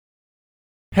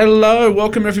Hello,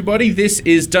 welcome everybody. This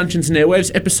is Dungeons and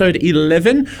Airwaves, episode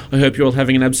 11. I hope you're all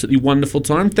having an absolutely wonderful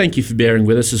time. Thank you for bearing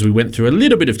with us as we went through a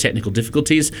little bit of technical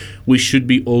difficulties. We should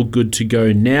be all good to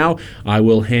go now. I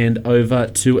will hand over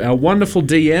to our wonderful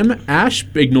DM, Ash.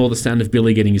 Ignore the sound of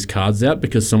Billy getting his cards out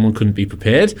because someone couldn't be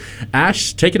prepared.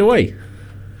 Ash, take it away.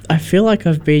 I feel like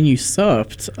I've been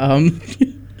usurped.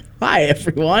 Hi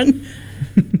everyone.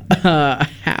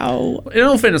 How? In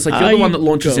all fairness, like you're the one that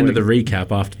launches into the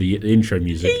recap after the intro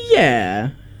music. Yeah.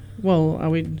 Well, are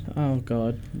we? Oh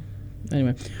God.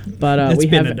 Anyway, but It's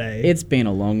been a day. It's been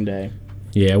a long day.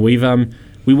 Yeah, we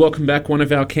welcome back one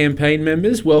of our campaign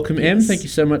members. Welcome, Em. Thank you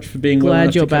so much for being well enough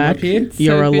Glad you're to come back. up here.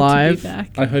 You're So good to be alive.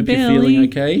 back. I hope you're Barely. feeling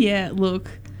okay. Yeah, look.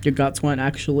 Your guts weren't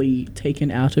actually taken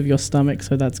out of your stomach,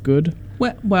 so that's good.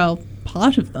 Well,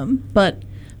 part of them, but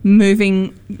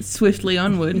moving swiftly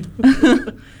onward.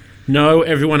 No,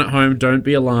 everyone at home, don't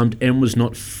be alarmed. Em was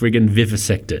not friggin'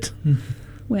 vivisected.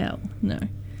 Well, no.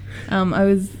 I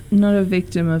was not a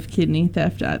victim of kidney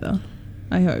theft either.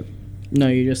 I hope. No,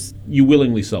 you just. You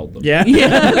willingly sold them. Yeah.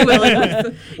 Yeah,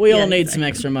 well, We all yeah, need exactly. some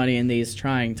extra money in these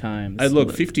trying times. Hey,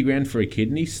 look, 50 grand for a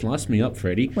kidney? Slice me up,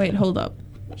 Freddie. Wait, hold up.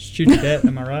 Student debt,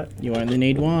 am I right? You only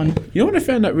need one. You know what I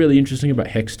found out really interesting about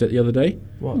Hex debt the other day?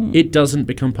 What? It doesn't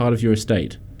become part of your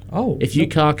estate. Oh. If you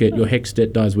cark it, your Hex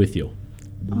debt dies with you.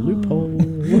 Loophole.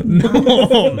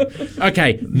 No.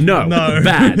 Okay, no. No.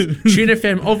 Bad. Tune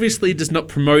FM obviously does not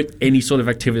promote any sort of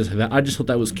activities like that. I just thought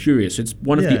that was curious. It's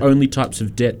one of the Yeah. only types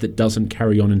of debt that doesn't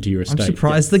carry on into your I'm estate.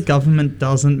 surprised the government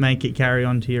doesn't make it carry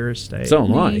on to your estate. So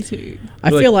am I. Me too.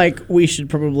 I feel like we should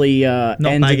probably end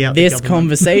bag out the this government.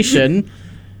 conversation.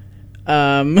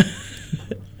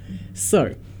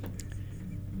 So,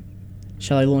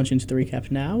 shall I launch into the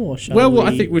recap now, or shall Well, we?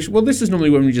 I think we should, well, this is normally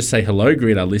when we just say hello,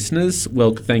 greet our listeners.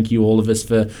 Well, thank you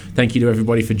thank you to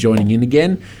everybody for joining in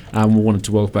again. We wanted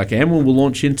to welcome back Em, and we'll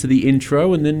launch into the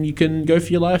intro, and then you can go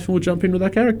for your life, and we'll jump in with our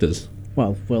characters.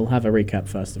 Well, we'll have a recap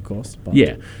first, of course. But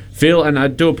Yeah, Phil, and I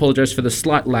do apologise for the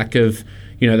slight lack of,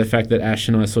 the fact that Ash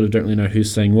and I sort of don't really know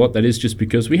who's saying what. That is just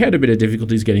because we had a bit of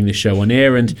difficulties getting the show on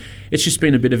air, and it's just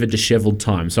been a bit of a dishevelled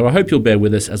time. So I hope you'll bear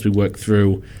with us as we work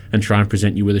through and try and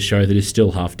present you with a show that is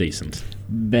still half decent.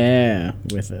 bear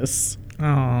with us.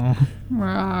 Oh.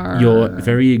 Your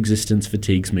very existence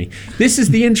fatigues me. This is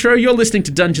the intro. You're listening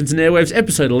to Dungeons and Airwaves,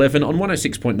 episode 11 on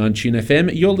 106.9 Tune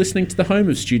FM. You're listening to the home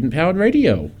of student-powered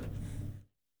radio.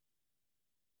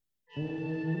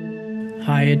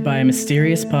 Hired by a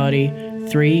mysterious party,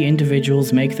 3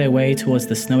 individuals make their way towards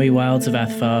the snowy wilds of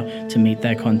Athfar to meet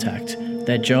their contact.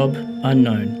 Their job,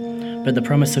 unknown, but the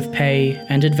promise of pay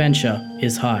and adventure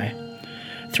is high.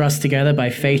 Thrust together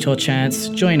by fate or chance,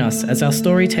 join us as our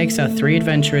story takes our 3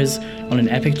 adventurers on an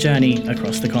epic journey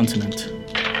across the continent.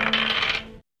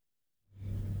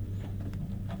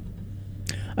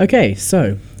 Okay,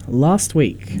 so last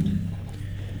week,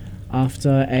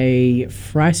 after a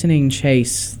frightening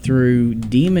chase through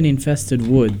demon-infested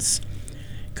woods,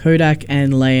 Kodak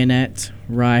and Leonette,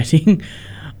 riding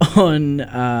on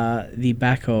the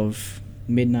back of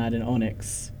Midnight and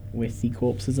Onyx with the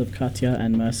corpses of Katya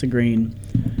and Mercer Green,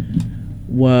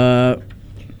 were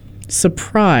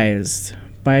surprised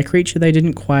by a creature they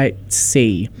didn't quite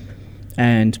see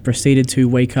and proceeded to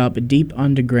wake up deep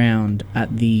underground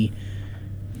at the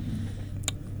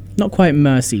not quite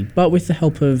Mercy, but with the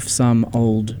help of some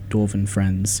old dwarven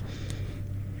friends.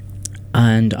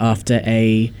 And after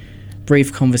a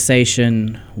brief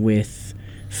conversation with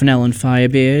Fennel and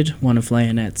Firebeard, one of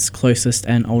Leonette's closest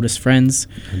and oldest friends.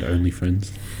 And only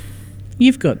friends.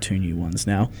 You've got 2 new ones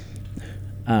now.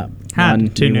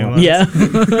 Had 2 new ones. Yeah.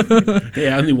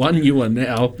 Yeah, only one new one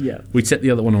now. Yeah. We'd set the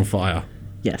other one on fire.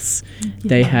 Yes.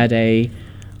 They had a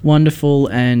wonderful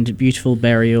and beautiful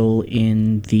burial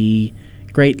in the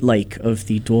great lake of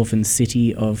the dwarven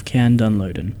city of Cairn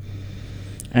Dunloden.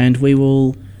 And we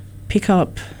will pick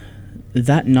up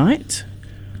that night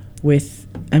with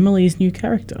Emily's new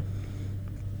character.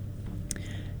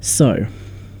 So,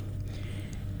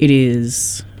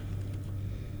 it's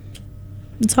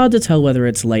hard to tell whether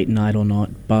it's late night or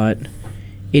not, but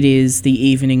it is the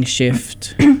evening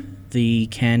shift. The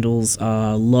candles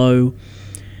are low,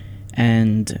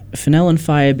 and Fennel and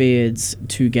Firebeard's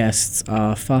 2 guests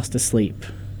are fast asleep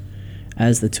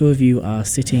as the 2 of you are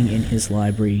sitting in his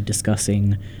library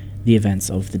discussing the events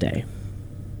of the day.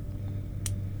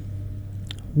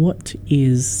 What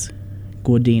is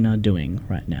Gordina doing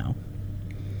right now?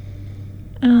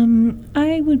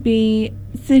 I would be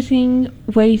sitting,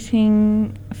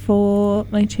 waiting for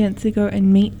my chance to go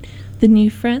and meet the new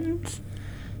friends.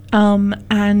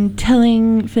 And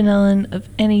telling Fenelon of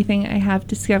anything I have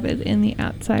discovered in the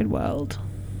outside world.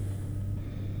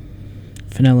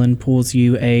 Fenelon pours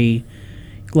you a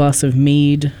glass of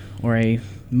mead, or a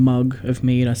mug of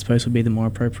mead, I suppose would be the more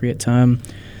appropriate term,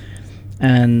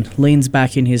 and leans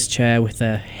back in his chair with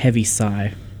a heavy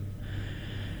sigh.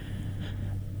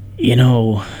 You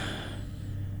know,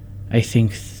 I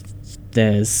think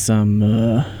there's some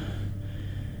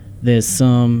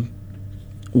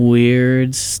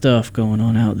weird stuff going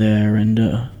on out there, and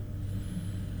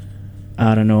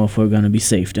I don't know if we're gonna be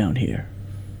safe down here.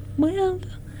 Well,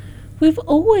 we've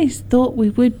always thought we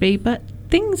would be, but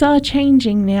things are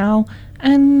changing now,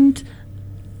 and,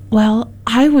 well,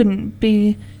 I wouldn't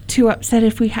be too upset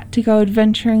if we had to go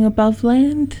adventuring above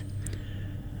land.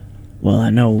 Well, I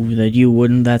know that you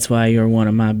wouldn't, that's why you're one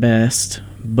of my best,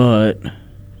 but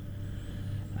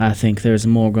I think there's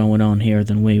more going on here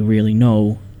than we really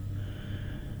know.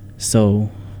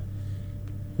 So,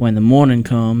 when the morning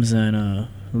comes and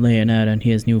Leonette and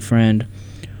his new friend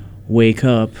wake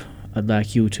up, I'd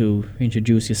like you to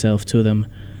introduce yourself to them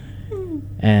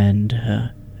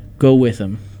and go with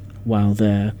them while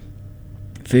they're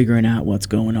figuring out what's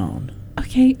going on.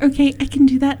 Okay, I can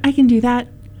do that.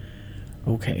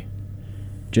 Okay.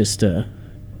 Just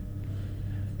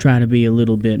try to be a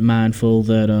little bit mindful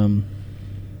that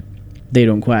they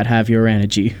don't quite have your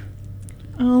energy.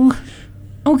 Oh,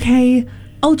 okay,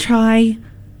 I'll try.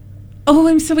 Oh,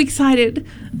 I'm so excited.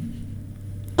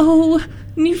 Oh,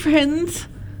 new friends.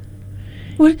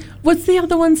 What's the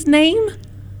other one's name?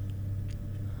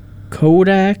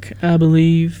 Kodak, I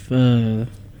believe.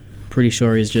 Pretty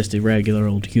sure he's just a regular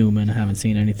old human. I haven't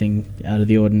seen anything out of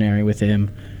the ordinary with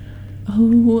him.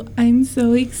 Oh, I'm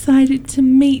so excited to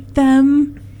meet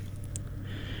them.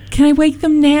 Can I wake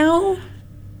them now?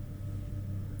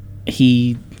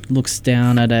 He looks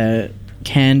down at a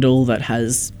candle that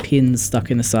has pins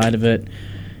stuck in the side of it.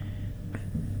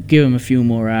 Give him a few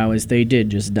more hours. They did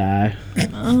just die.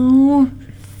 Oh,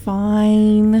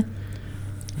 fine.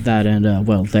 That and,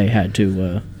 well, they had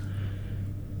to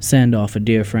send off a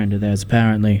dear friend of theirs,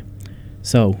 apparently.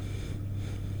 So,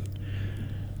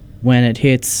 when it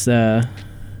hits the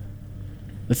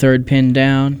third pin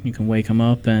down, you can wake him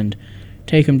up and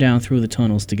take him down through the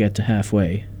tunnels to get to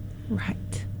halfway.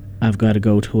 Right. I've got to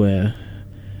go to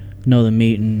another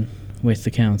meeting with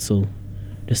the council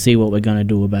to see what we're going to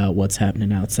do about what's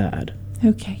happening outside.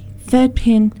 Okay. Third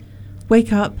pin,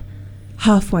 wake up,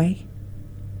 halfway.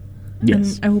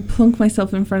 Yes. And I will plunk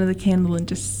myself in front of the candle and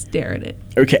just stare at it.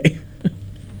 Okay.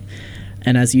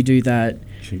 And as you do that,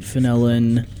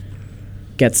 Fenelon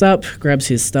gets up, grabs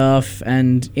his staff,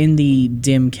 and in the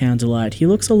dim candlelight, he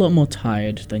looks a lot more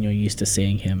tired than you're used to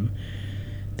seeing him.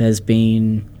 There's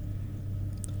been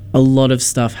a lot of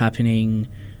stuff happening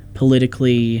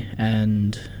politically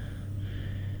and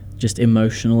just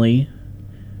emotionally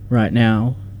right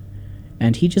now,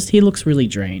 and he looks really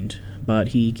drained, but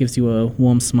he gives you a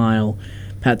warm smile,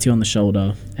 pats you on the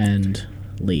shoulder, and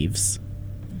leaves.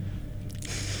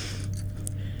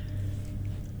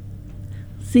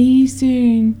 See you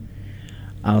soon.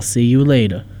 I'll see you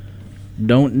later.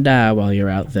 Don't die while you're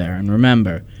out there, and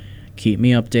remember, keep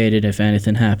me updated if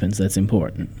anything happens that's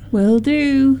important. Will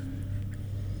do.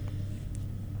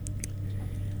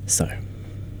 So,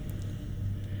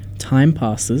 time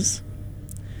passes,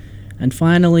 and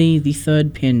finally the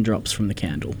third pin drops from the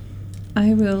candle.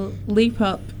 I will leap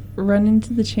up, run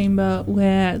into the chamber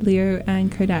where Leo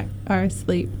and Kodak are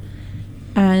asleep,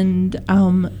 and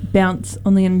bounce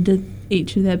on the end of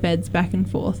each of their beds back and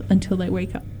forth until they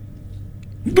wake up.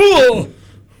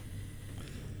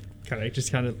 Kodak just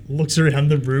kind of looks around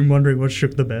the room wondering what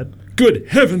shook the bed. Good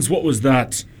heavens, what was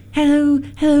that?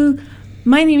 Hello.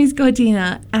 My name is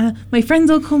Gordina. My friends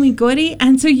all call me Gordy,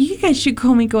 and so you guys should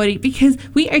call me Gordy because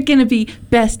we are going to be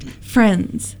best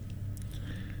friends.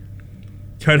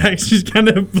 Kodak's just kind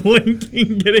of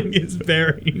blinking, getting his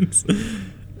bearings.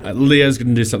 Leo's going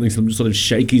to do something, some sort of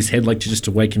shake his head like just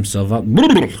to wake himself up.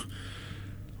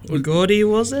 Gordy,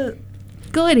 was it?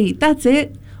 Gordy, that's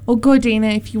it. Or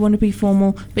Gordina if you want to be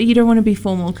formal, but you don't want to be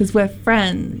formal because we're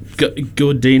friends.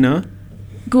 Gordina?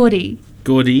 Gordy?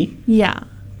 Yeah.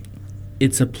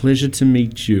 It's a pleasure to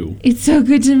meet you. It's so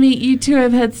good to meet you too.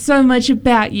 I've heard so much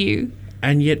about you.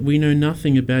 And yet we know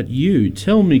nothing about you.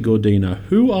 Tell me, Gordina,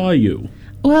 who are you?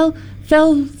 Well,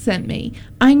 Fel sent me.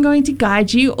 I'm going to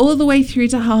guide you all the way through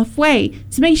to halfway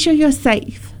to make sure you're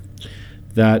safe.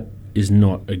 That is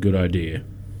not a good idea.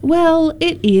 Well,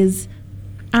 it is.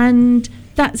 And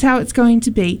that's how it's going to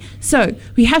be. So,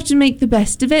 we have to make the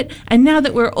best of it. And now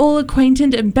that we're all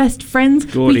acquainted and best friends,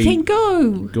 Gordy. we can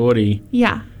go. Gordy.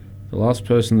 Yeah. The last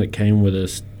person that came with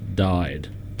us died.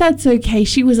 That's okay.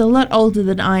 She was a lot older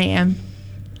than I am.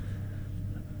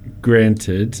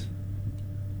 Granted.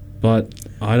 But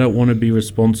I don't want to be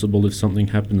responsible if something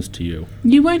happens to you.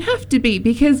 You won't have to be,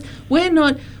 because you're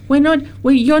not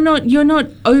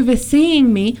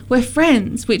overseeing me. We're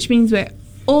friends, which means we're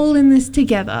all in this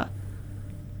together.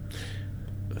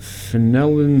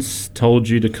 Fenelon's told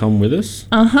you to come with us?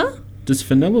 Uh-huh. Does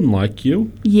Fenelon like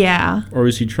you? Yeah. Or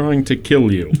is he trying to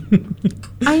kill you?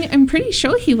 I'm pretty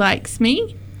sure he likes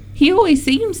me. He always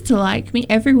seems to like me.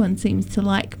 Everyone seems to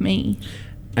like me.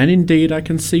 And indeed, I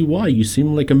can see why. You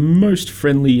seem like a most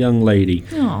friendly young lady.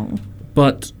 Oh.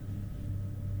 But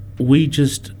we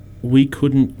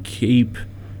couldn't keep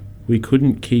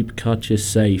Katya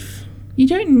safe. You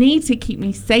don't need to keep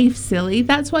me safe, silly.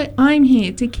 That's why I'm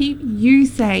here, to keep you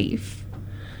safe.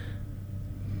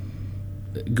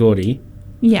 Gordy,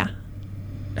 Yeah.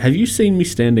 have you seen me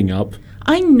standing up?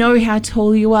 I know how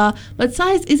tall you are, but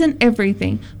size isn't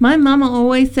everything. My mama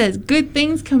always says good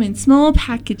things come in small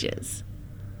packages.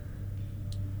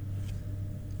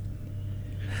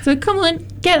 So come on,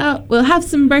 get up, we'll have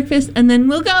some breakfast, and then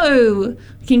we'll go.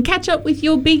 We can catch up with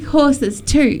your big horses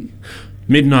too.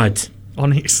 Midnight.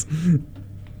 Onyx.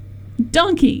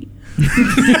 Donkey.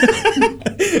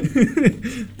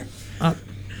 I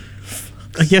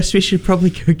guess we should probably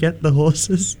go get the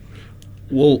horses.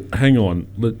 Well, hang on.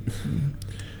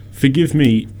 Forgive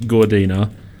me, Gordina.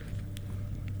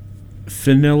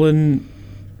 Fenelon...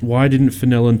 Why didn't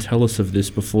Fenelon tell us of this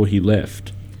before he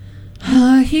left?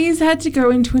 He's had to go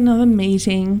into another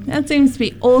meeting. That seems to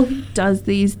be all he does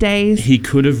these days. He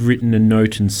could have written a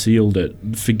note and sealed it.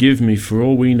 Forgive me, for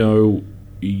all we know,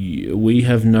 we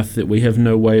have nothing. We have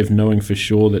no way of knowing for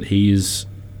sure that he has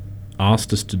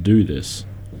asked us to do this.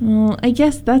 Well, I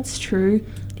guess that's true.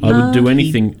 I would do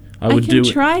anything. I would can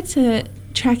try to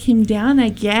track him down, I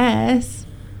guess.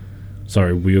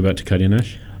 Sorry, were you about to cut in,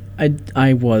 Ash?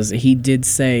 I was. He did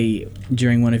say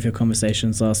during one of your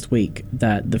conversations last week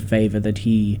that the favor that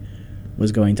he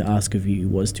was going to ask of you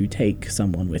was to take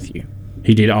someone with you.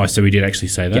 He did. Oh, so he did actually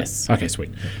say that? Yes. Okay,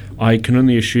 sweet. I can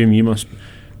only assume you must...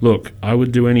 Look, I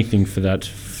would do anything for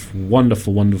that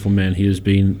wonderful, wonderful man. He has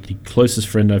been the closest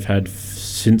friend I've had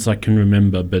since I can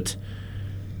remember, but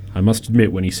I must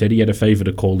admit, when he said he had a favor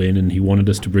to call in and he wanted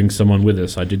us to bring someone with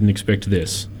us, I didn't expect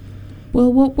this.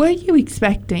 Well, what were you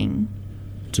expecting?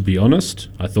 To be honest,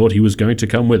 I thought he was going to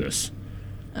come with us.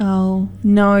 Oh,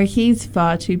 no, he's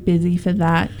far too busy for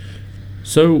that.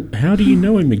 So, how do you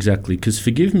know him exactly? Because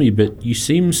forgive me, but you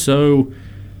seem so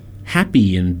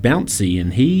happy and bouncy,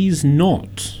 and he's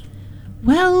not.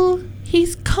 Well,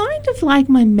 he's kind of like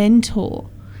my mentor.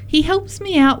 He helps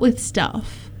me out with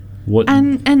stuff. What?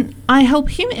 And I help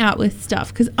him out with stuff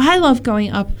because I love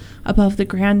going up above the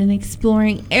ground and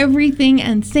exploring everything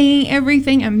and seeing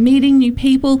everything and meeting new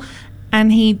people,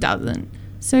 and he doesn't.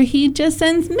 So he just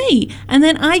sends me, and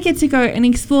then I get to go and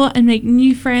explore and make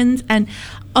new friends, and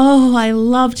oh, I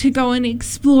love to go and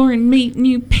explore and meet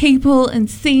new people and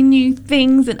see new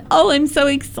things, and oh, I'm so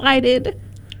excited.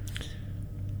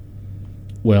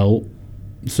 Well,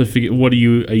 so what are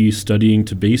you studying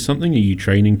to be something? Are you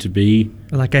training to be...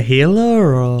 Like a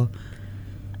healer or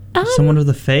someone of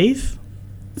the faith?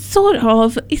 Sort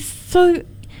of. So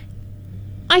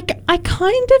I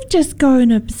kind of just go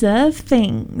and observe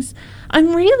things.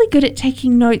 I'm really good at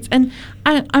taking notes, and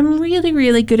I'm really,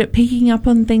 really good at picking up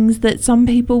on things that some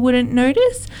people wouldn't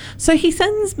notice. So he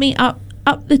sends me up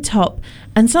the top,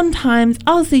 and sometimes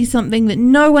I'll see something that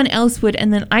no one else would,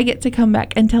 and then I get to come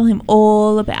back and tell him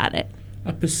all about it.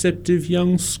 A perceptive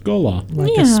young scholar.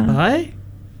 Like Yeah. a spy?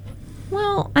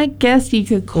 Well, I guess you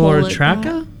could call Or it a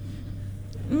tracker?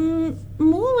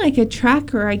 More like a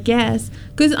tracker, I guess.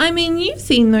 Because, I mean, you've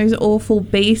seen those awful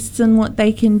beasts and what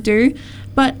they can do.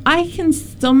 But I can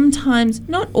sometimes,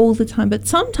 not all the time, but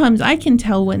sometimes I can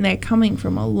tell when they're coming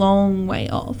from a long way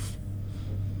off.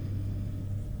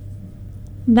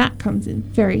 That comes in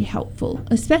very helpful,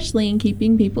 especially in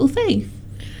keeping people safe.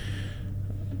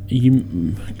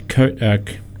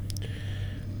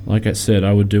 Like I said,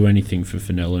 I would do anything for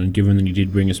Fenelon, and given that he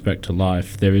did bring us back to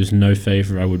life, there is no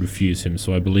favour I would refuse him,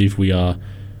 so I believe we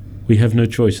have no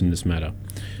choice in this matter.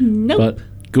 Nope.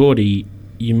 But, Gordy,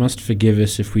 you must forgive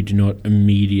us if we do not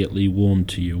immediately warm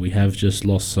to you. We have just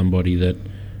lost somebody that,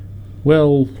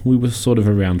 well, we were sort of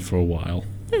around for a while.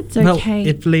 It's okay. Well,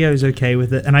 if Leo's okay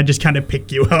with it, and I just kind of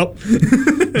pick you up.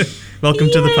 Welcome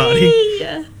to the party.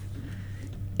 Yay!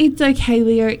 It's okay,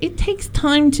 Leo. It takes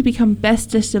time to become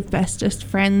bestest of bestest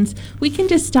friends. We can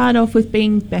just start off with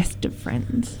being best of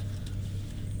friends.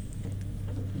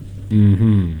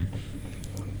 Mm-hmm.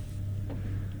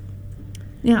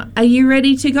 Now, are you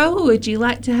ready to go, or would you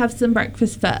like to have some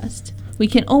breakfast first? We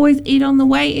can always eat on the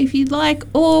way if you'd like,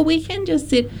 or we can just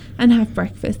sit and have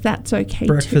breakfast. That's okay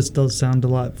Breakfast does sound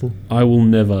delightful. I will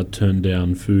never turn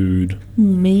down food. too.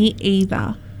 Me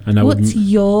either. And I What's would,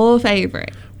 your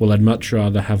favourite? well, I'd much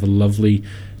rather have a lovely,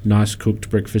 nice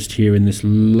cooked breakfast here in this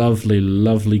lovely,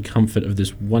 lovely comfort of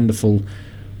this wonderful,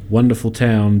 wonderful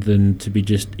town than to be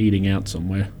just eating out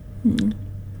somewhere.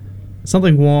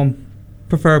 Something warm,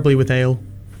 preferably with ale.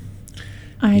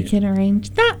 I Yeah. can arrange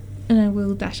that, and I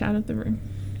will dash out of the room.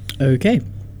 Okay.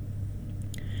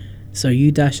 So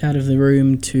you dash out of the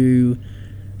room to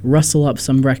rustle up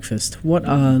some breakfast. What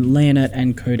are Leonette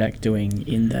and Kodak doing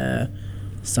in their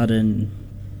sudden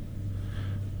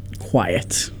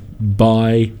quiet?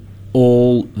 By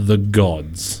all the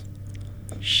gods.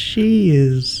 She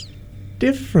is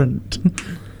different.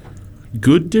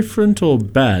 Good different or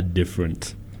bad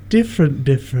different?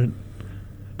 different.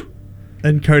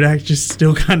 And Kodak just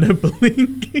still kind of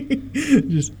blinking.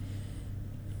 Just,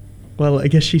 well, I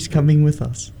guess she's coming with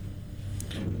us.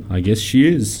 I guess she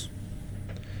is.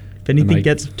 If anything I-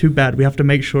 gets too bad, we have to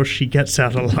make sure she gets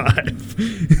out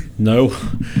alive. No,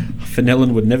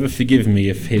 Fenelon would never forgive me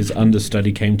if his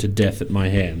understudy came to death at my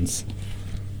hands.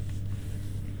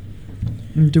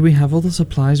 Do we have all the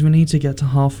supplies we need to get to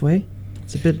halfway?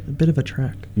 It's a bit of a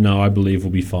trek. No, I believe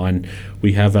we'll be fine.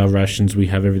 We have our rations, we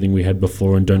have everything we had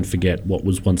before, and don't forget, what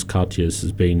was once Cartier's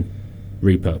has been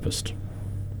repurposed.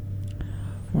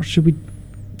 What should we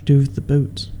do with the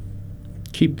boots?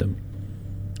 Keep them.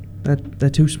 They're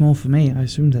too small for me. I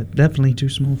assume they're definitely too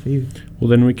small for you. Well,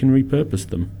 then we can repurpose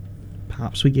them.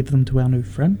 Perhaps we give them to our new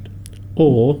friend.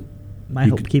 Or, Might You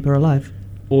help could- keep her alive.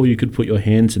 or you could put your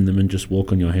hands in them and just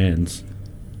walk on your hands.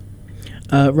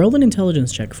 Roll an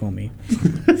intelligence check for me.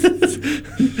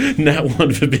 Nat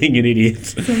one for being an idiot.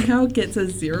 Somehow gets a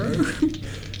 0.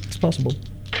 It's possible.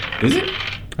 Is it?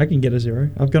 I can get a 0.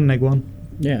 I've got an egg 1.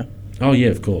 Yeah. Oh, yeah,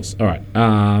 of course. All right.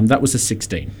 That was a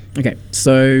 16. Okay,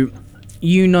 so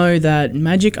you know that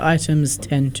magic items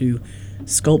tend to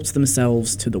sculpt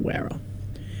themselves to the wearer.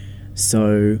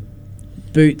 So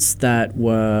boots that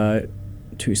were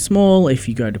too small, if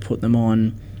you go to put them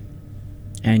on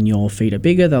and your feet are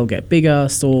bigger, they'll get bigger.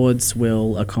 Swords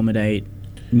will accommodate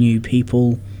new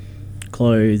people.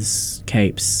 Clothes,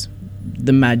 capes.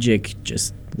 The magic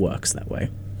just works that way.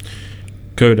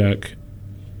 Kodak,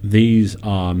 these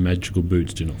are magical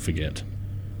boots, do not forget.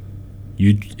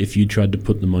 If you tried to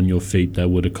put them on your feet, they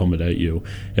would accommodate you.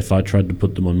 If I tried to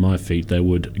put them on my feet, they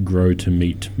would grow to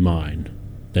meet mine.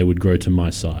 They would grow to my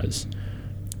size.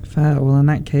 Fair. Well, in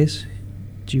that case,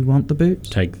 do you want the boots?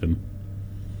 Take them.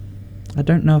 I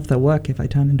don't know if they'll work if I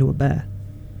turn into a bear.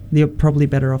 You're probably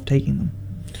better off taking them.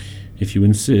 If you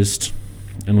insist.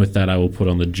 And with that, I will put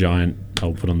on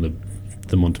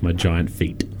them onto my giant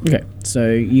feet. Okay,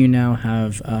 so you now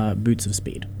have boots of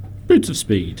speed. Boots of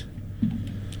speed.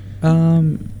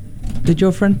 Did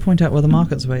your friend point out where the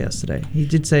markets were yesterday? He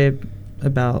did say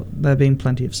about there being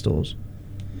plenty of stores.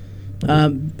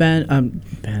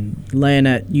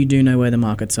 Leonette, you do know where the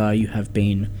markets are. You have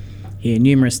been here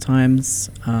numerous times.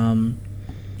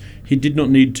 He did not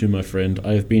need to, my friend.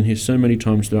 I have been here so many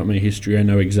times throughout my history, I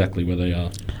know exactly where they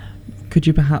are. Could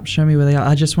you perhaps show me where they are?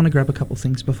 I just want to grab a couple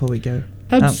things before we go.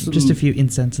 Just a few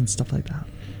incense and stuff like that.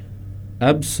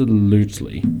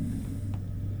 Absolutely.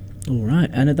 All right,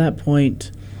 and at that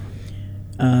point,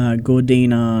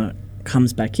 Gordina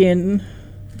comes back in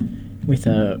with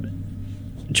a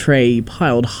tray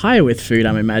piled high with food,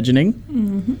 I'm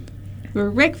imagining.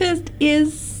 Breakfast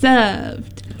is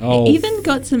served. Oh. I even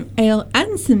got some ale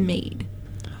and some mead.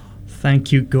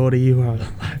 Thank you, Gordy. You are a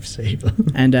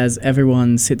lifesaver. And as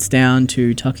everyone sits down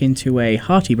to tuck into a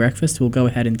hearty breakfast, we'll go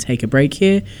ahead and take a break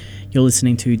here. You're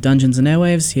listening to Dungeons and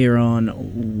Airwaves here on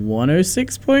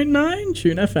 106.9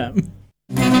 Tune FM.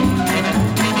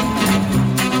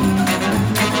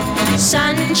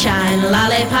 Sunshine,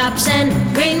 lollipops, and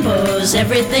rainbows.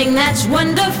 Everything that's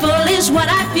wonderful is what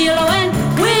I feel when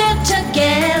we're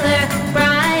together.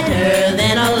 Brighter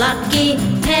than a lucky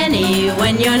penny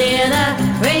when you're near. The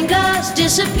rain goes,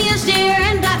 disappears, dear,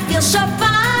 and I feel so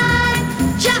fine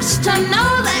just to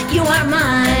know that you are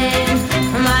mine.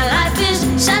 My life is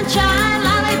sunshine,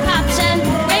 lollipops, and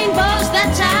rainbows.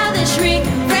 That's how this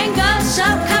refrain goes. So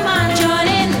come on, join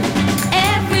in.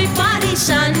 Everybody,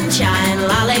 sunshine,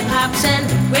 lollipops, and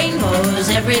rainbows.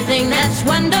 Everything that's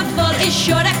wonderful is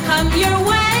sure to come your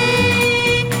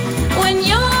way when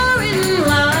you're in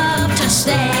love to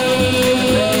stay.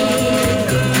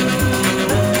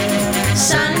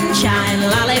 Sunshine,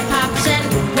 lollipops, and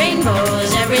rainbows.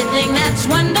 Everything that's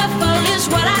wonderful is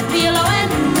what I feel when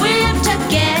we're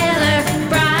together.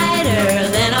 Brighter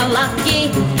than a lucky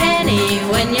penny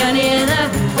when you're near. The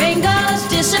rain goes,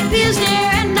 life is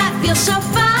near and I feel so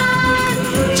fine.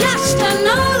 Just to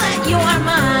know that you are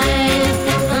mine.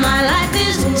 My life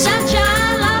is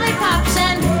sunshine, lollipops,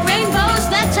 and rainbows.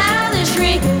 That's how this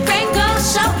refrain goes.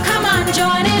 So come on,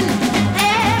 join in.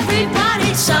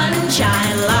 Everybody,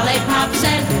 sunshine, lollipops,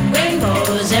 and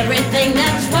rainbows. Everything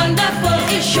that's wonderful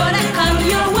is sure to come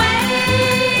your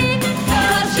way.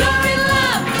 'Cause you're in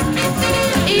love,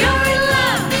 you're in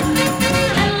love,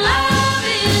 and love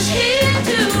is here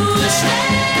to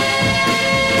stay.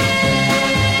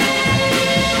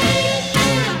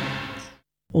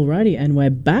 Alrighty, and we're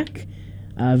back.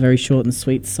 A very short and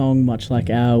sweet song, much like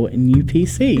our new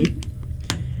PC.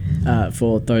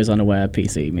 For those unaware,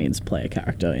 PC means player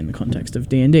character in the context of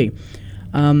D&D.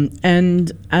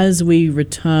 And as we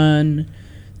return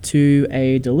to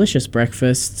a delicious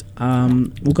breakfast,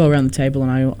 we'll go around the table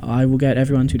and I will get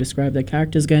everyone to describe their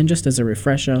characters again, just as a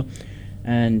refresher,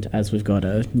 and as we've got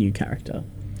a new character.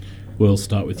 We'll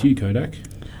start with you, Kodak.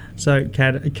 So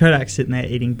Kodak's sitting there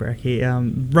eating brekkie.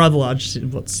 Rather large,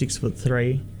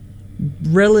 6'3",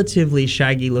 relatively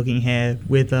shaggy looking hair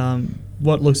with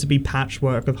what looks to be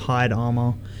patchwork of hide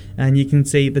armor, and you can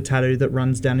see the tattoo that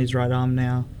runs down his right arm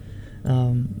now.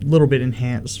 A little bit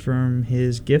enhanced from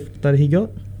his gift that he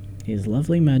got. His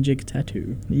lovely magic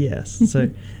tattoo. Yes, so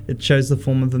it shows the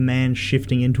form of a man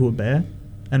shifting into a bear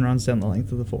and runs down the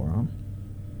length of the forearm.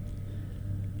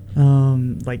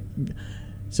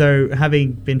 So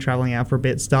having been travelling out for a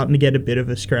bit, starting to get a bit of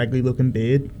a scraggly looking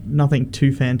beard. Nothing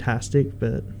too fantastic,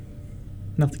 but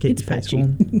enough to keep It's your face patchy.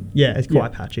 warm. Yeah, it's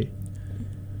quite patchy.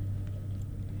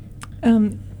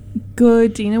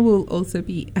 Gordina will also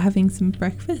be having some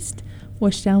breakfast,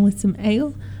 washed down with some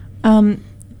ale.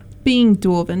 Being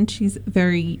dwarven, she's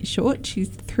very short. She's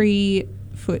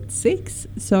 3'6",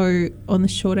 so on the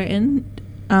shorter end.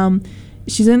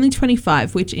 She's only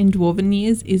 25, which in dwarven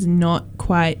years is not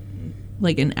quite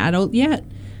like an adult yet.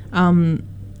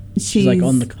 She's like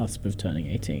on the cusp of turning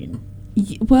 18.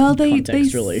 Well, they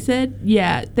Contextually. said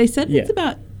it's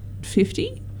about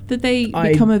 50 that they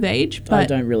I- become of age. But I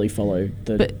don't really follow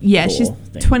the But yeah, lore she's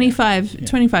thing. 25, Yeah.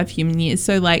 25 human years.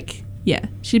 So like, yeah,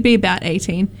 she'd be about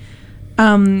 18.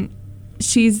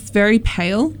 She's very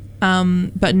pale,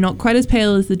 but not quite as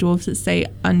pale as the dwarves that stay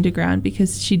underground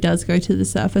because she does go to the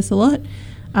surface a lot.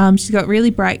 She's got really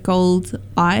bright gold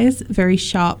eyes, very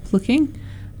sharp looking,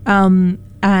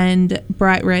 and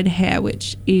bright red hair,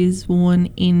 which is worn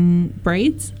in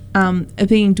braids.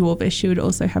 Being dwarvish, she would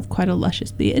also have quite a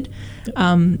luscious beard,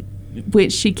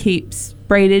 which she keeps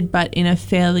braided but in a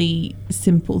fairly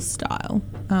simple style,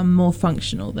 more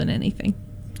functional than anything.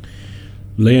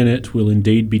 Leonette will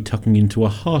indeed be tucking into a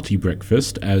hearty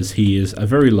breakfast, as he is a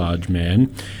very large man.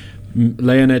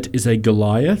 Leonette is a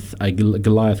Goliath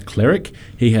cleric.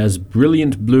 He has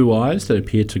brilliant blue eyes that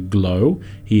appear to glow.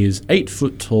 He is 8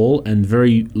 foot tall and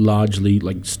very largely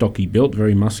stocky built,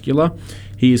 very muscular.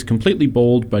 He is completely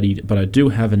bald, but I do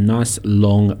have a nice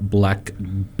long black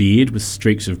beard with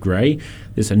streaks of grey.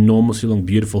 This enormously long,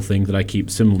 beautiful thing that I keep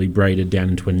similarly braided down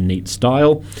into a neat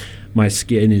style. My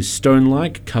skin is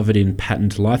stone-like, covered in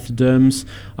patent lithoderms.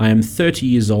 I am 30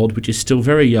 years old, which is still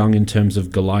very young in terms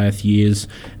of Goliath years,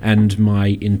 and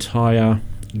my entire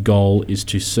goal is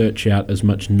to search out as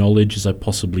much knowledge as I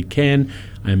possibly can.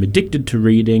 I am addicted to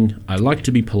reading, I like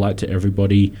to be polite to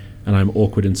everybody, and I'm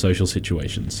awkward in social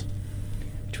situations.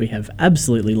 Which we have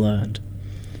absolutely learned.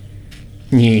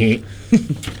 E.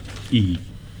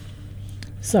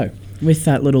 So, with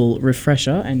that little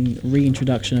refresher and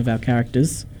reintroduction of our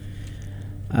characters,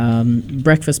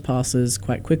 breakfast passes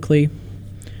quite quickly.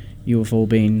 You have all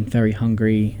been very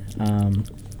hungry. And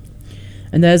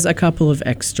there's a couple of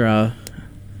extra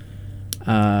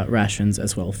rations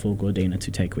as well for Gordina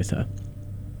to take with her.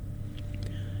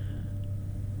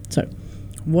 So,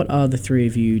 what are the three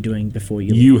of you doing before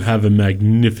you leave? You have a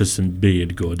magnificent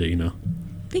beard, Gordina.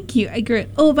 Thank you. I grew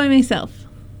it all by myself.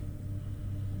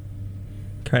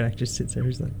 Kodak just sits there.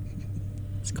 He's like,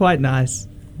 it's quite nice.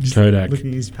 Just Kodak. looking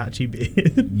at his patchy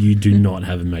beard. You do not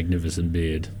have a magnificent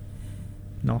beard.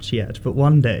 Not yet, but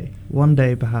one day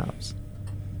perhaps.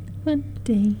 One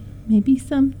day, maybe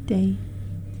someday.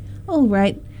 All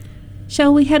right.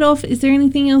 Shall we head off? Is there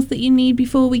anything else that you need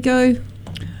before we go?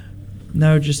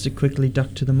 No, just to quickly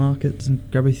duck to the markets and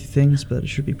grab a few things, but it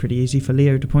should be pretty easy for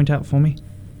Leo to point out for me.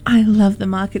 I love the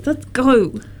markets. Let's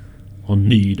go. I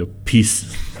need a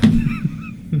piece.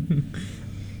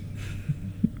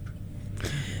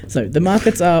 So the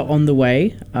markets are on the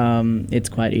way. It's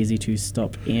quite easy to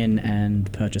stop in and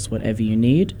purchase whatever you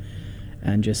need.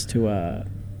 And just to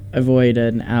avoid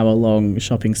an hour-long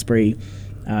shopping spree,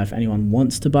 if anyone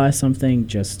wants to buy something,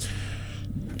 just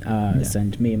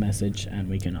send me a message and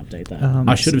we can update that.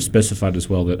 I should have specified as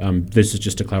well that this is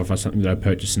just to clarify something that I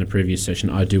purchased in a previous session.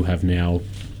 I do have now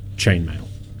chainmail.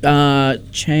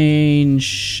 Chain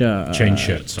shirt. Chain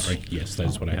shirt, sorry. Yes, that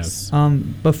is what I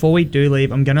have. Before we do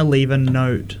leave, I'm going to leave a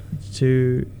note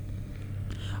to...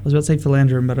 I was about to say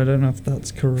Philandrum, but I don't know if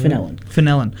that's correct.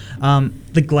 Fenelon.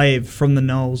 The glaive from the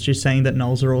Gnolls, just saying that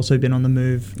Gnolls are also been on the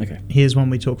move. Okay. Here's one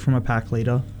we took from a pack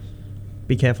leader.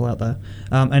 Be careful out there.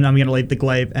 And I'm going to leave the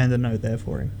glaive and a note there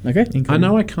for him. Okay. I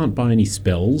know I can't buy any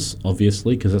spells,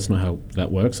 obviously, because that's not how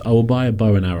that works. I will buy a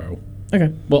bow and arrow.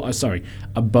 Okay. Well, sorry,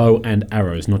 a bow and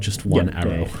arrows, not just one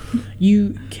arrow. Yeah.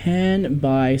 You can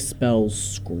buy spell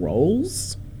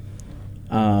scrolls.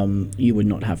 You would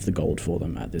not have the gold for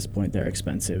them at this point. They're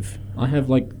expensive. I have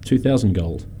like 2,000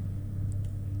 gold.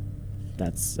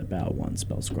 That's about one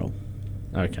spell scroll.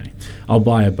 Okay. I'll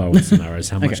buy a bow and some arrows.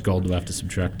 How much gold do I have to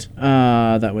subtract?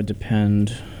 That would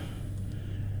depend.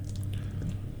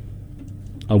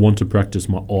 I want to practice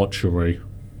my archery.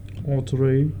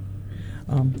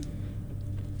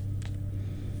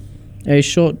 A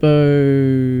short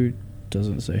bow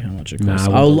doesn't say how much it costs.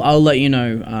 I'll let you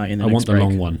know in the next break. I want the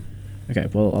long one. Okay,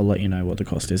 well, I'll let you know what the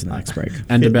cost is in the next break.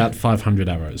 And about 500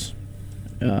 arrows.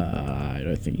 I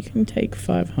don't think you can take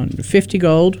 500. 50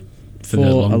 gold for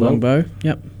a longbow.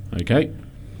 Yep. Okay.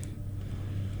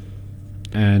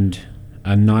 And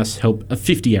a nice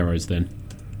 50 arrows then.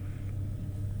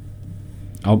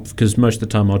 Because most of the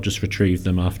time I'll just retrieve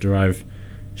them after I've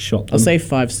shot them. I'll say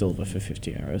 5 silver for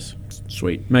 50 arrows.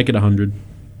 Sweet. Make it 100.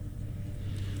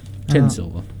 10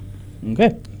 silver.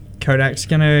 Okay. Kodak's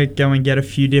going to go and get a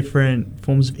few different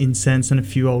forms of incense and a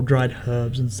few old dried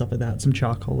herbs and stuff like that. Some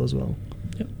charcoal as well.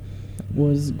 Yep.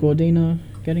 Was Gordina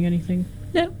getting anything?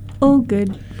 No, all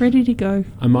good. Ready to go.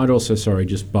 I might also,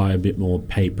 just buy a bit more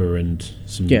paper and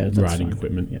some writing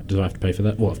equipment. Yeah. Do I have to pay for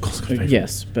that? Well, of course I have to pay for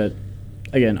yes, but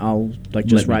again, I'll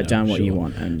just write down what you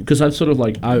want. Because I've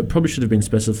I probably should have been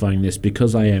specifying this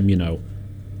because I am,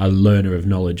 a learner of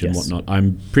knowledge and whatnot.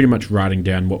 I'm pretty much writing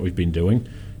down what we've been doing,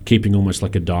 keeping almost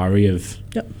like a diary of...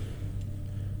 Yep.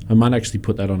 I might actually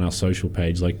put that on our social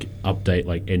page,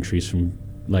 update entries from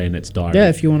Leonet's diary. Yeah,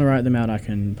 if you want to write them out, I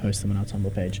can post them on our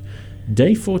Tumblr page.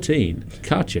 Day 14,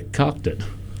 Katja cocked it.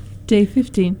 Day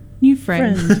 15, new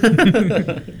friend.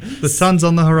 The sun's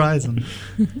on the horizon.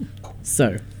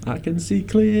 So... I can see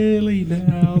clearly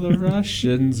now the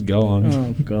Russian's gone.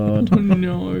 Oh, God.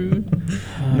 No.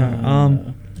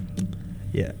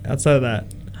 Yeah, outside of that,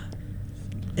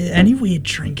 any weird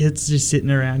trinkets just sitting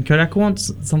around? Kodak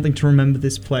wants something to remember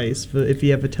this place for if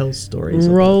he ever tells stories.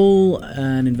 Roll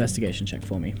an investigation check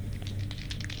for me.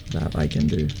 That I can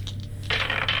do.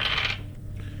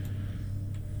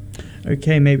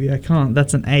 Okay, maybe I can't.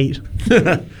 That's an 8.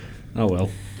 Oh,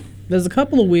 well. There's a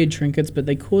couple of weird trinkets, but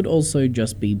they could also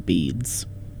just be beads.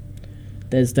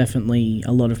 There's definitely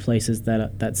a lot of places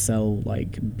that sell,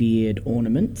 beard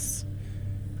ornaments.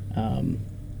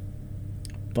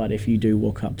 But if you do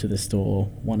walk up to the store,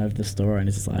 one of the store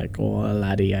owners is like, "Oh,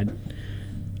 laddie, I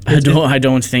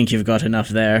don't think you've got enough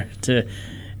there to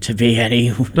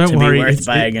be worth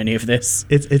buying any of this."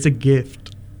 It's a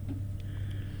gift.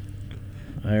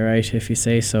 All right, if you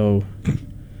say so.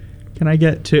 Can I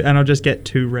get 2? And I'll just get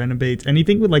 2 random beads.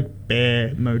 Anything with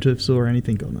bear motifs or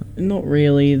anything on it? Not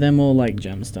really. They're more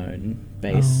gemstone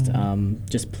based.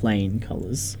 Just plain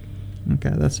colors.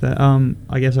 Okay, that's fair.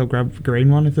 I guess I'll grab a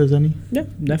green one if there's any. Yeah,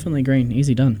 definitely green.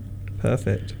 Easy done.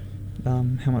 Perfect. How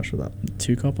much for that?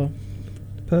 2 copper.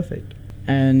 Perfect.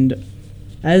 And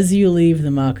as you leave the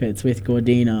markets with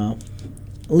Gordina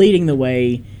leading the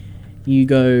way, you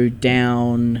go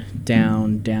down,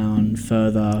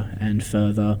 further and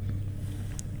further.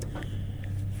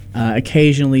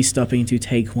 Occasionally stopping to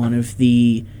take one of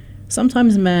the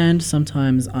sometimes manned,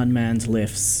 sometimes unmanned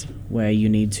lifts where you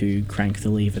need to crank the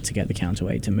lever to get the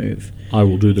counterweight to move. I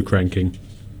will do the cranking.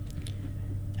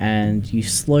 And you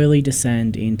slowly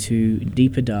descend into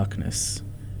deeper darkness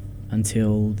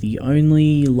until the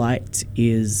only light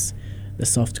is the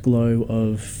soft glow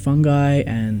of fungi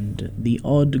and the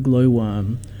odd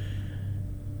glowworm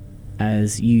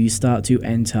as you start to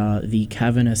enter the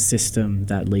cavernous system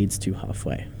that leads to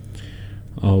Halfway.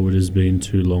 Oh, it has been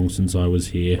too long since I was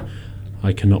here.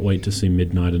 I cannot wait to see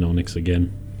Midnight and Onyx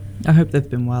again. I hope they've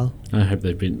been well. I hope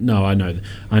they've been. No, I know.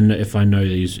 If I know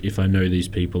these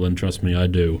people, and trust me, I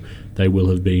do, they will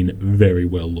have been very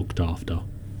well looked after.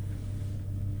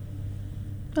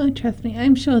 Oh, trust me,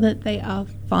 I'm sure that they are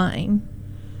fine.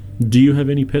 Do you have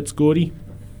any pets, Gordy?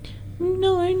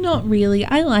 No, not really.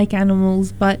 I like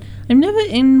animals, but I'm never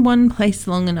in one place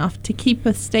long enough to keep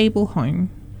a stable home.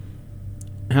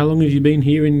 How long have you been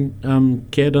here in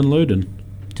Caird Unloaded?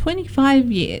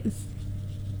 25 years.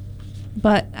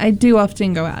 But I do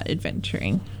often go out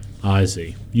adventuring. I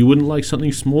see. You wouldn't like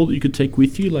something small that you could take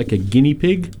with you, like a guinea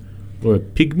pig or a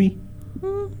pygmy?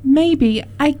 Maybe.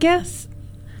 I guess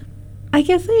I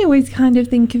always kind of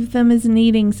think of them as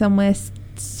needing somewhere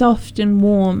soft and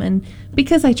warm, and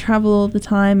because I travel all the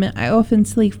time and I often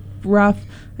sleep rough,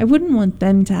 I wouldn't want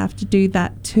them to have to do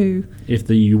that too. If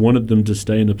you wanted them to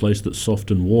stay in a place that's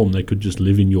soft and warm, they could just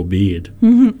live in your beard.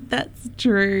 That's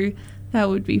true. That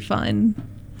would be fun.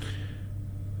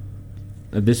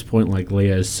 At this point, like,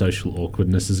 Leo's social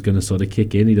awkwardness is going to sort of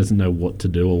kick in. He doesn't know what to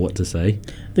do or what to say.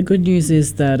 The good news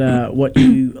is that what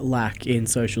you lack in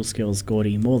social skills,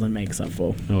 Gordy more than makes up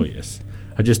for. Oh, yes.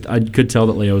 I could tell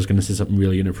that Leo was going to say something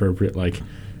really inappropriate, like,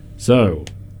 so,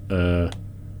 got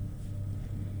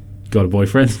a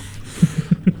boyfriend?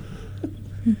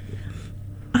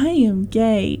 I am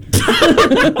gay.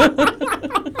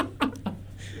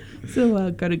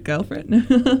 So, got a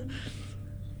girlfriend.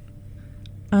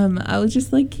 I'll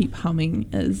just like keep humming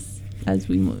as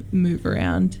we move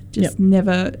around. Just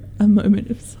never a moment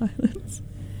of silence.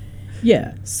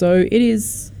 Yeah, so it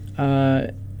is.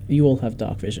 You all have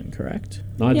dark vision, correct?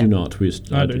 I do not.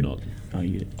 I do do. not. Oh,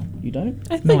 you don't?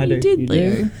 I thought No, I you do. did, You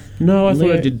Leo. do? No, I thought I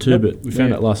Leo- did too, but we found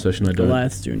Leo- out last session I don't.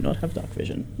 Goliaths do not have dark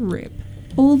vision. Rip.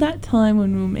 All that time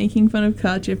when we were making fun of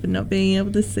Carchip and not being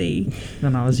able to see.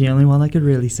 And I was the only one that could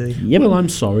really see. Yep. Well, I'm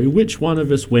sorry. Which one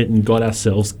of us went and got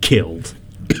ourselves killed?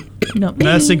 Not me.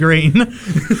 Mercer Green.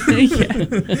 Yeah.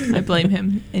 I blame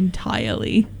him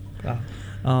entirely.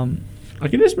 I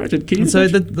can just imagine kids. So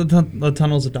the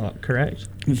tunnels are dark, correct?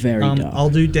 Very dark. I'll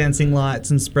do dancing lights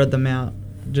and spread them out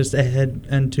just ahead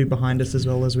and two behind us as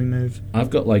well as we move. I've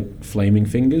got, like, flaming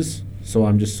fingers, so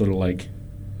I'm just sort of, like,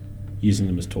 using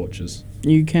them as torches.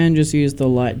 You can just use the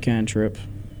light cantrip.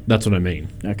 That's what I mean.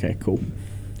 Okay, cool.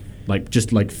 Like,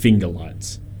 just like finger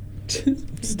lights.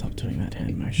 Stop doing that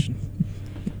hand motion.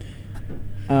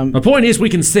 My point is we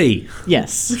can see.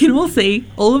 Yes. We can all see,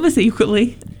 all of us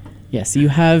equally. Yes, you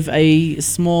have a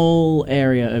small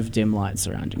area of dim light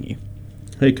surrounding you.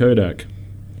 Hey, Kodak.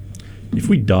 If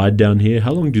we died down here,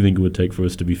 how long do you think it would take for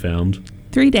us to be found?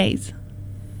 3 days.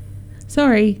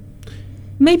 Sorry.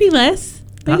 Maybe less.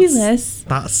 Maybe less.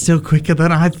 That's still quicker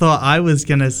than I thought I was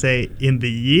going to say in the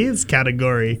years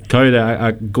category.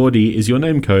 Kodak, Gordy, is your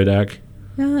name Kodak?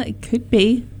 It could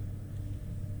be.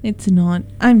 It's not.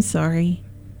 I'm sorry.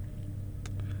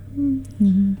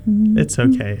 It's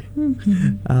okay.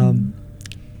 I am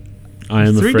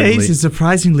 3 a friendly. days is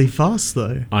surprisingly fast,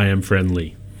 though. I am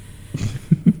friendly.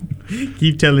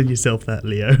 Keep telling yourself that,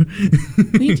 Leo.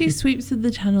 We do sweeps of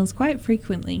the tunnels quite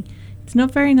frequently. It's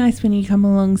not very nice when you come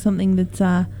along something that's,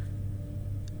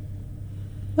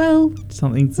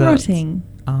 Something's rotting.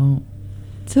 Oh.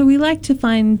 So we like to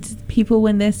find people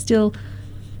when they're still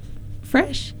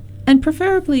fresh and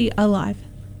preferably alive.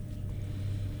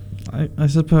 I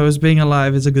suppose being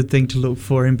alive is a good thing to look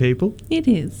for in people. It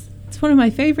is. It's one of my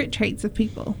favourite traits of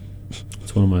people.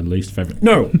 It's one of my least favorite.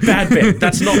 No, bad bet.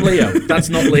 That's not Leo. That's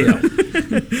not Leo.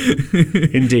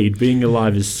 Indeed, being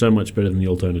alive is so much better than the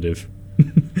alternative.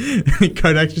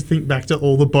 Kodak just think back to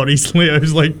all the bodies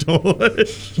Leo's like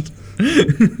torched.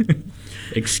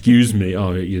 Excuse me.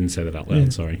 Oh, you didn't say that out loud. Yeah.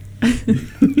 Sorry.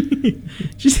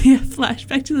 Just a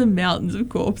flashback to the mountains of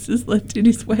corpses left in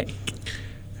his wake.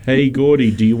 Hey,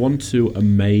 Gordy, do you want to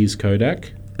amaze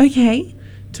Kodak? Okay.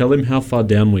 Tell him how far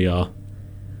down we are.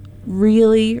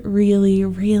 Really, really,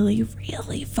 really,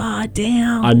 really far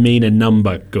down. I mean a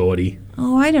number, Gordy.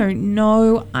 Oh, I don't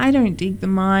know. I don't dig the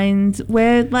mines.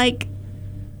 We're like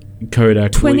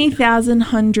Kodak. 20,000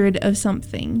 hundred of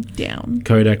something down.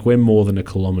 Kodak, we're more than a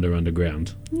kilometre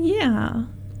underground. Yeah.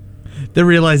 The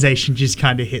realization just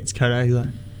kind of hits Kodak. He's like,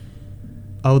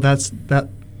 oh, that's that.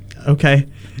 Okay.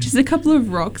 Just a couple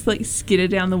of rocks like skitter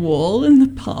down the wall and the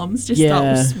palms just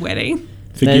Yeah. start sweating.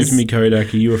 Forgive There's- me,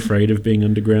 Kodak. Are you afraid of being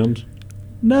underground?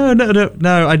 No.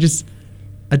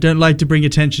 I don't like to bring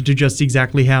attention to just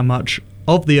exactly how much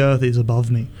of the earth is above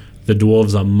me. The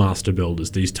dwarves are master builders.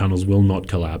 These tunnels will not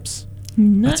collapse.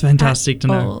 Not That's fantastic at to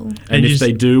know. all. And if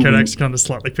they do, Kodak's kind of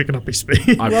slightly picking up his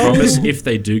speed. I promise if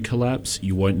they do collapse,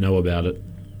 you won't know about it.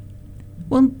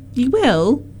 Well, you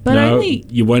will, but no, only.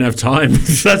 you won't have time.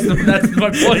 that's my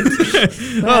point.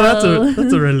 Oh,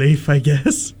 that's a relief, I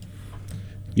guess.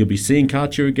 You'll be seeing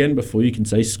Karcher again before you can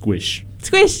say squish.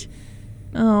 Squish!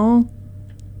 Oh.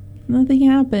 Nothing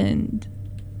happened.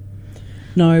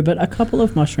 No, but a couple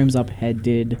of mushrooms up ahead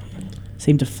did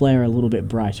seem to flare a little bit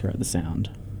brighter at the sound.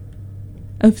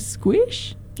 Of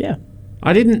squish? Yeah.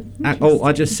 I didn't.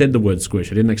 I just said the word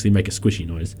squish. I didn't actually make a squishy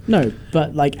noise. No,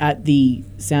 but like at the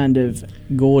sound of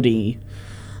Gordy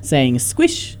saying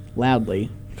squish loudly.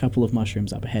 A couple of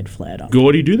mushrooms up ahead flared up.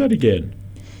 Gordy, do that again.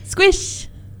 Squish.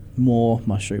 More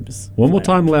mushrooms. One more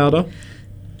flared time louder.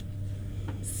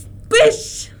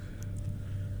 Squish.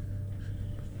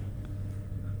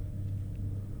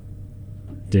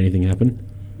 Did anything happen?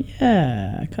 up.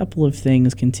 Yeah, a couple of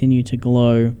things continue to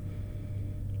glow.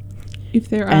 If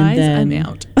they're And eyes, I'm then-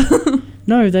 out.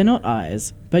 No, they're not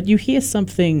eyes, but you hear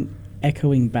something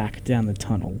echoing back down the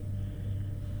tunnel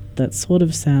that sort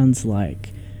of sounds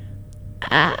like...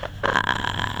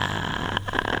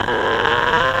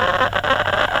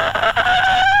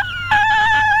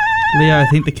 Leo, I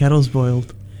think the kettle's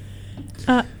boiled.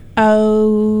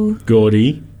 Oh,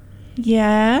 Gordy,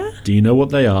 yeah. do you know what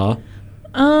they are?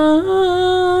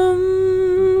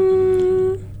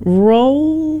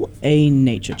 Roll a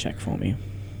nature check for me.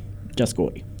 Just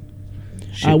Gordy.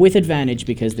 Shit, With advantage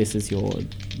because this is your...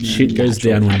 shit goes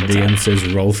natural down when habitat. DM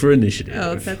says roll for initiative.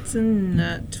 Oh, that's a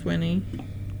nat 20.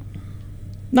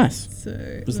 Nice. So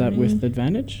Was let that me- with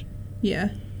advantage? Yeah.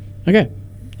 Okay.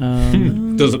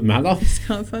 Does it matter? Just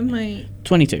can't find my.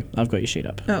 22. I've got your sheet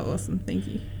up. Oh, awesome. Thank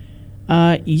you.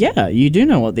 Yeah, you do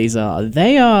know what these are.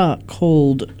 They are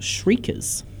called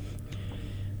shriekers.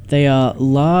 They are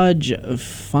large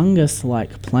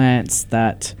fungus-like plants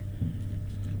that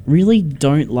really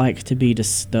don't like to be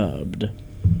disturbed.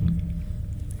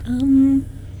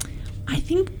 I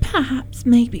think perhaps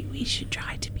maybe we should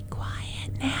try to be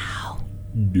quiet now.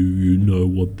 Do you know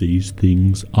what these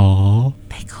things are?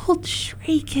 They're called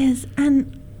shriekers,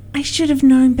 and I should have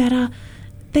known better.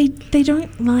 They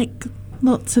don't like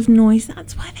lots of noise.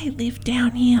 That's why they live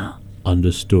down here.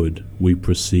 Understood. We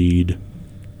proceed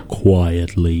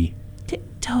quietly.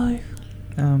 Tiptoe.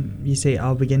 You see,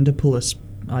 I'll begin to pull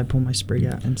I pull my sprig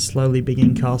out and slowly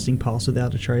begin casting Pass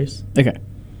Without a Trace. Okay.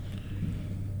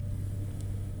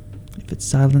 If it's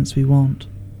silence we want,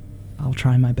 I'll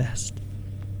try my best.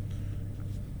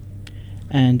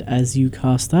 And as you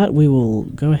cast that, we will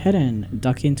go ahead and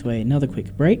duck into another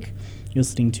quick break. You're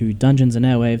listening to Dungeons and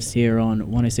Airwaves here on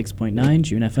 106.9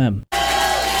 June FM.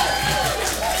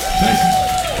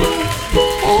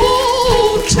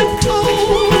 Oh, tiptoe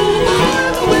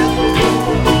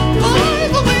by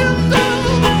the window,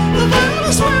 that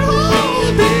is where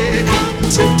I'll be. Come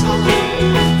tiptoe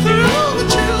through the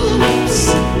tulips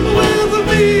with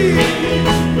me.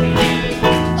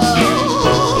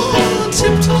 Oh,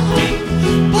 tiptoe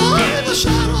by the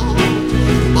shadow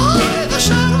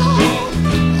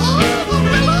of a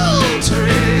willow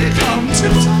tree. Come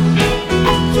tiptoe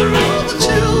through the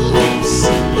tulips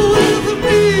with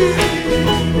me.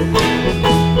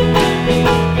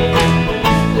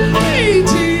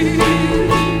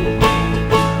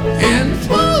 And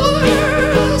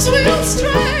flowers will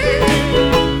stray,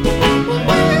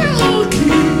 will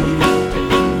keep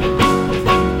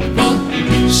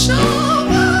the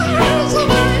showers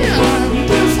away. And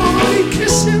if I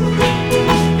kiss him in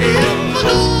the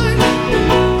night,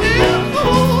 in the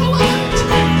moonlight,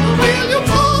 will you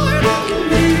pardon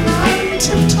me and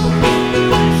tiptoe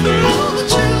through the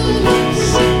tulips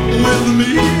with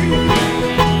me?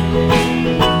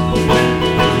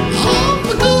 On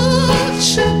the good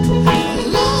ship,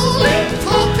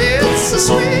 lollipop, it's a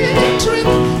sweet trip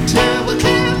to a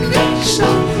candy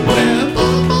shop where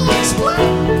bonbons play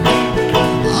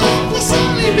on the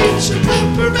sunny beach of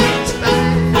Peppermint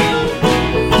Bay.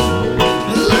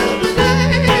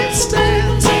 Lemonade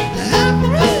stands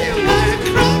everywhere,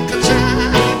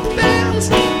 crackerjack bells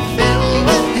fill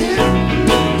the air.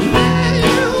 There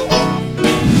you are,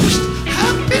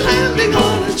 happy landing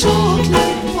on a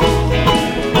chocolate ball.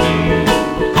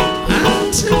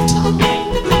 And tiptoe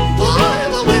by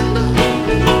the window,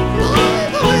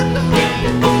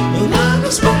 that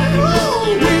is where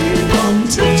I'll be. Come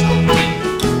tiptoe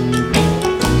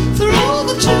through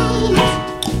the tulips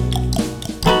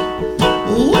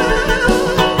with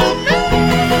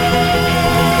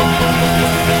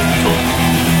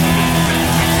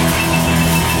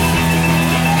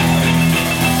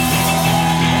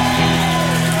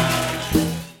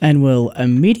And we'll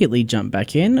immediately jump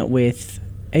back in with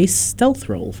a stealth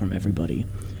roll from everybody.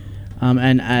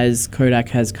 And as Kodak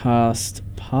has cast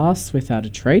Pass Without a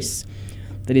Trace,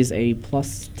 that is a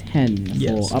plus 10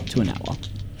 Yes. for up to an hour.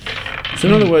 So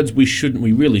in other words, we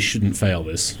really shouldn't fail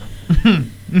this.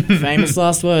 Famous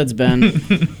last words, Ben.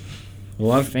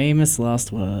 Well, Famous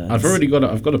last words. I've already got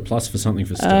I've got a plus for something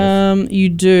for stealth. You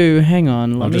do. Hang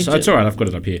on. Let me It's all right. I've got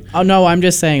it up here. Oh no, I'm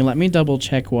just saying. Let me double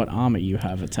check what armor you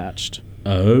have attached.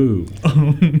 Oh.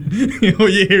 All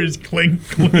you hear is clink,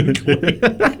 clink, clink.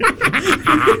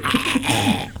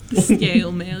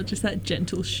 Scale mail, just that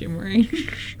gentle shimmering.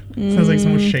 Sounds like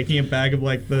someone shaking a bag of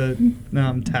like the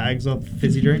tags off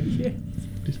fizzy drink.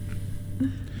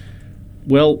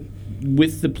 Well,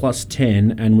 with the plus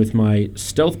 10 and with my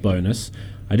stealth bonus,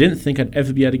 I didn't think I'd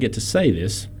ever be able to get to say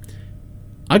this.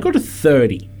 I got a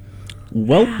 30.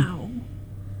 Well,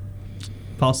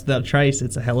 Pass without trace.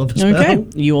 It's a hell of a spell. okay.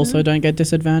 You also don't get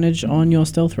disadvantage on your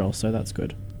stealth roll, so that's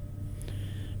good.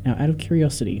 Now, out of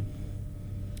curiosity,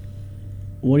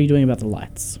 what are you doing about the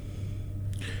lights?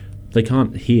 They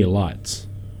can't hear lights.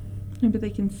 No, but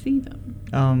they can see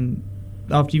them.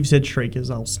 After you've said shriekers,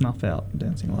 I'll snuff out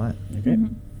dancing light. Okay.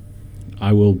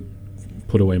 I will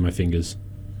put away my fingers.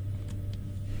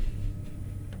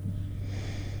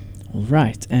 All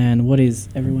right. And what is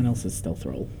everyone else's stealth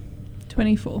roll?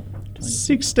 24.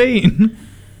 16.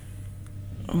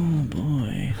 Oh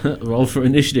boy. Roll for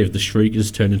initiative. The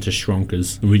shriekers turn into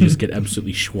shronkers, and we just get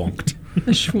absolutely schwonked.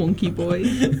 A schwonky boy.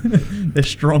 They're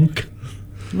strong.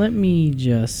 Let me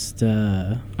just.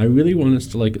 I really want us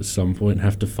to, like, at some point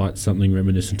have to fight something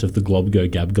reminiscent of the Glob Go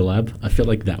Gab Galab. I feel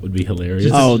like that would be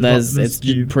hilarious. Oh, Just it's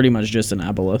cube. pretty much just an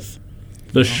aboleth.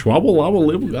 The schwabble lubble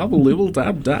libble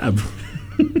dab dab.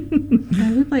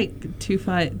 I would like to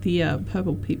fight the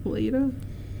purple people eater.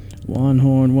 One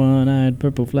horn, one-eyed,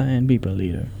 purple flying people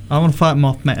eater. I want to fight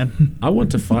Mothman. I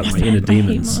want to fight my inner I hate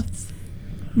demons. moths.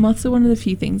 Moths are one of the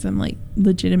few things I'm like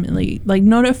legitimately like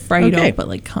not afraid Okay. of, but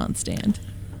like can't stand.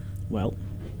 Well,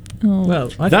 Oh,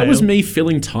 Well, I That was failed. me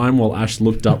filling time while Ash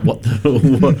looked up what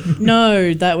the what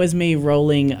no, that was me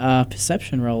rolling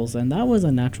perception rolls, and that was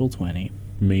a natural 20.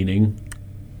 meaning.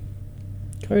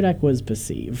 Kodak was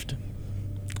perceived.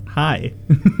 Hi.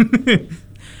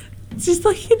 it's just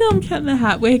like in Cat in the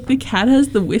Hat where the cat has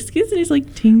the whiskers and he's like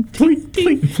tink tink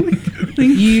tink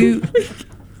tink.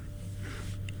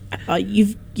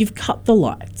 You, you've cut the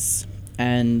lights,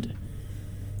 and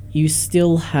you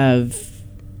still have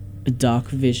a dark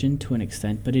vision to an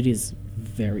extent, but it is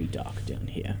very dark down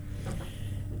here.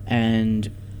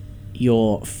 And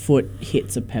your foot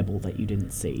hits a pebble that you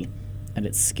didn't see, and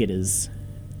it skitters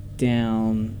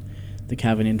down the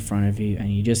cavern in front of you,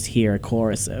 and you just hear a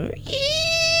chorus of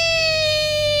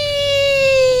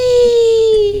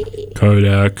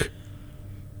Kodak.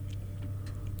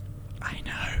 I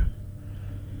know.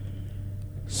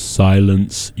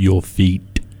 Silence your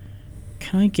feet.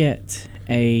 Can I get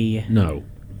a... No.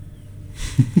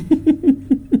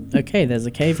 Okay, there's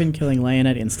a cave-in killing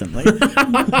Leonette instantly.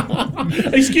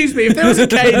 Excuse me, if there was a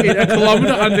cave in a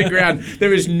kilometre underground,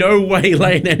 there is no way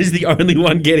Leonette is the only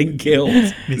one getting killed.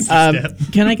 Missed a step.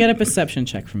 Can I get a perception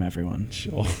check from everyone?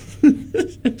 Sure.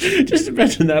 Just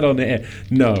imagine that on air.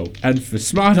 No. And for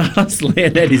smart ass,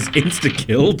 Leonette is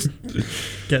insta-killed.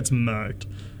 Gets murked.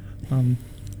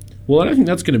 Well, I don't think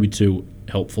that's going to be too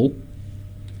helpful.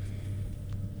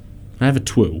 I have a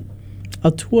two.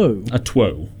 A two. A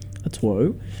two. A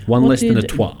two. One What less than a did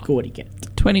twa. Gordy get?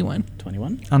 21.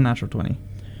 21. Unnatural 20.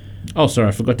 Oh, sorry,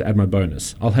 I forgot to add my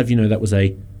bonus. I'll have you know that was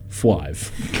a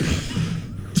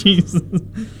 5. Jesus.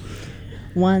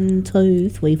 1, 2,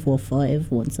 3, 4,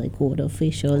 5. Once I caught a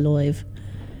fish alive.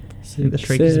 The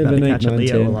shriek is about to catch a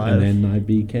Leo alive. And then I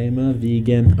became a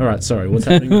vegan. All right, sorry, what's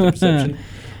happening with the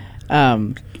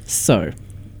perception? So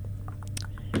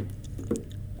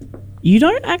you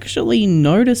don't actually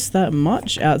notice that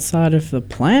much outside of the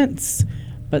plants,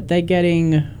 but they're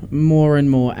getting more and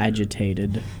more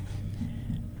agitated.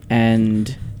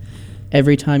 And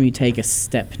every time you take a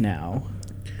step now,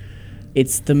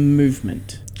 it's the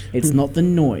movement. It's not the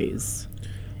noise.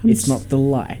 It's not the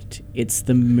light. It's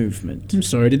the movement. I'm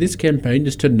sorry, did this campaign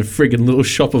just turn into friggin' Little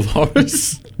Shop of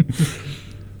Horrors?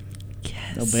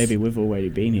 Oh, baby, we've already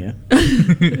been here.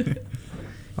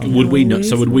 Would we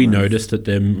notice that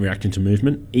they're reacting to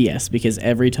movement? Yes, because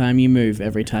every time you move,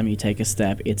 every time you take a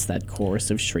step, it's that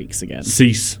chorus of shrieks again.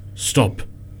 Cease. Stop.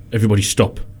 Everybody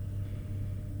stop.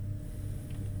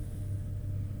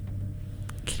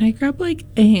 Can I grab like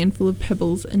a handful of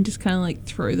pebbles and just kind of like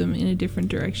throw them in a different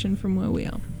direction from where we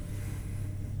are?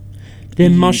 They're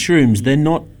mushrooms. They're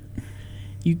not...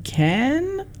 You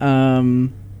can.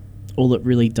 All it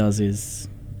really does is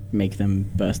make them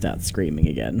burst out screaming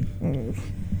again.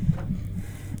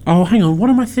 Oh, hang on. What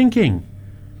am I thinking?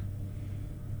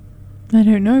 I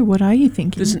don't know. What are you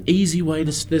thinking? There's an easy way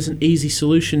to... There's an easy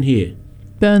solution here.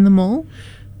 Burn them all?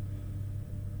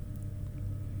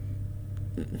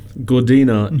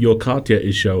 Gordina, your Katya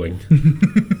is showing.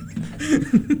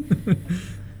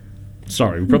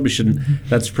 sorry. We probably shouldn't.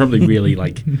 That's probably really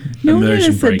like No one ever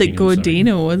immersion said that breaking. I'm sorry.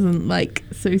 Gordina wasn't like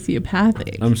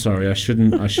sociopathic. I'm sorry. I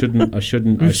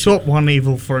shouldn't. We've swapped one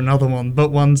evil for another one, but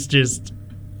one's just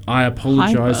I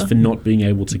apologize Hyper. for not being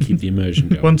able to keep the immersion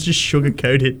going. one's just sugar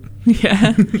coated.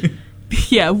 Yeah.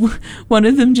 Yeah, one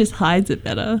of them just hides it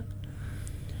better.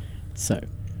 So,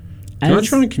 Can I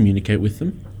try and communicate with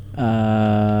them?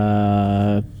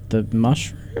 the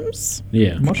mushrooms?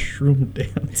 Yeah. Mushroom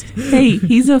dance. Hey,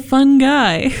 he's a fun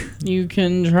guy. You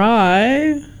can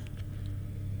try.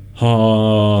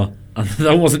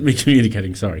 That wasn't me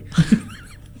communicating. Sorry.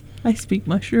 I speak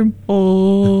mushroom.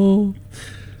 Oh.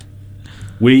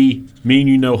 We mean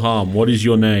you no harm. What is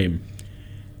your name?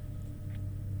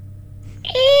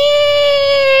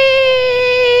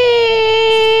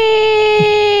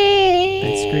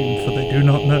 They scream, for they do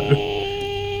not know.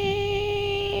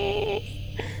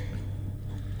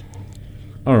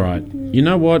 All right. You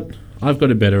know what? I've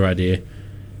got a better idea.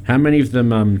 How many of them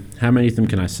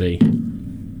can I see?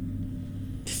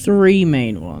 3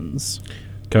 main ones.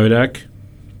 Kodak,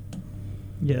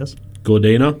 Yes.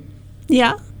 Gordina.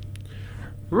 Yeah.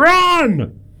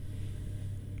 Run!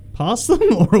 Past them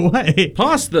or away?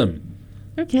 Past them.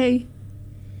 Okay.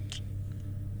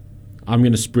 I'm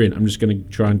going to sprint. I'm just going to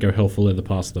try and go hell for leather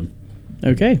past them.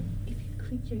 Okay. If you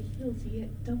click your heels, you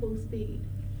get double speed.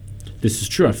 This is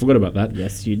true. I forgot about that.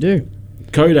 Yes, you do.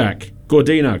 Kodak,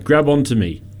 Gordina, grab onto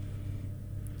me.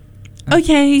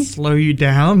 Okay. Slow you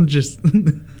down, just...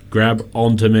 Grab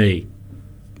onto me.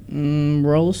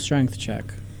 Roll a strength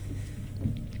check.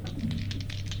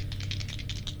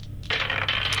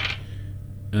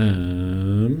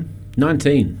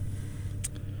 19.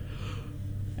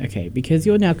 Okay, because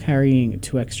you're now carrying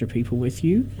 2 extra people with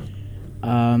you,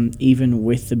 even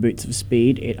with the boots of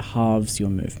speed, it halves your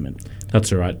movement.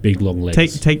 That's all right. Big long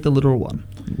legs. take the literal one.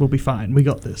 We'll be fine. We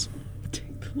got this. The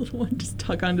little one just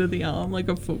tuck under the arm like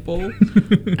a football.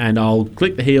 And I'll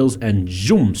click the heels and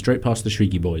zoom straight past the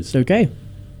Shrieky boys. Okay.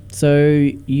 So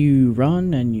you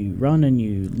run and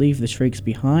you leave the shrieks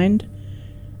behind,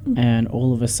 and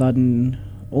all of a sudden,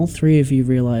 all 3 of you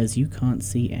realize you can't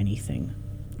see anything.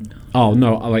 Oh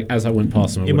no! Like as I went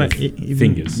past them, I It went went- it-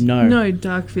 fingers. No, No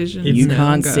dark vision. you no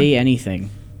can't longer. see anything.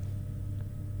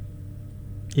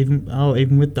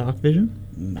 Even with dark vision?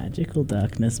 Magical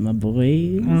darkness, my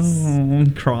boys. Oh,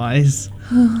 cries.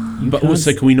 You But can't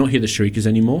also, can we not hear the shriekers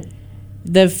anymore?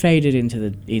 They've faded into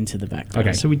the background.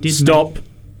 Okay. So we did stop.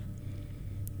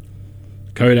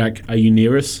 Kodak, are you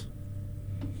near us?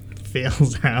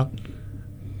 Feels out.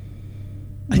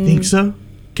 I think so.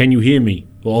 Can you hear me?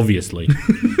 Well, obviously.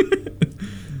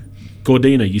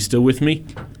 Gordina, you still with me?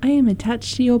 I am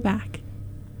attached to your back.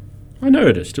 I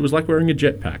noticed. It was like wearing a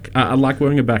jetpack. I like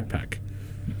wearing a backpack.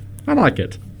 I like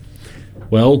it.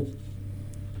 Well,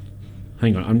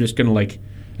 hang on. I'm just going to like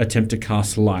attempt to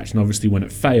cast light. And obviously when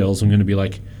it fails, I'm going to be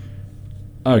like,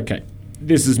 okay,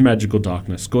 this is magical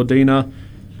darkness. Gordina,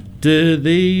 do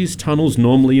these tunnels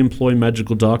normally employ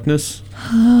magical darkness?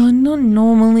 Not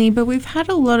normally, but we've had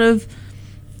a lot of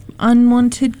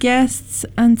unwanted guests,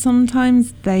 and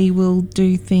sometimes they will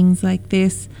do things like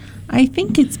this. I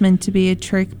think it's meant to be a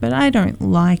trick, but I don't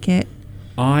like it.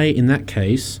 In that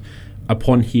case,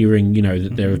 upon hearing,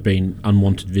 that there have been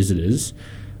unwanted visitors,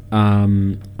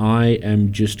 I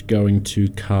am just going to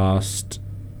cast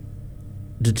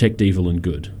Detect Evil and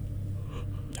Good.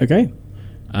 Okay.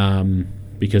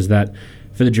 Because that,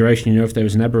 for the duration, if there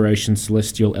is an aberration,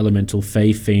 celestial, elemental,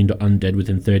 fey, fiend, or undead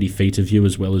within 30 feet of you,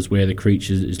 as well as where the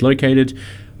creature is located,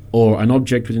 or an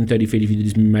object within 30 feet of you that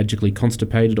is magically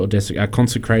constipated or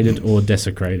consecrated or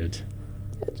desecrated.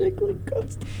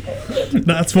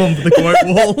 That's one for the quote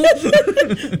wall.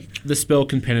 The spell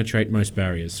can penetrate most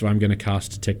barriers, so I'm going to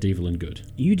cast Detect Evil and Good.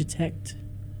 You detect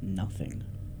nothing.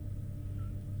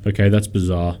 Okay, that's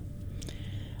bizarre.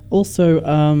 Also,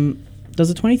 does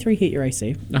a 23 hit your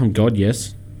AC? Oh, God,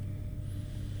 yes.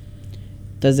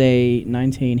 Does a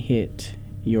 19 hit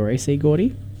your AC,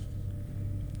 Gordy?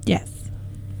 Yes.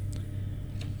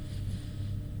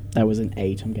 That was an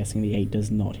 8. I'm guessing the 8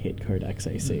 does not hit Kodak's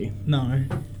AC. No.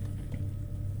 I'm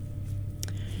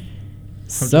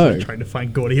So, just like trying to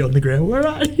find Gordy on the ground. Where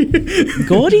are you?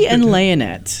 Gordy and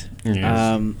Leonette,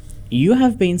 Yes. you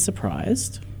have been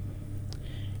surprised.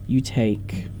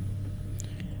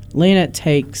 Leonette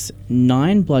takes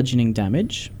 9 bludgeoning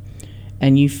damage,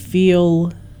 and you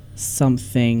feel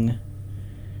something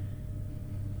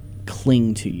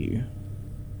cling to you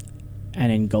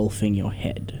and engulfing your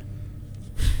head.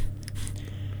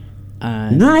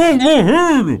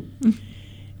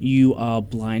 You are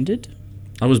blinded.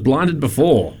 I was blinded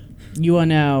before. You are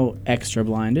now extra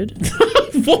blinded.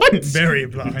 What? Very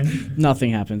blind.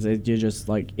 Nothing happens. You're just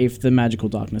like, if the magical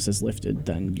darkness is lifted,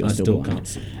 then you're I still still blind. can't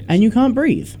see. And you can't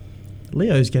breathe.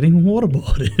 Leo's getting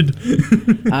waterboarded.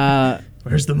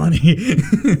 Where's the money?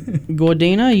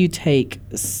 Gordina, you take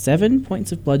 7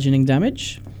 points of bludgeoning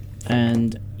damage,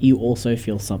 and you also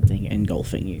feel something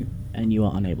engulfing you, and you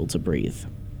are unable to breathe.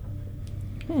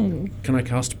 Can I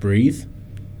cast breathe?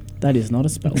 That is not a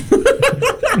spell.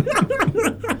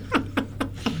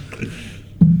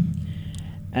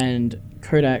 And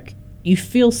Kodak, you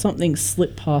feel something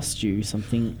slip past you,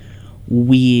 something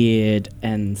weird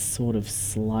and sort of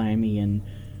slimy and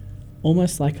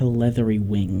almost like a leathery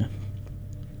wing.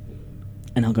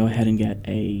 And I'll go ahead and get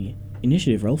a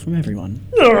initiative roll from everyone.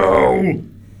 No!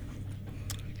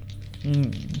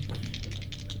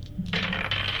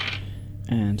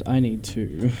 And I need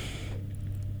to...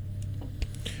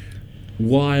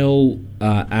 While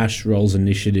Ash rolls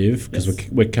initiative, because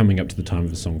we're coming up to the time of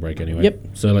the song break anyway. Yep.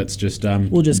 So let's just...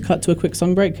 We'll just cut to a quick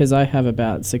song break because I have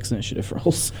about 6 initiative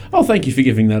rolls. Oh, thank you for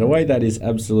giving that away. That is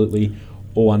absolutely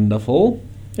wonderful.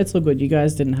 It's all good. You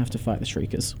guys didn't have to fight the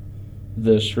Shriekers.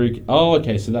 The shriek... Oh,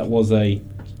 okay, so that was a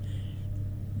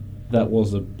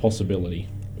possibility.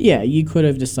 Yeah, you could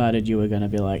have decided you were going to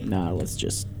be like, nah, let's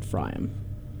just fry him.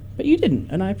 But you didn't,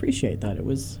 and I appreciate that. It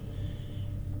was...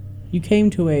 You came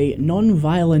to a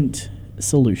non-violent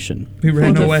solution. We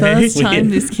ran For the away. first time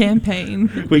this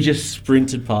campaign. We just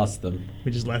sprinted past them.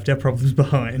 We just left our problems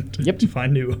behind Yep. to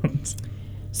find new ones.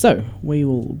 So, we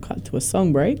will cut to a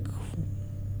song break.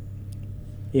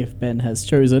 If Ben has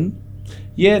chosen.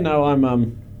 Yeah, no,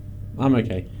 I'm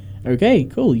okay. Okay,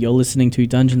 cool. You're listening to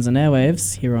Dungeons and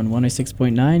Airwaves here on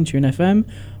 106.9 Tune FM.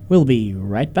 We'll be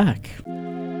right back.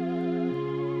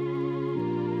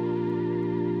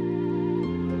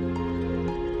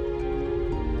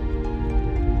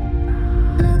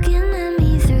 Looking at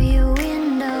me through your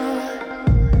window,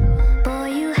 boy,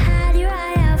 you had your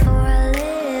eye out for a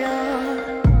little.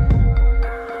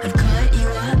 I've cut you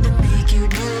up to make you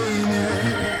dinner.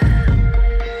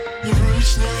 You've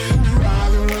reached the end, you are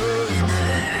the winner.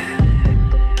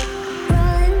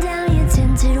 Rolling down your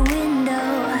tinted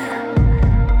window,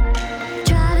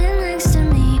 driving next to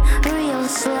me.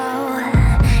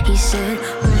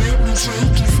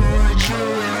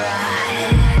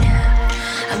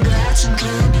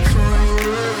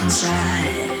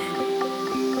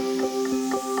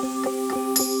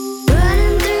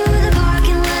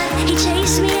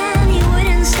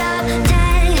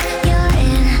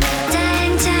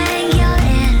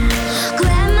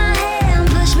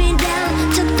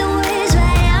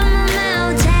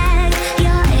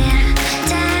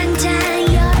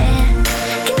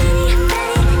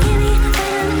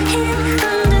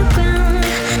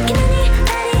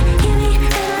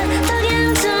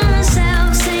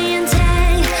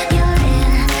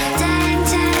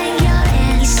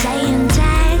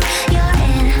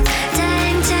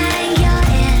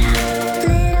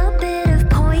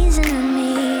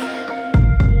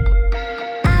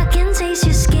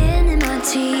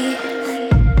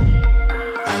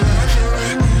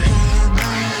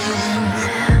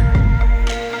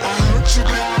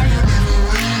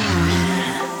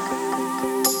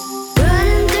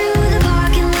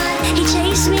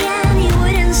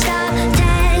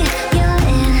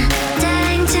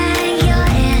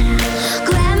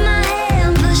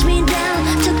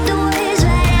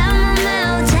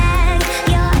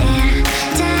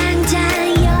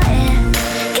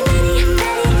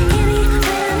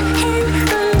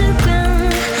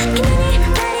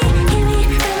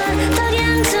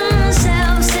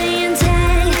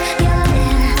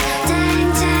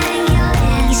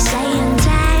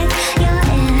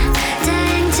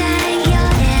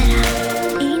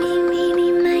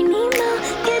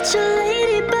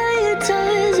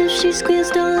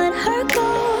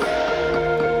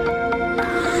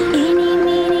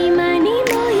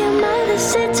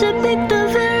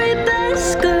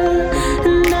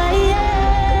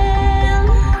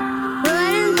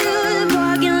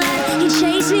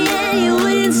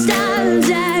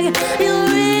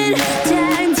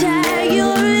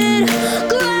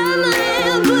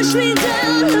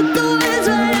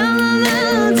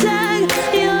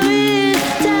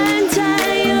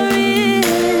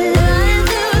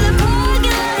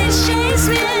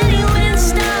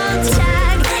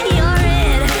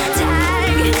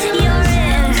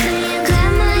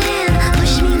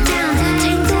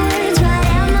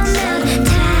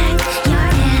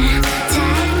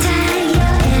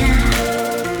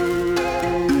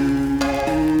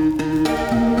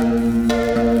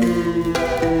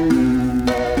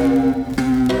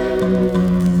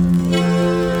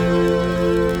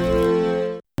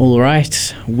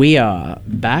 right, we are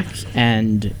back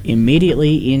and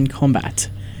immediately in combat.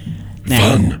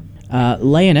 Now,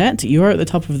 Leonette, you are at the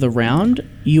top of the round.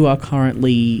 You are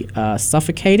currently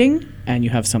suffocating, and you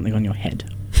have something on your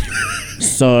head.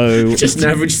 So, Just an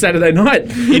average Saturday night.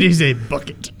 It is a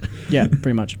bucket. yeah,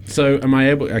 pretty much. So am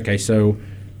I able... Okay, so...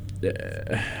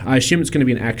 I assume it's going to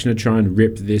be an action to try and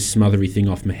rip this smothery thing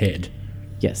off my head.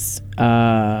 Yes.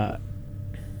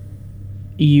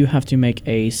 You have to make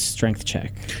a strength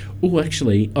check. Oh,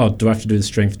 actually... Oh, do I have to do the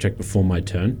strength check before my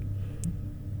turn?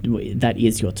 That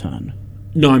is your turn.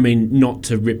 No, I mean, not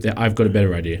to rip that. I've got a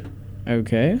better idea.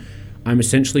 Okay. I'm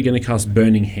essentially going to cast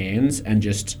Burning Hands and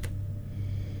just...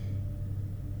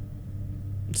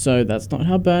 So that's not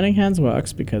how Burning Hands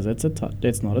works because it's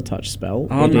it's not a touch spell.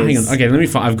 Oh, It no, hang on. is- Okay, let me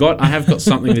find... I have got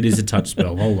something that is a touch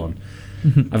spell. Hold on.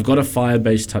 I've got a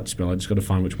fire-based touch spell. I just got to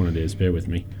find which one it is. Bear with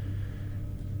me.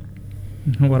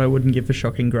 What I wouldn't give for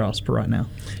Shocking Grasp right now.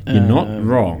 You're not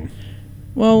wrong.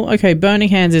 Well, okay, Burning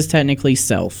Hands is technically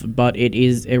self, but it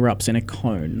erupts in a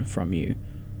cone from you.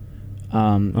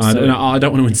 I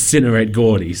don't want to incinerate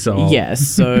Gordy, so... Yes,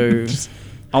 so...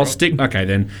 I'll stick... Okay,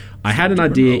 then. I had an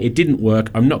idea. It didn't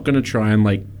work. I'm not going to try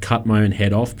and, cut my own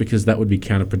head off because that would be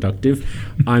counterproductive.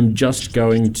 I'm just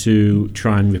going to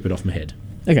try and rip it off my head.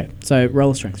 Okay, so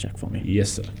roll a strength check for me.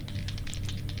 Yes, sir.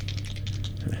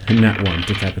 And that one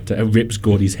rips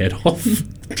Gordy's head off.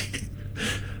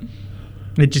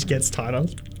 It just gets tighter.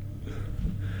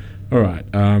 All right.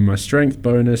 My strength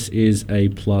bonus is a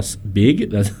plus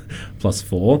big. That's plus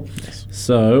 4. Yes.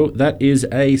 So that is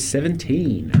a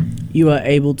 17. You are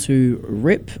able to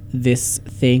rip this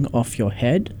thing off your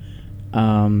head.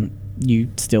 You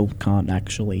still can't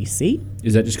actually see.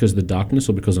 Is that just because of the darkness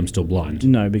or because I'm still blind?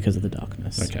 No, because of the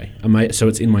darkness. Okay. So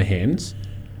it's in my hands?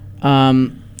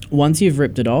 Once you've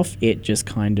ripped it off, it just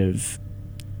kind of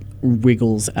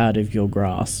wriggles out of your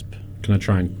grasp. Can I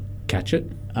try and catch it?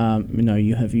 No,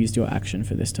 you have used your action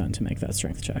for this turn to make that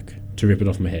strength check. To rip it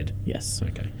off my head? Yes.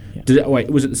 Okay. Yeah. Wait,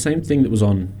 was it the same thing that was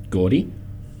on Gordy?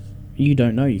 You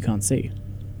don't know, you can't see.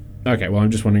 Okay, well,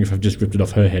 I'm just wondering if I've just ripped it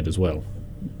off her head as well.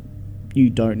 You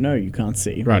don't know, you can't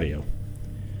see. Rightio.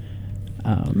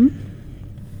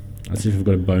 Let's see if I've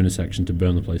got a bonus action to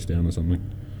burn the place down or something.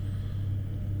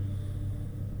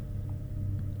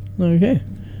 Okay.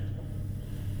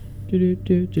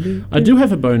 I do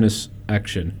have a bonus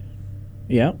action.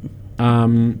 Yeah.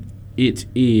 It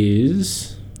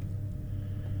is...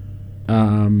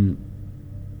 Oh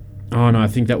no, I don't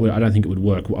think it would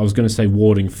work. I was going to say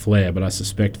warding flare, but I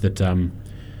suspect that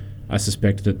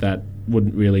that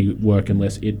wouldn't really work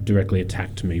unless it directly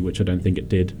attacked me, which I don't think it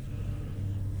did.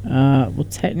 Well,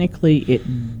 technically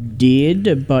it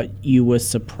did, but you were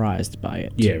surprised by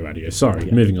it. Yeah, rightio.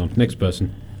 Sorry. Moving on. Next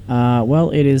person.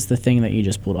 Well, it is the thing that you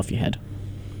just pulled off your head.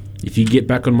 If you get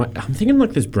back on my... I'm thinking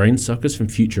like those brain suckers from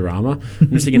Futurama.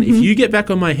 I'm just thinking, if you get back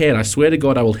on my head, I swear to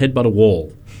God, I will headbutt a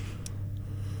wall.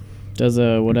 Does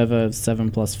a whatever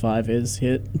 7 plus 5 is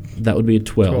hit? That would be a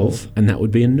 12. And that would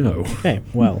be a no. Okay,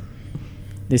 well,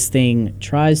 this thing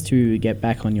tries to get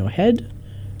back on your head,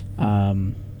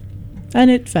 and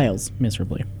it fails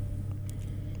miserably.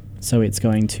 So it's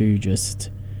going to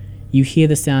just... You hear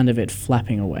the sound of it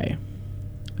flapping away.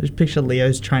 I just picture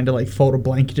Leo's trying to fold a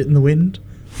blanket in the wind.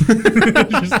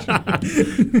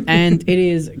 And it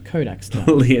is Kodak's turn.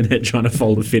 Leonette trying to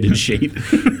fold a fitted sheet.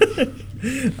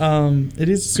 It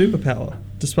is a superpower,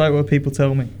 despite what people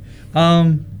tell me.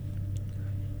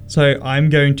 So I'm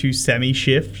going to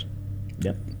semi-shift.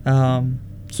 Yep.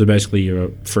 So basically you're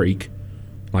a freak.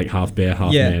 Like half bear,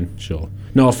 half Yeah. man. Sure.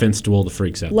 No offense to all the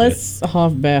freaks out Less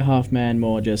half bear, half man,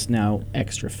 more just now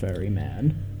extra furry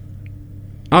man.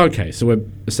 there. Okay, so we're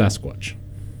a Sasquatch.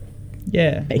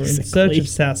 Yeah, we're in Basically. search of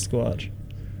Sasquatch.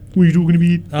 What are you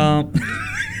talking about?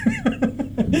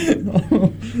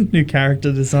 New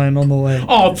character design on the way.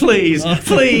 Oh, please,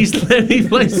 please let me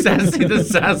play Sassy the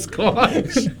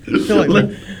Sasquatch.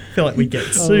 I feel like we get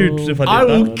sued if I I did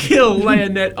will that. kill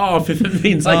Leonette off if it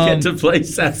means I get to play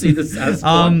Sassy the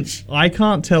Sasquatch. I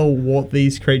can't tell what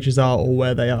these creatures are or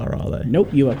where they are they?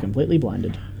 Nope, you are completely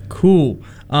blinded. Cool.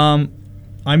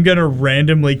 I'm going to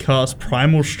randomly cast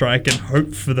Primal Strike and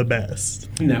hope for the best.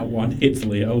 Now one hits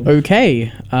Leo.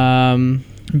 Okay, I'm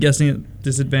guessing at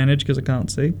disadvantage because I can't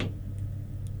see.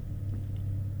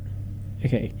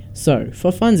 Okay, so for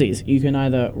funsies, you can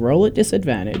either roll at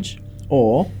disadvantage,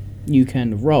 or you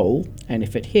can roll, and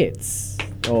if it hits,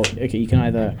 you can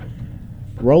either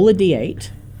roll a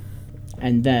d8,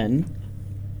 and then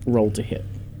roll to hit.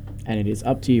 And it is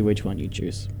up to you which one you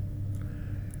choose.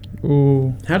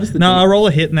 Ooh. How does the No, I'll roll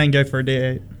a hit and then go for a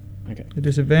d8. Okay. A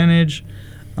disadvantage.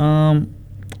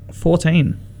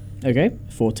 14. Okay,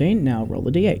 14. Now roll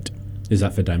a d8. Is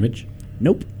that for damage?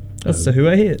 Nope. So who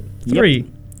I hit? 3.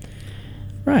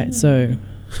 Right, so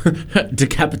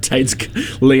Decapitates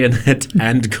Leonette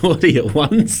and Gordy at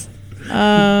once.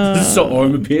 So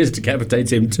Orm appears,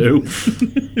 decapitates him too.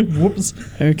 Whoops.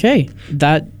 okay,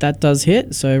 that does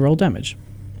hit. So roll damage.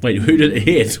 Wait, who did it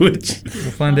hit? Which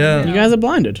We'll find out. You guys are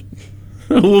blinded.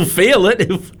 we'll feel it.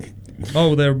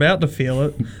 Oh, they're about to feel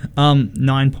it.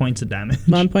 9 points of damage.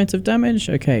 9 points of damage.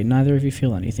 Okay, neither of you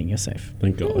feel anything. You're safe.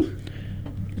 Thank God.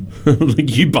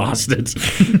 Like, you bastards.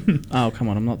 Oh, come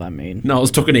on, I'm not that mean. No, I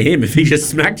was talking to him. If he just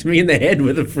smacked me in the head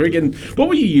with a friggin'... What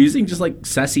were you using? Just like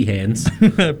sassy hands?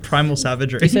 Primal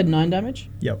savagery. You said 9 damage?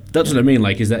 Yep. That's what I mean.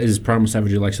 Like, is Primal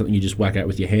Savagery like something you just whack out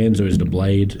with your hands, or is it a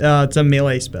blade? It's a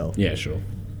melee spell. Yeah, sure.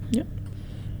 Yep.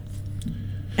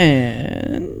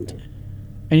 And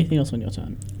anything else on your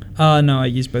turn? No, I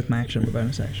used both my action and the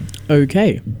bonus action.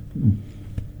 Okay.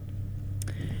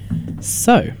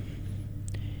 So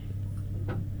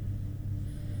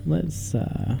let's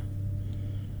have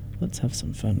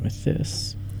some fun with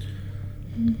this.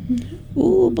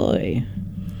 Oh boy.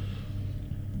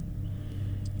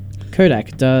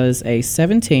 Kodak does a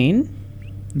 17.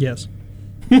 Yes.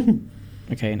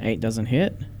 Okay, an 8 doesn't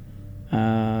hit.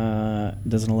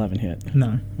 Does an 11 hit?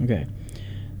 No. Okay.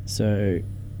 So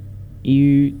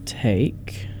you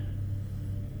take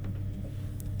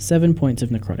 7 points of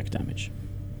necrotic damage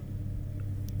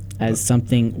as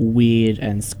something weird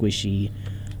and squishy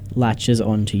latches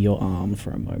onto your arm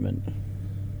for a moment.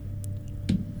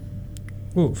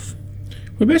 Oof.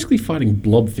 We're basically fighting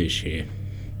blobfish here.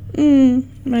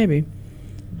 Maybe.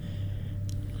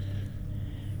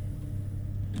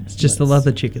 It's just the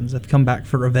leather chickens. They've come back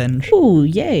for revenge. Ooh,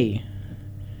 yay.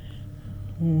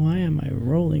 Why am I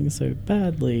rolling so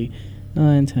badly?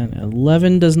 9, 10,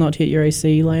 11 does not hit your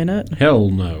AC, Leonette. Hell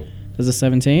no. Does a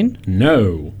 17?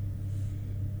 No.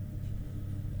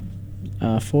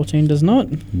 14 does not.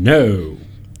 No.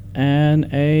 And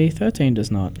a 13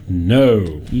 does not.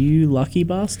 No. You lucky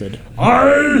bastard.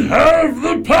 I have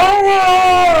the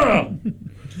power!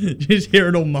 Just hear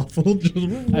it all muffled.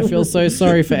 I feel so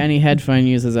sorry for any headphone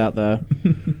users out there.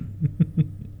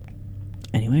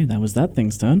 Anyway, that was that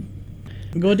thing's turn.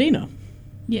 Gordina,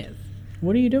 Yes.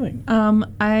 what are you doing?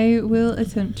 I will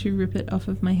attempt to rip it off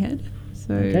of my head.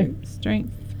 So Okay.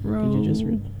 strength roll. Did you just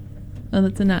rip? Oh,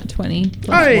 that's a nat 20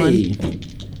 plus 1.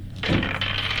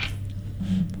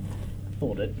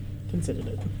 Thought it. Considered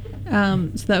it.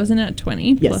 So that was a nat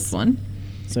 20 Yes. plus 1.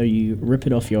 So you rip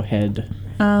it off your head,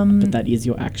 Um, but that is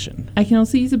your action. I can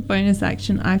also use a bonus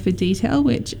action, Eye for Detail,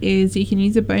 which is you can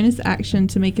use a bonus action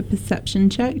to make a perception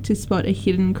check to spot a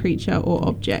hidden creature or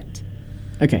object.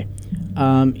 Okay.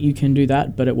 You can do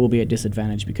that, but it will be at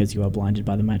disadvantage because you are blinded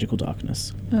by the magical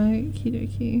darkness. Okie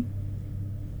dokie.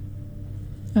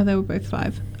 Oh, they were both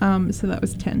 5. So that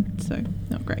was 10, so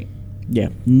not great. Yeah,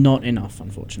 not enough,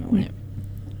 unfortunately. No.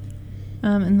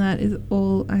 And that is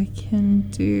all I can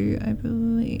do, I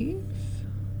believe.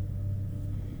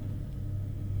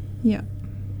 Yeah.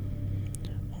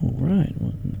 All right.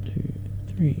 1,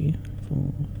 2, 3,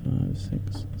 4, 5,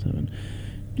 6, 7.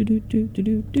 Do do do do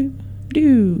do do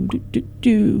do do do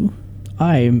do.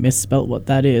 I misspelt what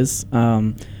that is.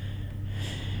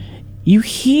 You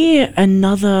hear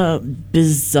another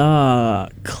bizarre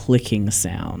clicking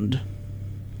sound.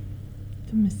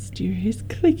 The mysterious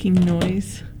clicking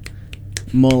noise.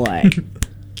 More like,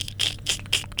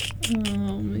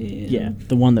 Oh, man. yeah,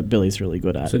 the one that Billy's really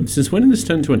good at. So since when did this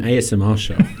turn into an ASMR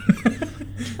show?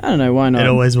 I don't know, why not? It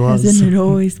always was. Hasn't it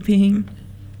always been?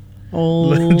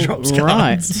 All Drops right.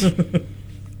 cards.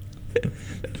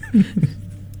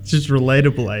 It's just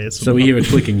relatable ASMR. So we hear a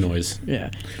clicking noise. Yeah.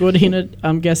 Gordina,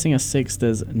 I'm guessing a 6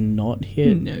 does not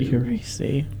hit No. your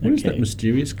AC. What is that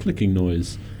mysterious clicking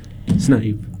noise?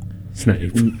 Snape.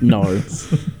 Snape. No.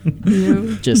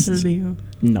 Leo. Just Leo.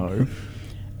 no.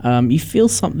 You feel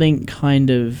something kind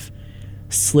of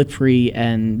slippery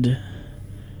and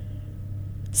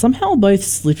somehow both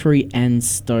slippery and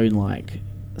stone-like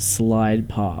slide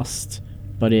past,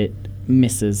 but it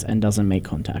misses and doesn't make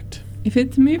contact. If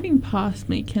it's moving past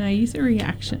me, can I use a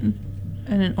reaction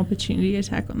and an opportunity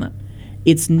attack on that?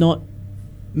 It's not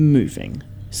moving.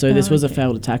 So this was a okay.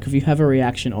 failed attack. If you have a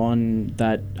reaction on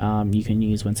that you can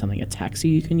use when something attacks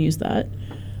you, you can use that.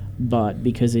 But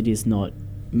because it is not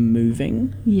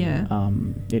moving, Yeah.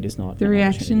 it is not The an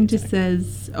reaction opportunity just attack.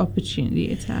 says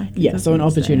opportunity attack. It Yeah, so an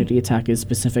doesn't say. opportunity attack is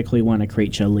specifically when a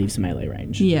creature leaves melee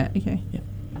range. Yeah, okay.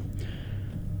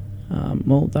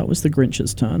 Well, that was the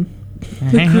Grinch's turn.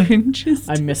 The Grinch is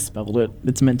I misspelled it.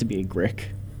 It's meant to be a Grick.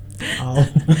 Oh.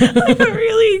 I got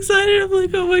really excited. I'm like,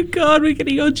 oh my god, we're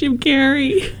getting on Jim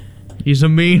Carrey. He's a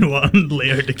mean one.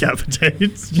 Leo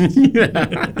decapitates.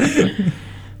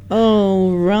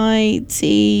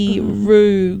 Alrighty,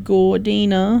 Rue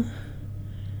Gordina.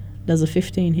 Does a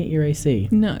 15 hit your AC?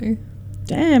 No.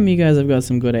 Damn, you guys have got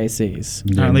some good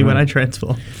ACs. Only when I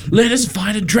transform. Let us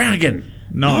fight a dragon.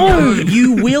 No. Oh,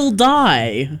 you will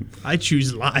die. I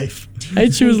choose life. I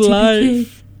choose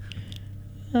life.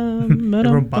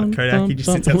 Everyone but Kodak, he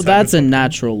just sits outside That's the a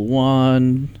natural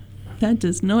one. That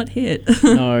does not hit.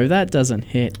 No, that doesn't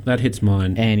hit That hits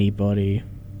mine. anybody.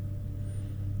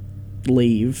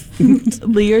 Leave.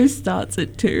 Leo starts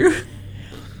at 2.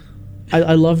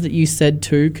 I love that you said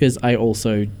 2 because I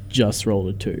also just rolled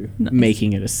a 2, Nice.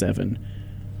 making it a 7.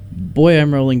 Boy,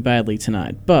 I'm rolling badly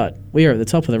tonight, but we are at the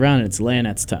top of the round and it's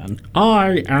Leonette's turn.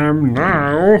 I am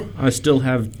now. I still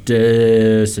have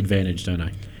disadvantage, don't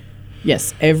I?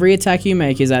 Yes, every attack you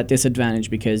make is at disadvantage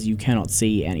because you cannot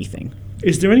see anything.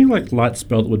 Is there any light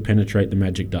spell that would penetrate the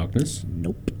magic darkness?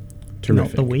 Nope. Not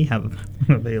Terrific. that we have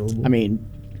available. I mean,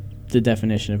 the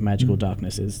definition of magical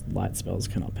darkness is light spells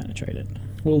cannot penetrate it.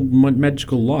 Well,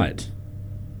 magical light.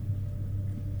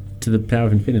 To the power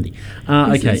of infinity.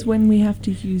 This Okay. is when we have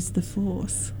to use the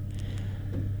force.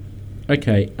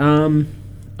 Okay. I'm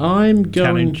going.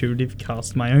 Counterintuitive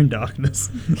cast my own darkness.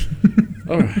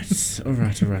 All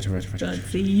right. Don't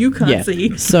see. You can't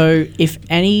see. So, if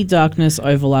any darkness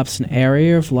overlaps an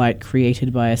area of light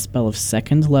created by a spell of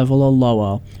 2nd level or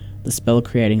lower, the spell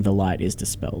creating the light is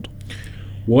dispelled.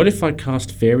 What if I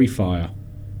cast fairy fire?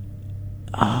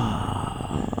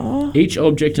 Each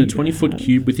object in a 20-foot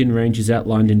cube within range is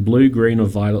outlined in blue, green, or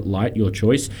violet light, your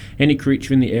choice. Any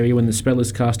creature in the area when the spell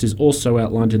is cast is also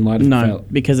outlined in light of No,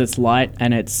 violet. because it's light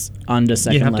and it's under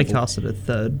 2nd You have level. to cast it at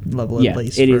 3rd level Yeah, at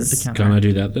least it for is- it to count. Can I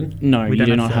do that then? No, We you don't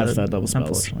do not have 3rd level spells.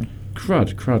 Unfortunately.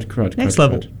 Crud. Next crud,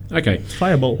 level. crud. Okay.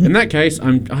 Fireball. In that case, I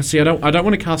don't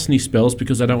want to cast any spells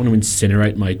because I don't want to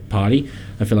incinerate my party.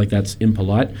 I feel like that's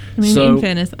impolite. I mean, so in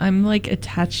fairness, I'm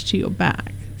attached to your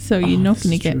back, so you're not going to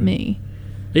that's get true. me.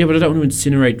 yeah, but I don't want to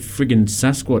incinerate friggin'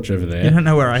 Sasquatch over You there. don't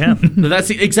know where I am. No, that's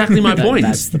exactly my point.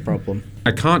 That's the problem.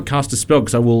 I can't cast a spell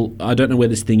because I don't know where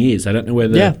this thing is. I don't know where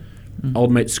the Yeah.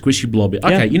 old mate Squishy Blob is.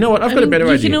 Okay, Yeah. you know what? I've got a better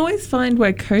you idea. can always find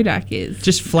where Kodak is.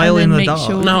 Just flail and in then the make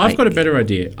dark. Sure, No, I've got a like- better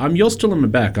idea. You're still on my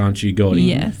back, aren't you, Gordy?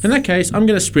 Yes. In that case, I'm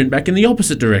going to sprint back in the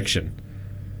opposite direction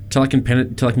till I can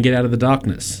get out of the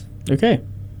darkness. Okay.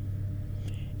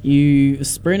 You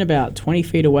sprint about 20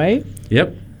 feet away,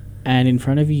 Yep. and in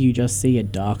front of you, you just see a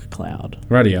dark cloud.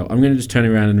 Radio. I'm going to just turn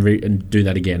around and do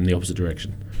that again in the opposite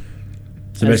direction.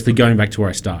 So basically going back to where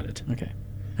I started. Okay.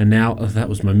 And now that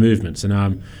was my movement. So now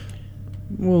I'm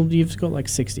Well, you've got like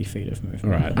 60 feet of movement.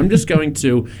 all right. I'm just going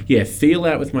to feel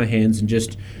out with my hands and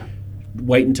just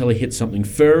wait until I hit something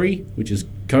furry, which is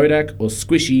Kodak, or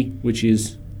squishy, which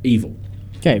is evil.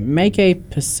 Okay, make a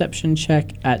perception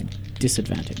check at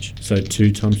disadvantage. So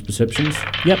 2 times perceptions.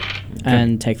 Yep,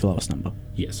 and take the lowest number.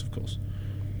 Yes, of course.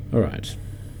 All right.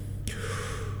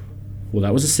 Well,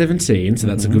 that was a 17, so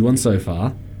that's a good one so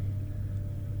far.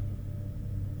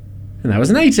 And that was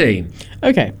an 18.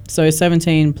 Okay, so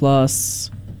 17 plus.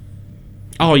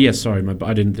 Oh yes, sorry,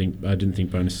 I didn't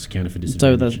think bonuses counted for So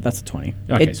disadvantage. that's a 20.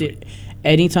 Okay, sweet.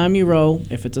 Anytime you roll,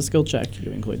 if it's a skill check,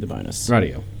 you include the bonus.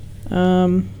 Radio.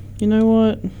 You know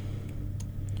what?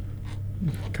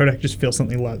 Kodak just feels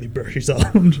something lightly brush his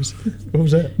arm. Just, what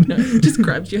was that? No, just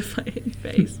grabs your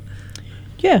face.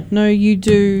 Yeah, no, you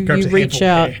do. Grabs You a reach handful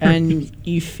of out hair. and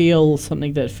you feel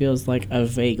something that feels like a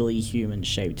vaguely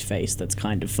human-shaped face that's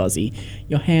kind of fuzzy.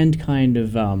 Your hand kind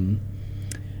of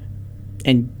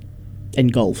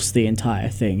engulfs the entire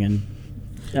thing, and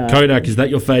Kodak, is that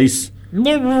your face?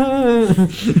 Okay,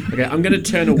 I'm going to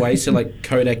turn away so like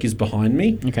Kodak is behind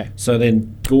me. Okay. So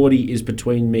then Gordy is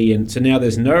between me and so now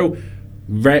there's no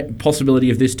possibility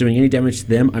of this doing any damage to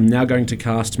them. I'm now going to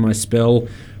cast my spell,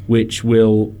 which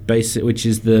which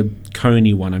is the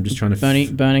coney one. I'm just trying to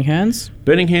burning hands.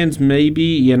 Burning hands, maybe.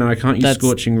 Yeah, no, I can't use That's-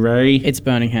 Scorching Ray. It's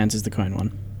burning hands is the cone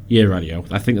one. Yeah, radio.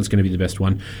 I think that's going to be the best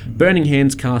one. Burning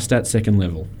hands cast at 2nd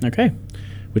level, Okay.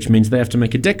 which means they have to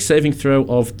make a dex saving throw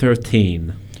of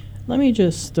 13. Let me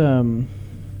just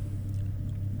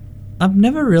I've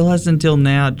never realized until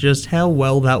now just how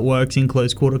well that works in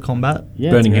close quarter combat.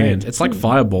 yeah, Burning it's great. hands. It's like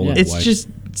fireball. Yeah. in a It's way. just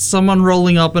someone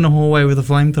rolling up in a hallway with a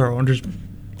flamethrower and just good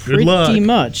pretty luck.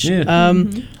 much. Yeah.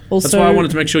 Also, That's why I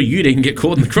wanted to make sure you didn't get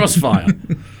caught in the crossfire.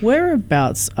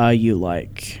 whereabouts are you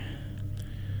like?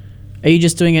 Are you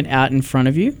just doing it out in front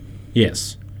of you?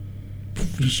 Yes.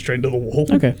 Straight to the wall.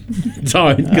 Okay.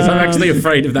 Don't, because I'm actually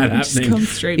afraid of that Just come happening.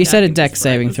 straight. You back said a and dex just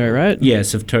right saving before- throw, right?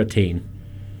 Yes, of 13.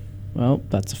 Well,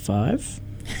 that's a 5.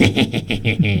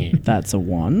 That's a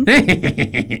 1.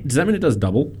 Does that mean it does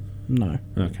double? No.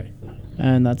 Okay.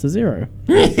 And that's a 0.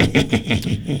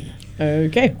 Okay.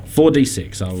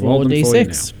 4d6. I'll roll them for you now.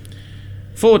 4d6.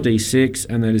 4d6,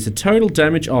 and that is a total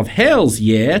damage of hell's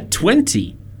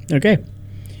 20. Okay.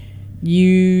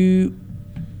 You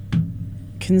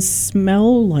can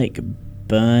smell like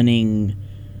burning.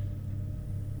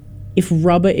 If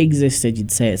rubber existed,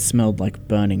 you'd say it smelled like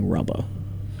burning rubber.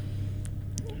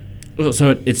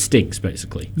 So it stinks,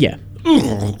 basically. Yeah.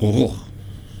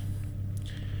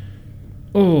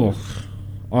 Oh,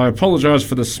 I apologize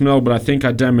for the smell, but I think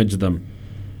I damaged them.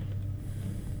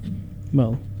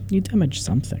 Well, you damaged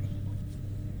something.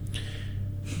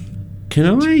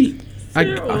 Can I...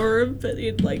 Orb, but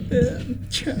in like the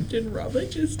trapped in rubber,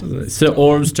 just So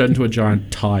Orm's turned into a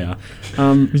giant tire.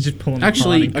 He's just pulling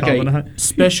Actually, apart okay, in carbonite.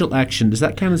 special action. Does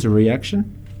that count as a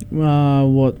reaction?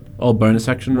 What? Or bonus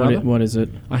action, rather? What is it?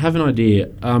 I have an idea.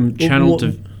 Channel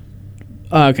to...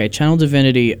 Okay, Channel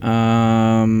Divinity.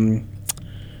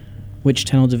 Which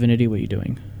Channel Divinity were you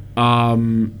doing? As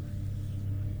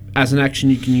an action,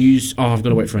 you can use... Oh, I've got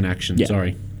to wait for an action. Yeah.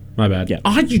 Sorry. My bad. Yeah.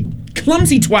 Oh, you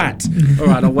clumsy twat! All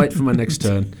right, I'll wait for my next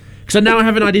turn. Because now I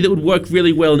have an idea that would work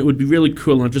really well and it would be really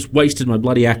cool, and I've just wasted my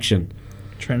bloody action.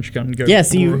 Trench gun go.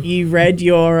 Yes, you read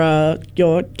your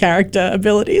character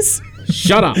abilities.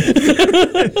 Shut up!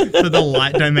 For the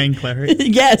light domain cleric.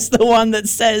 Yes, the one that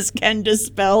says can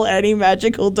dispel any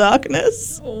magical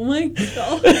darkness. oh my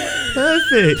god.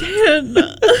 Perfect.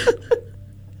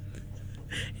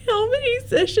 How many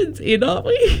sessions in are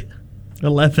we?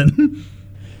 11.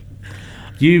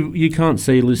 You can't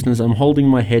see, listeners. I'm holding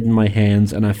my head in my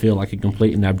hands, and I feel like a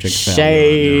complete and abject failure.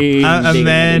 Shade. A Ding,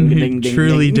 man ding, who ding, ding,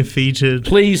 truly ding. defeated.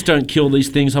 Please don't kill these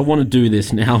things. I want to do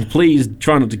this now. Please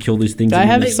try not to kill these things. I in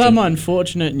have the- some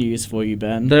unfortunate news for you,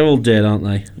 Ben. They're all dead, aren't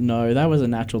they? No, that was a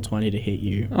natural 20 to hit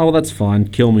you. Oh, that's fine.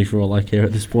 Kill me for all I care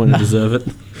at this point. I deserve it.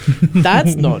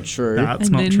 That's not true. That's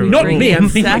And not then true. we Not bring me, in I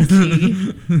mean, like-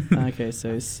 Saki. Okay,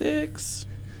 so 6.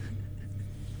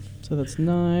 So that's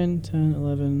 9, 10,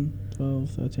 11, 12,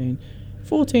 13,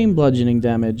 14 bludgeoning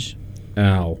damage.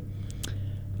 Ow. See,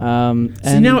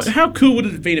 And now, how cool would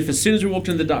it have been if as soon as we walked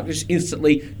into the darkness,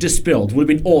 instantly dispelled? Would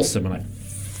have been awesome, and I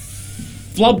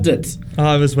flubbed it.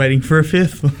 I was waiting for a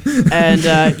fifth.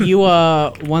 and you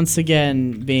are once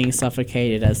again being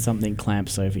suffocated as something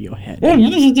clamps over your head. And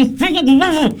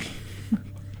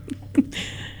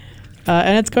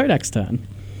it's Kodak's turn.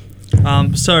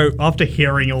 So after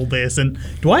hearing all this, and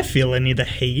do I feel any of the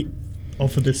heat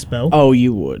off of this spell? Oh,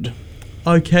 you would.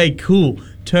 Okay, cool.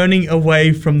 Turning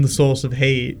away from the source of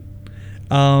heat.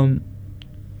 Oh,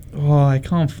 I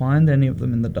can't find any of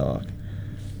them in the dark.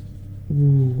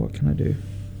 Ooh, what can I do?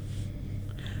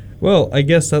 Well, I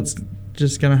guess that's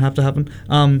just gonna have to happen.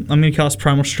 I'm gonna cast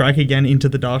Primal Strike again into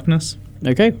the darkness.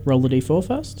 Okay, roll the d4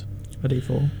 first. A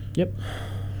d4. Yep.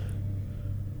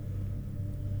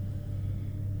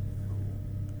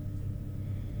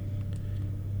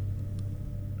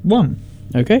 One.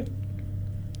 Okay.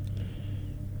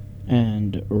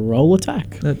 And roll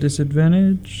attack. At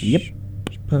disadvantage. Yep.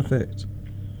 Perfect.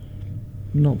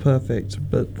 Not perfect,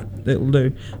 but it'll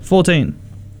do. 14.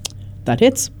 That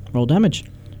hits. Roll damage.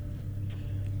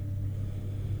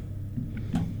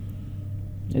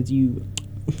 As you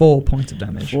 4 points of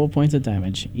damage. 4 points of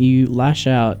damage. You lash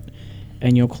out,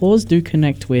 and your claws do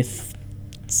connect with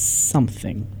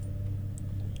something.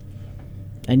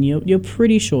 And you're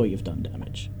pretty sure you've done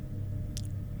damage.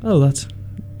 Oh, that's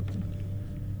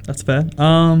fair.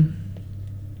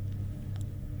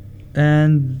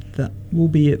 And that will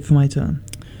be it for my turn.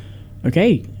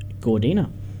 Okay, Gordina.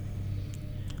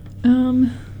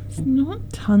 It's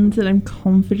not tons that I'm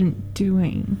confident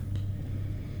doing.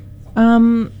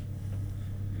 I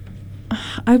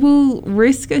will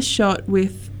risk a shot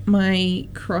with my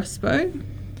crossbow.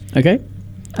 Okay.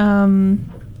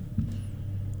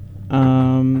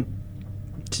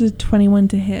 To 21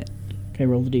 to hit. Okay,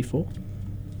 roll the d4.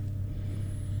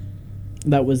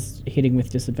 That was hitting with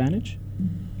disadvantage.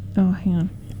 Oh, hang on.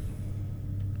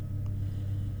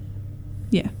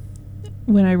 Yeah.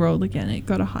 When I rolled again, it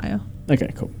got a higher.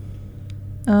 Okay, cool.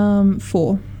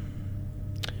 4.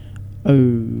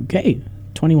 Okay,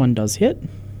 21 does hit.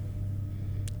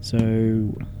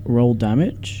 So roll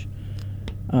damage.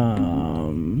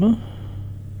 So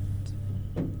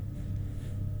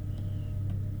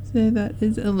that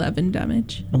is 11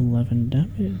 damage. 11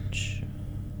 damage.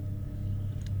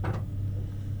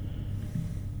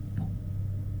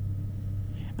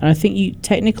 And I think you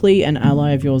technically an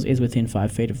ally of yours is within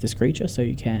 5 feet of this creature, so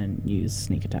you can use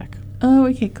sneak attack. Oh,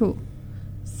 okay, cool.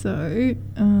 So,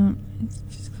 let's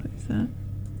just close that.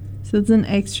 So it's an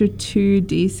extra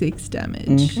 2d6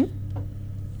 damage.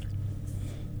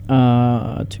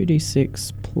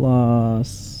 2d6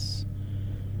 plus.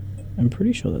 I'm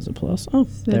pretty sure there's a plus. Oh,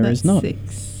 So there that's is not.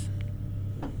 6.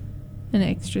 An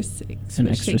extra 6. An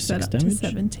which extra takes that 6 up to damage?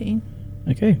 17.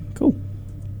 Okay, cool.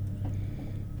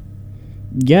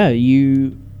 Yeah,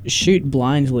 you shoot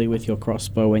blindly with your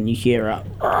crossbow and you hear a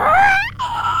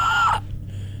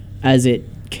as it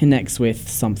connects with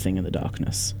something in the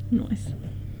darkness. Nice.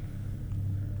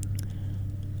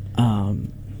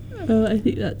 Oh, I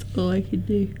think that's all I can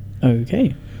do.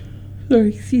 Okay. Sorry,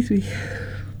 excuse me.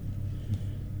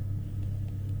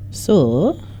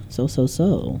 So.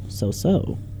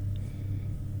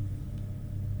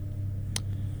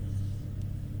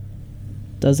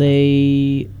 Does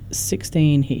a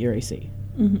 16 hit your AC?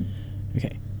 Mhm.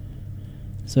 Okay.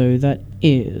 So that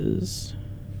is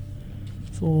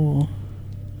 4,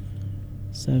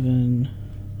 7,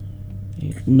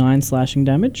 8, 9 slashing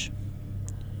damage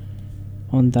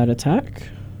on that attack.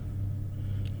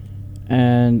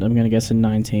 And I'm going to guess a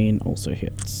 19 also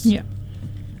hits. Yeah.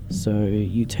 So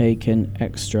you take an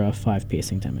extra 5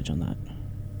 piercing damage on that.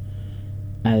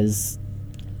 As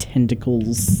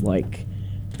tentacles like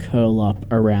curl up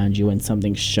around you and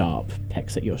something sharp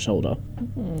pecks at your shoulder.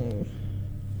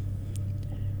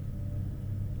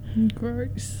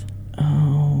 Gross.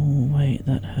 Oh wait,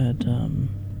 that had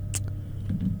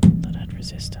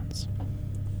resistance.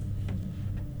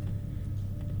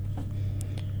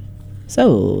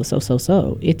 So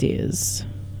it is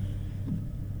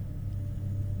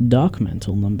Dark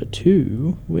Mantle number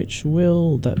 2,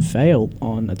 that failed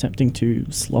on attempting to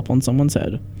slop on someone's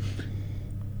head.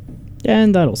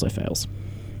 And that also fails.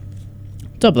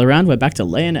 Top of the round, we're back to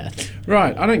Leoneth.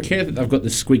 Right, I don't care that I've got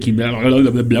this squeaky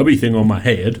blubby thing on my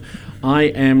head. I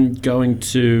am going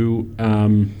to...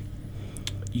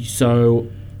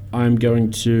 I'm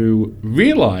going to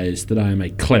realise that I am a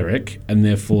cleric and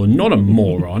therefore not a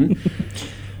moron.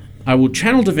 I will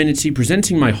channel divinity,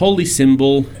 presenting my holy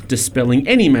symbol, dispelling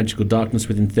any magical darkness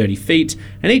within 30 feet,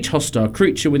 and each hostile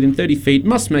creature within 30 feet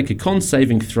must make a con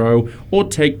saving throw or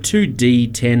take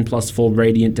 2d10 plus 4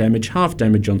 radiant damage, half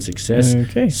damage on success.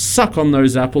 Okay. Suck on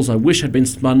those apples. I wish I'd been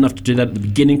smart enough to do that at the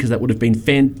beginning because that would have been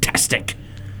fantastic.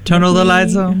 Turn all the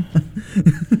lights on.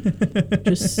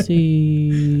 Just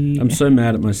see. I'm so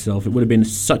mad at myself. It would have been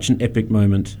such an epic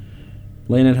moment.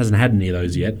 Leonard hasn't had any of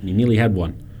those yet. He nearly had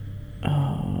one.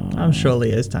 I'm sure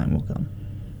Leo's time will come.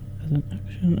 As an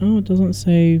action. Oh, it doesn't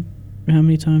say how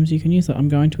many times you can use that. I'm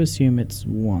going to assume it's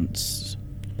once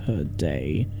per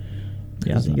day.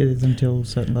 Yeah, I think it is until a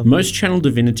certain level. Most channel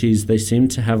divinities, they seem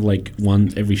to have like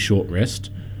one every short rest.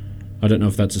 I don't know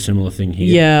if that's a similar thing here.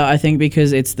 Yeah, I think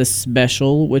because it's the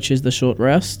special, which is the short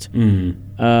rest.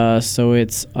 So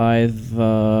it's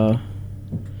either...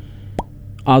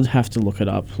 I'd have to look it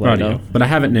up later. Rightio. But I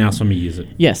have it now, so I'm going to use it.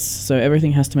 Yes, so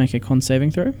everything has to make a con saving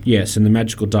throw. Yes, and the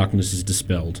magical darkness is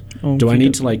dispelled. Oh, Do I okay.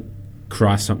 need to like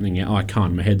cry something out? Oh, I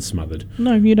can't. My head's smothered.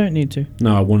 No, you don't need to.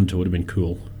 No, I wanted to. It would have been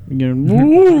cool.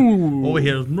 All we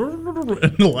hear is and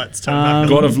the lights turn back on.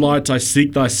 God of light, I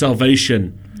seek thy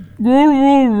salvation.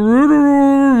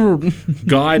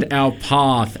 Guide our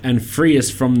path and free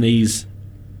us from these.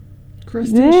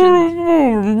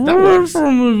 Crustaceans. That works.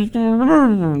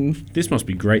 This must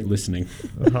be great listening.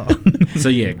 So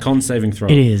yeah, con saving throw.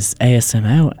 It is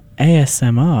ASMR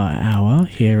hour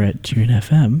here at Tune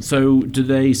FM. So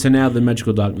so now the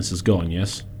magical darkness is gone,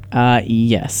 yes?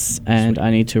 Yes, and I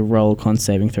need to roll con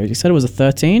saving throws. You said it was a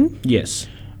 13. Yes.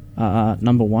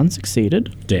 Number 1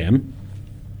 succeeded. Damn.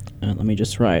 Let me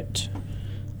just write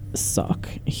suck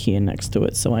here next to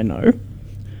it so I know.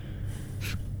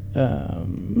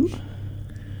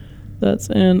 That's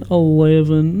an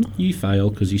 11. You fail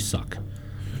because you suck.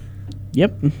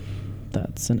 Yep.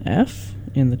 That's an F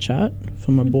in the chat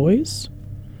for my boys.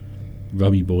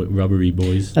 Rubbery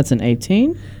boys. That's an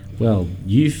 18. Well,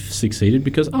 you've succeeded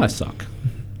because I suck.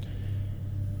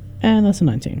 And that's a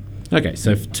 19. Okay,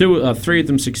 so if 3 of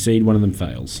them succeed, 1 of them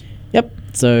fails. Yep.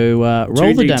 So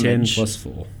roll the 2d10 damage. plus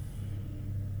 4.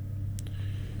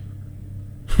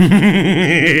 I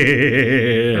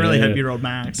really hope you rolled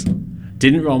max.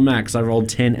 Didn't roll max. I rolled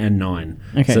 10 and 9.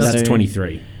 Okay, so that's so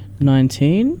 23.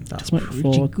 19. That's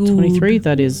 24, pretty good. 23.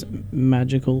 That is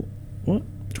magical. What?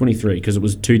 23 because it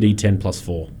was 2d10 plus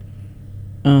 4.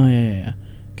 Oh, yeah.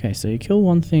 Okay, so you kill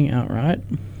one thing outright.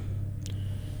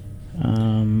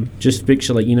 Just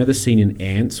picture, like, you know the scene in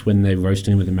Ants when they're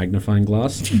roasting with a magnifying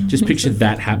glass? Just picture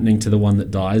that happening to the one that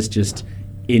dies, just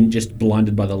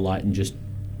blinded by the light and just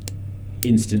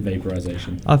instant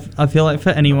vaporization. I feel like for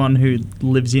anyone who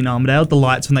lives in Armadale, the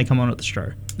lights when they come on at the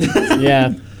stroke.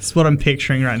 Yeah. That's what I'm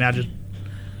picturing right now. Just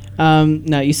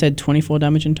Now, you said 24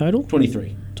 damage in total?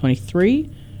 23. 23.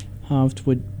 halved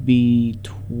would be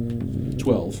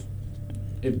 12.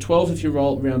 12 if you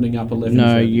roll rounding up, 11.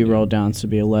 No, if you roll down to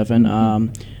be 11.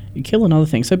 You kill another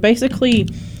thing. So basically,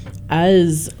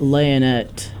 as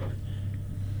Leonette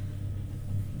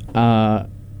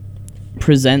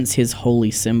presents his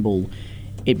holy symbol,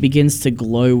 it begins to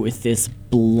glow with this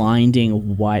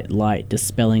blinding white light,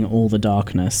 dispelling all the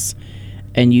darkness.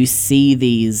 And you see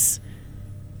these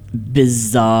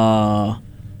bizarre,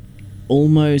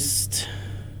 almost...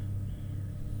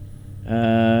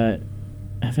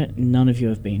 none of you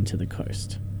have been to the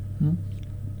coast.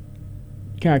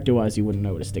 Character-wise, you wouldn't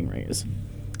know what a stingray is.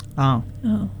 Oh.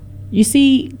 Oh. You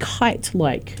see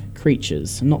kite-like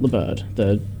creatures, not the bird,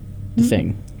 the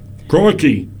thing,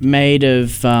 Crikey! made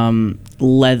of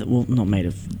leather. Well, not made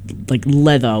of, like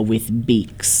leather with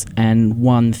beaks, and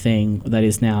one thing that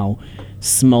is now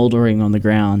smoldering on the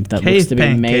ground that looks Cave to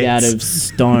be made out pancakes. of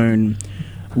stone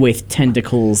with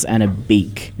tentacles and a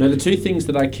beak. No, the two things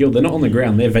that I killed, they're not on the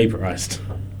ground, they're vaporized.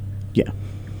 Yeah.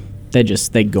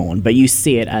 They're gone, but you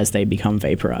see it as they become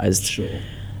vaporized. Sure.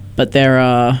 But there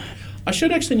are... I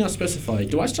should actually not specify.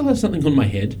 Do I still have something on my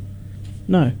head?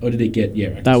 No, Or did it get... Yeah,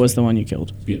 right. that was the one you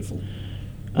killed. Beautiful.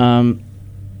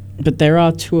 But there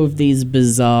are two of these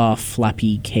bizarre,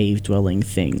 flappy, cave-dwelling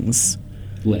things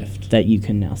Left. that you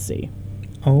can now see.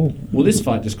 Oh. Well, this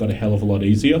fight just got a hell of a lot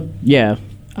easier. Yeah,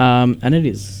 and it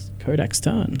is Kodak's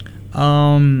turn.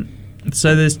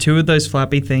 So there's two of those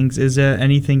flappy things. Is there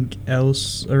anything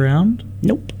else around?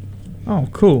 Nope. Oh,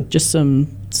 cool. Just some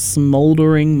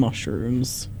smoldering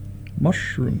mushrooms.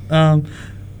 Mushroom.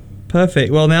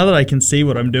 Perfect. Well, now that I can see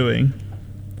what I'm doing,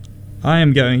 I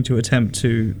am going to attempt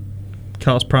to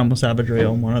cast Primal Savagery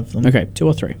on one of them. Okay, 2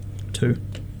 or 3. 2.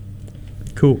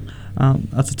 Cool.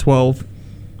 That's a 12.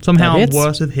 Somehow That I'm hits.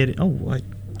 worse with hitting. Oh, like,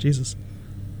 Jesus.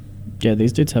 Yeah,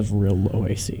 these dudes have real low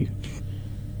AC.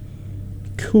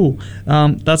 Cool.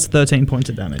 That's 13 points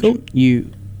of damage. Cool. You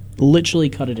literally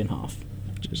cut it in half.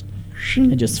 Just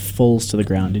It just falls to the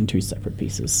ground in 2 separate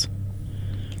pieces.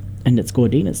 And it's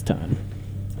Gordina's turn.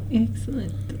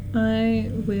 Excellent. I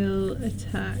will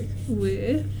attack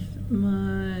with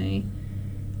my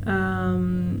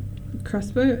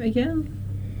crossbow again.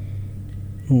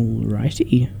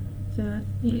 Alrighty. That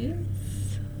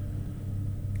is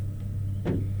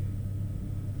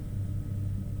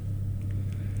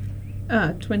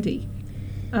 20.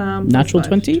 Natural plus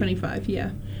 20? 25,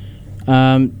 yeah.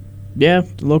 Yeah,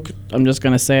 look, I'm just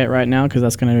going to say it right now because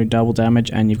that's going to do double damage,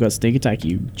 and you've got sneak attack.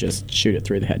 You just shoot it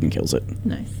through the head and kills it.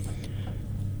 Nice.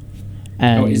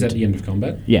 And Oh, is that the end of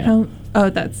combat? yeah,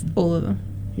 That's all of them.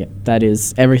 yeah, that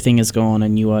is, everything is gone,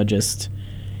 and you are just,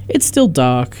 it's still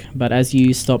dark, but as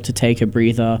you stop to take a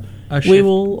breather, I we shift.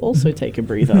 will also take a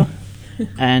breather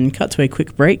and cut to a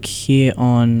quick break here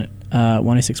on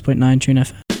 106.9 Tune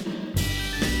FM.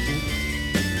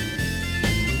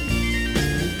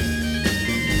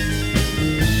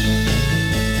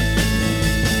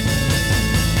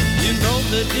 You know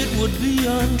that it would be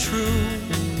untrue.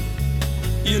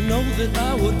 You know that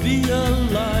I would be a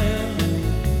liar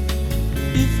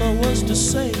if I was to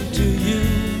say to you,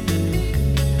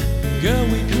 girl,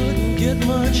 we couldn't get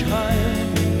much higher.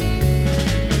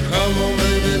 Come on,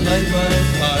 baby, light my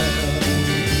fire.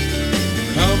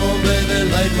 Come on, baby,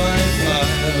 light my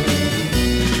fire.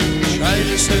 Try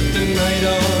to set the night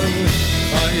on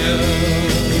fire.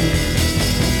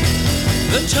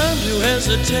 The time to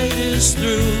hesitate is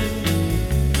through.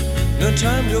 No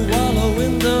time to wallow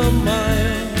in the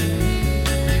mire.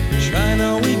 Try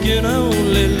now, we can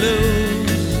only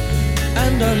lose,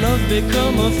 and our love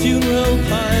become a funeral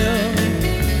pyre.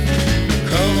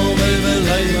 Come on, baby,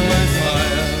 light my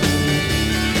fire.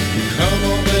 Come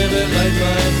on, baby, light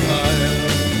my fire.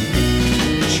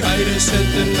 Try to set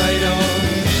the night on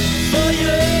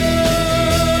fire.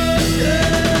 Yeah.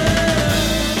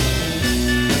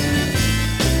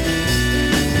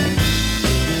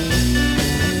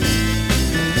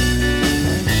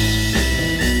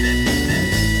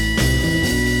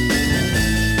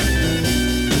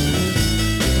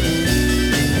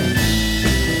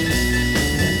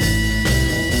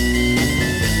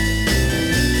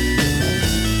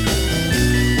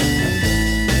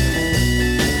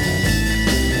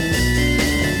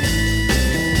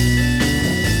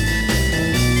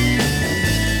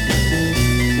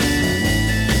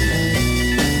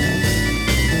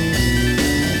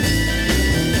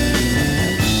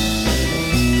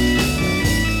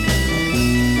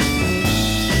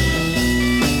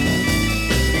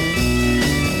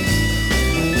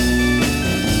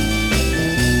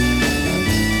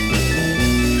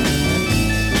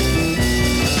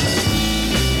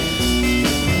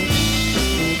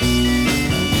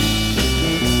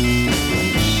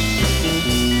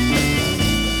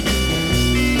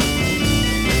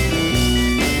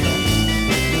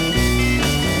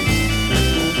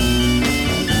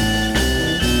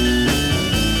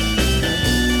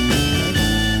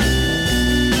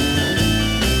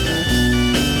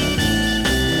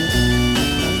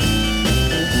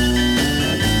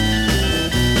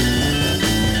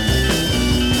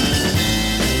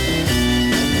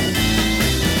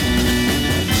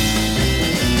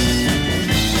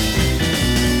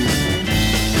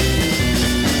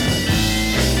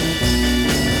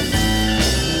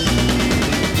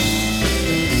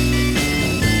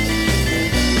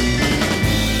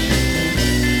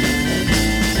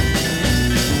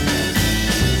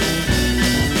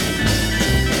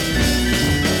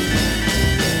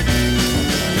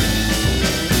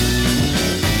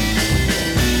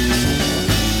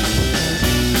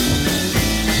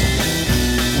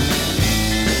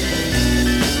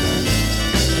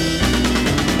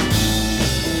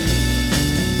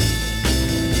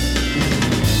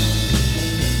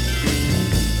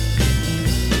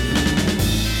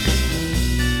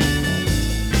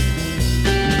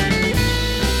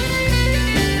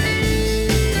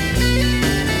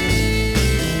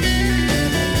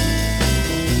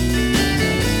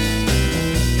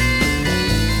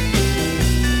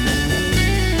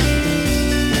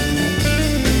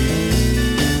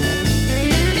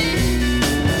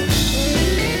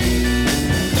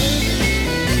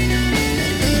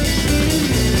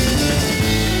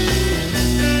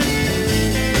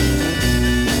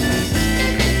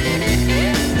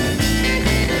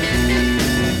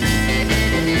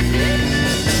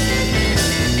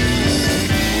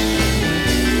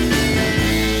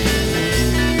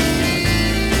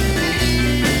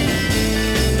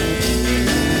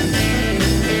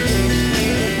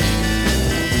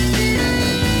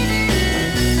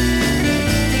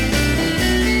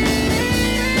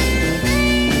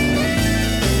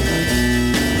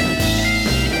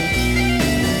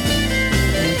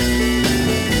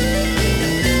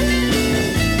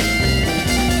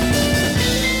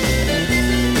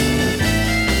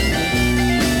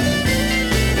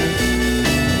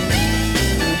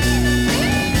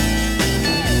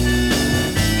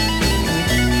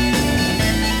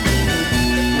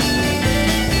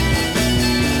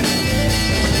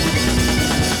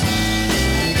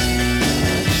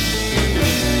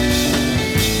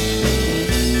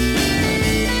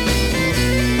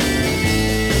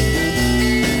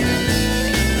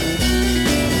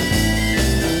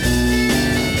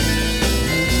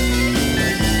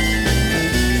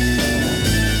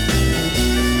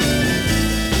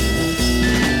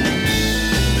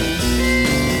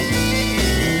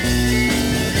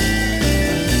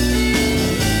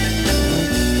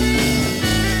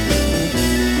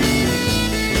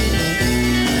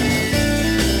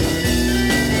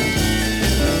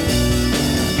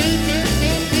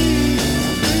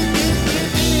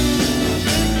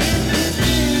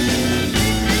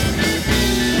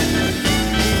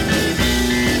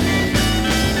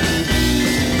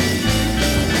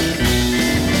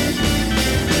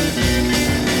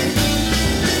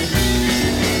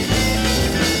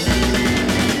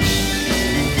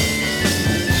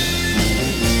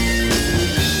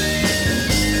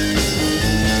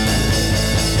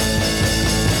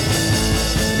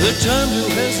 The time to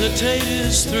hesitate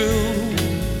is through.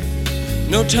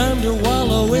 No time to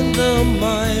wallow in the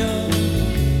mire.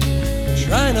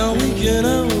 Try now, we can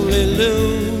only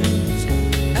lose,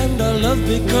 and our love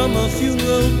become a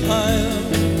funeral pyre.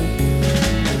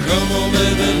 Come on,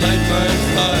 baby, light my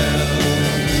fire.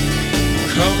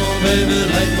 Come on, baby,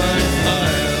 light my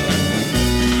fire.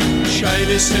 Try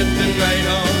to set the night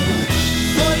on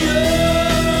fire.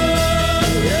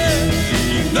 Yeah.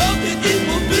 You know that it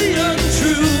will be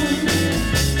untrue.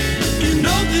 You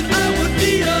know that I would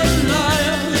be a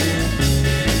liar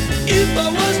if I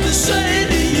was to say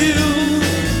to you,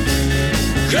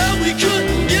 girl, we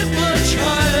couldn't get much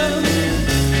higher.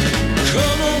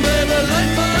 Come on, baby,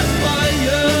 light my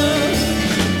fire.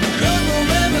 Come on,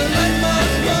 baby, light my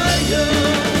fire.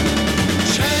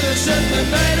 Try to set the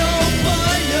night on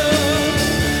fire.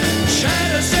 Try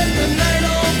to set the night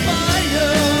on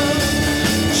fire.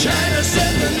 Try to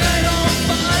set the night on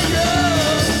fire.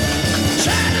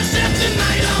 Try to set the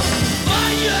night on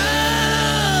fire.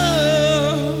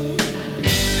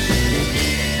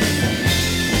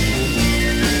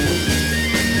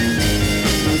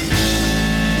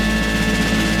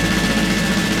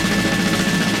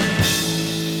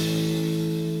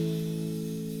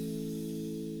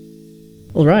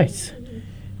 All right.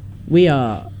 We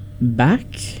are back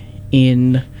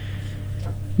in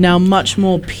now much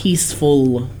more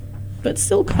peaceful, but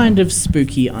still kind of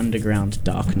spooky underground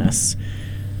darkness,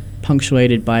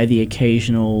 punctuated by the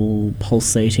occasional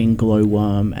pulsating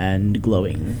glowworm and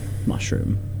glowing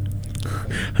mushroom.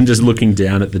 I'm just looking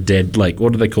down at the dead, like,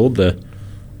 what are they called? The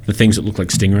things that look like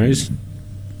stingrays?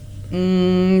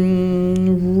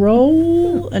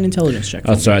 Roll an intelligence check.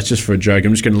 Oh, sorry, it's just for a joke.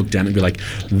 I'm just going to look down and be like,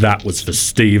 that was for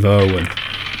Steve Irwin.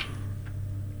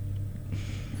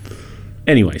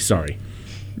 Anyway, sorry.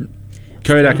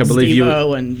 Kodak, I believe Steve you...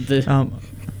 Irwin,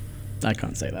 I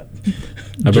can't say that.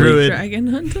 I believe, Druid. Dragon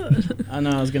Hunter. I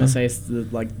know, I was going to say, it's the,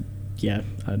 like, yeah,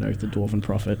 I don't know, the Dwarven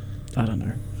Prophet. I don't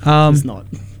know. Um, It's not.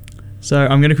 So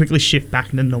I'm going to quickly shift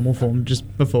back into normal form just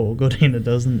before Gordina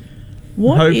doesn't.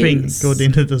 What hoping is-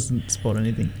 Gordina doesn't spot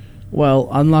anything. Well,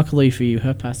 unluckily for you,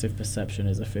 her passive perception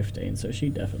is a 15, so she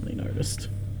definitely noticed.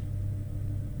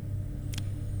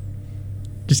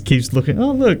 Just keeps looking.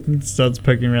 Oh, look. And starts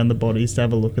poking around the bodies to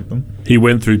have a look at them. he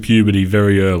went through puberty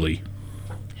very early.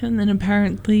 And then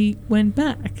apparently went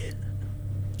back.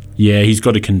 Yeah, he's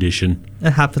got a condition.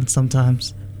 It happens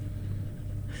sometimes.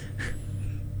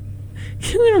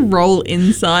 Can we roll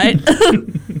insight?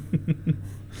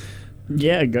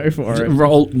 Yeah, go for it.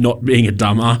 Roll not being a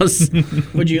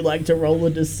dumbass. Would you like to roll a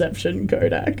deception,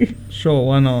 Kodak? Sure,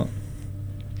 why not?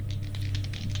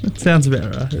 That sounds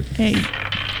about right. Hey,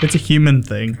 It's a human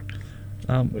thing.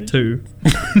 2.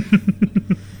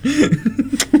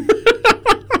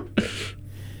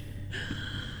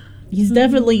 He's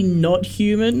definitely not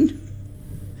human.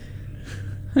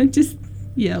 I'm just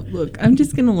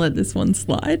gonna let this one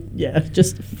slide. Yeah,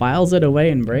 just files it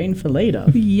away in brain for later.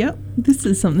 Yep, this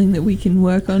is something that we can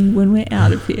work on when we're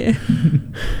out of here.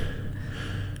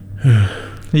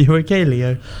 Are you okay,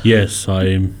 Leo? Yes,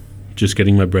 I'm just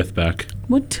getting my breath back.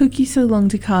 What took you so long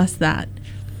to cast that?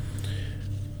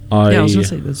 Yeah, I was going to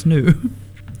say that's new.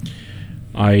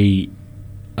 I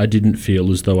didn't feel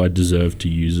as though I deserved to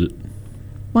use it.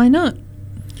 Why not?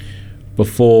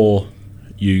 Before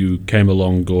you came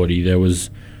along, Gordy, there was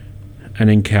an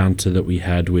encounter that we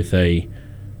had with a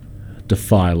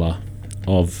defiler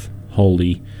of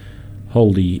holy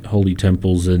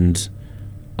temples, and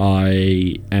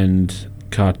I and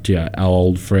Katya, our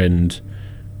old friend,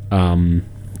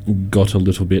 got a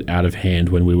little bit out of hand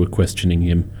when we were questioning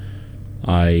him.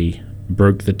 I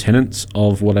broke the tenets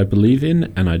of what I believe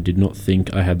in, and I did not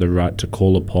think I had the right to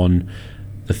call upon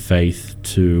the faith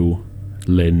to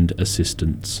lend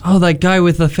assistance. Oh, that guy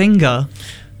with the finger.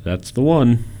 That's the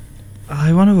one.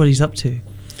 I wonder what he's up to.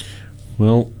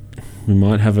 Well, we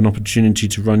might have an opportunity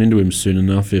to run into him soon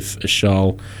enough if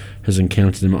Ashal has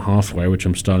encountered him at halfway, which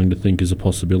I'm starting to think is a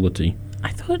possibility.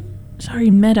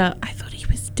 Meta, I thought he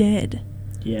was dead.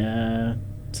 Yeah,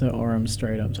 so Oram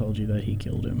straight up told you that he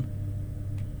killed him.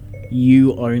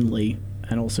 You only,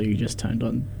 and also you just turned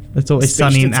on. It's always Speech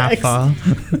sunny in to text.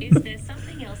 Alpha. Is there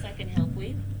something else I can help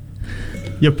with?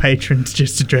 Your patrons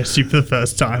just addressed you for the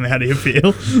first time. How do you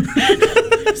feel?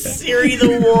 Siri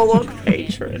the Warlock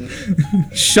patron.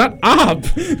 Shut up!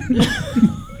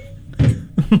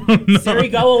 Siri,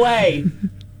 go away.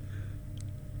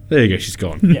 There you go, she's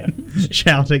gone. Yeah.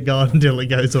 Shout at God until it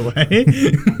goes away.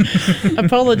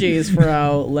 Apologies for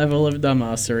our level of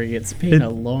dumbassery. It's been a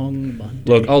long month.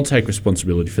 Look, I'll take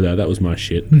responsibility for that. That was my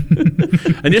shit.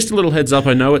 And just a little heads up,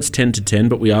 I know it's 10 to 10,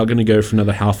 but we are going to go for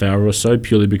another half hour or so,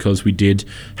 purely because we did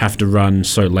have to run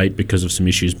so late because of some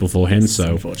issues beforehand.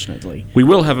 So Unfortunately. we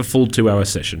will have a full 2-hour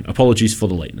session. Apologies for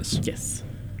the lateness. Yes.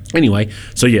 Anyway,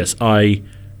 so yes,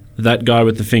 that guy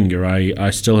with the finger, I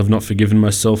still have not forgiven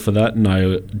myself for that, and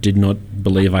I did not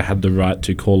believe I had the right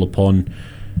to call upon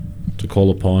the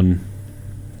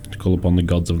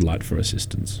gods of light for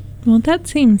assistance. Well, that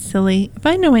seems silly. If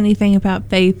I know anything about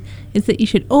faith, it's that you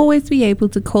should always be able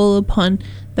to call upon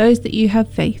those that you have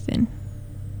faith in.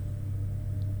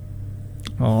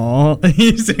 Oh,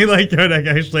 you see, like Kodak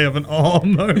actually have an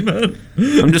moment.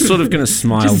 I'm just sort of going to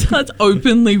smile. Just starts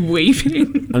openly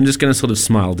weeping. I'm just going to sort of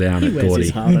smile down He at wears Gordy.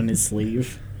 his heart on his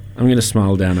sleeve. I'm going to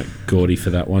smile down at Gordy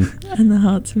for that one. And the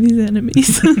hearts of his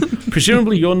enemies.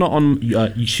 Presumably, you're not on.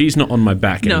 She's not on my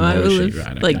back No, anymore. I will is she?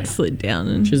 have Right, okay. slid down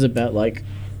and She's about like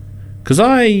Because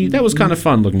that was kind of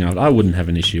fun looking at. I wouldn't have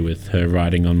an issue with her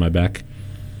riding on my back.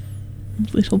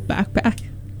 little backpack.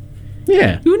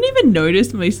 Yeah. You wouldn't even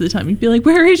notice most of the time. You'd be like,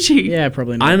 "Where is she?" Yeah,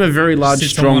 probably not. I'm a very large,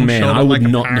 Sits on strong one man. shoulder I would like a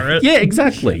not. parrot. Yeah,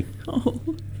 exactly. Oh.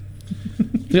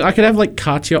 I could have like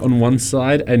Katya on one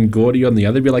side and Gordy on the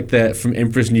other. Be like the from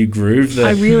Emperor's New Groove.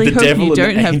 I really the hope devil you and the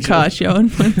don't have angel. Katya on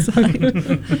one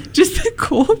side. Just the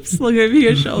corpse slung over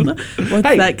your shoulder. What's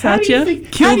Hey, that, how do you Katya?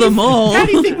 think- Kill how do you- them all. How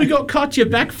do you think we got Katya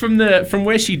back from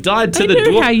where she died to I the know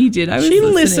door? how you did. I was She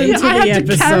listening. listened to I the had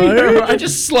to carry episode. her. I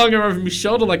just slung her over my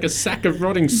shoulder like a sack of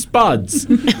rotting spuds.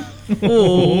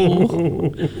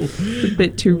 Oh, a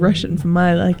bit too Russian for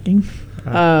my liking.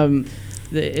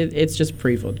 It's just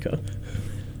pre-vodka.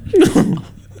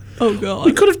 Oh We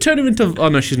god. could have turned her into. Oh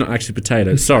no, she's not actually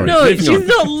potato. Sorry. No, Moving she's on.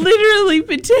 not literally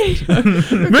potato.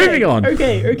 Moving on.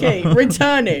 Okay.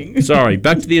 Returning. Sorry.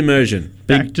 Back to the immersion.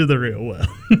 Back to the real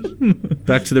world.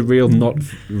 Back to the real, not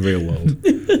real world.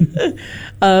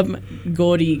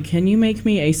 Gordy, can you make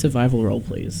me a survival roll,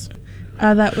 please?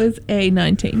 That was a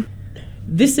 19.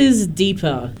 This is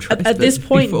deeper. At this this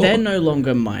point, before. they're no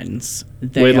longer mines.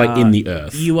 They We're like are- in the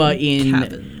earth. You are in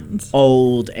Cabins.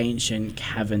 old, ancient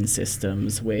cavern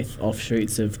systems with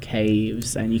offshoots of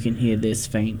caves, and you can hear this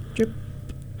faint drip.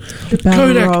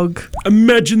 Balrog.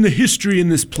 Imagine the history in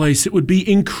this place. It would be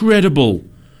incredible.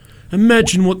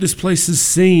 Imagine what this place has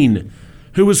seen.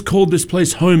 Who has called this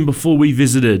place home before we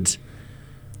visited?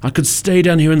 I could stay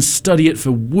down here and study it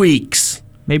for weeks.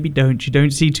 Maybe don't. You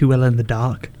don't see too well in the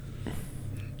dark.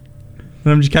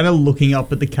 And I'm just kind of looking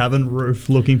up at the cabin roof,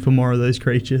 looking for more of those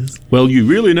creatures. Well, you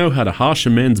really know how to harsh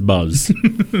a man's buzz.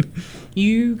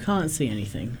 You can't see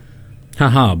anything.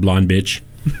 Haha, blind bitch.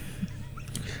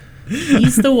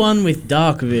 He's the one with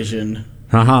dark vision.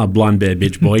 Haha, blind bear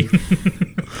bitch boy.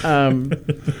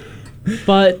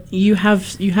 But you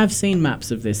have seen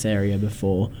maps of this area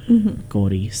before,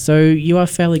 Gordy. So you are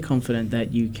fairly confident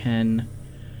that you can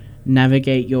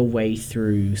navigate your way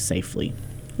through safely.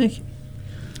 Okay.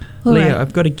 All Leo, right.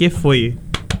 I've got a gift for you.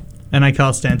 And I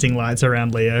cast dancing lights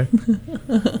around Leo.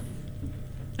 What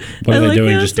I are they like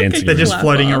doing? how Just it's like a dancing? They're just Clap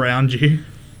floating up. around you.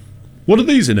 What are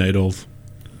these in aid of?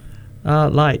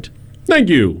 Light. Thank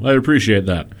you. I appreciate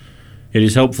that. It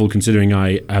is helpful considering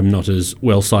I am not as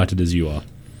well sighted as you are.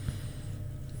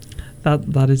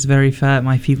 That is very fair.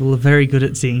 My people are very good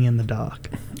at seeing in the dark.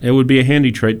 It would be a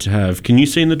handy trait to have. Can you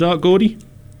see in the dark, Gordy?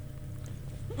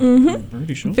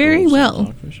 Pretty sure. Very well.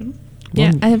 Dark vision.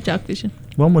 Yeah, I have dark vision.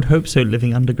 One would hope so,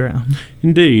 living underground.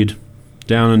 Indeed.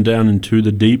 Down and down into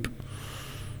the deep.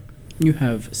 You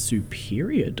have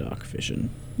superior dark vision.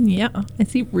 Yeah, I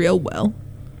see real well.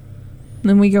 And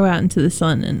then we go out into the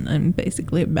sun, and I'm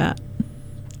basically a bat.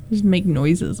 Just make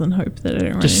noises and hope that I don't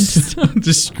run into Just, stuff.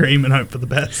 just scream and hope for the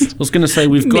best. I was going to say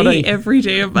we've got Me a every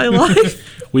day of my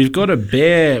life. we've got a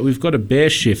bear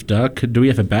shifter. Do we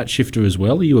have a bat shifter as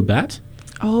well? Are you a bat?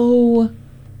 Oh,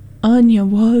 Anya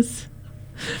was.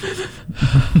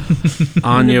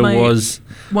 Anya my- was.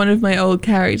 One of my old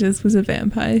characters was a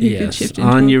vampire who could Yes. shift into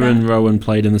Anya a bat. and Rowan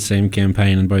played in the same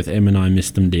campaign, and both Em and I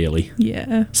missed them dearly.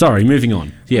 Yeah. Sorry, moving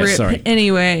on. Yes, Rip. sorry.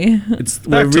 Anyway,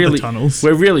 Back to the tunnels.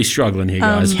 We're really struggling here,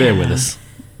 guys. Bear with us.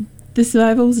 the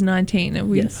survival was 19, and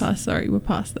we Yes. passed. Sorry, we're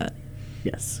past that.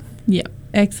 Yes. Yep,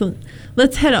 excellent.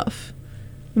 Let's head off.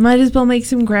 We might as well make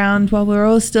some ground while we're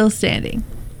all still standing.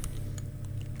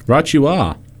 Right, you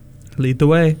are. Lead the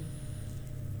way.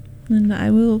 And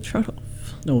I will trot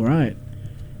off. All right.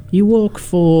 You walk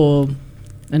for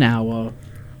an hour,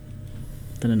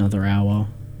 then another hour,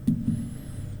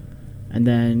 and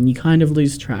then you kind of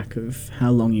lose track of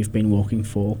how long you've been walking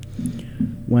for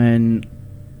when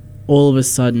all of a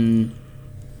sudden,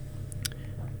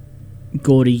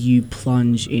 Gordy, you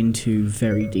plunge into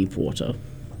very deep water.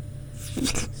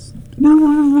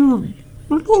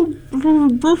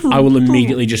 I will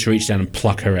immediately just reach down and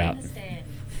pluck her out. Understand.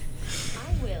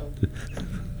 I will.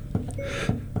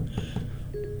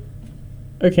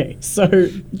 Okay, so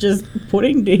just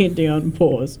putting D&D on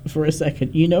pause for a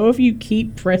second. You know, if you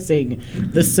keep pressing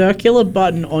the circular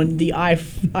button on the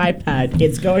iPad,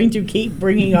 it's going to keep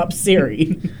bringing up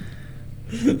Siri.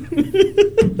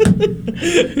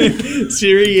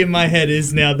 Siri in my head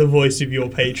is now the voice of your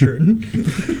patron.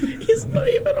 He's not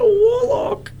even a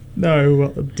warlock. No, well,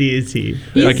 deity.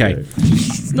 Okay.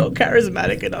 He's not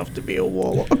charismatic enough to be a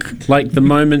warlock. Like the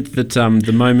moment that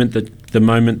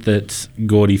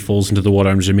Gordy falls into the water,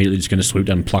 I'm just immediately just going to swoop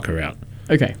down and pluck her out.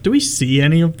 Okay. Do we see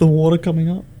any of the water coming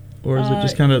up? Or is it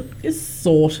just kind of... It's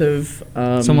sort of...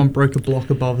 someone broke a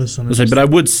block above us and... But I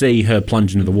would see her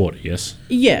plunge into the water, yes?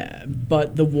 Yeah,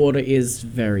 but the water is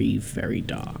very, very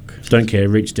dark. Don't care,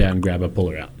 reach down, grab her,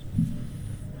 pull her out.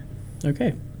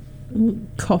 Okay.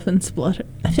 Cough and splutter.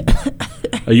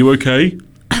 Are you okay?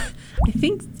 I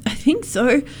think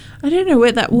so. I don't know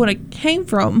where that water came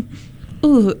from.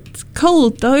 Oh, it's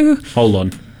cold though. Hold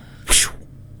on.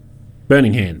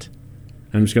 Burning hand.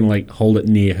 I'm just going to hold it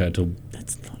near her till...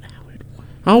 That's not how it works.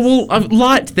 Oh, well,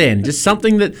 light then. Just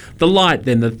something that... The light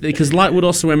then. Because light would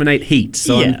also emanate heat.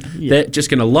 So they're just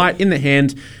going to light in the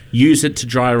hand, use it to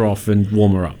dry her off and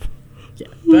warm her up. Yeah.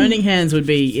 Burning hands would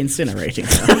be incinerating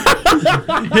her.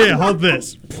 Here, hold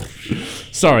this.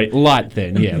 Sorry, light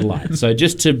then. Yeah, light. So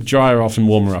just to dry her off and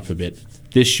warm her up a bit.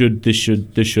 This should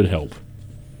help.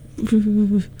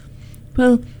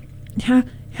 Well, how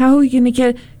are we gonna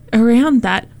get around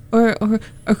that or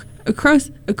across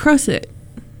it?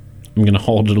 I'm going to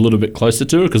hold it a little bit closer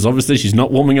to her because obviously she's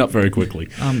not warming up very quickly.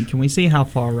 Can we see how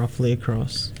far roughly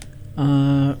across?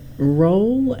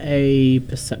 Roll a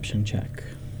perception check.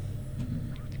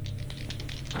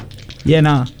 Yeah,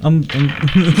 nah. I'm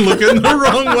looking the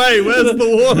wrong way. Where's the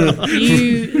water?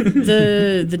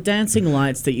 The dancing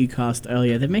lights that you cast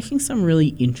earlier, they're making some really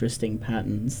interesting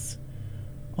patterns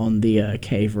on the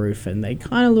cave roof, and they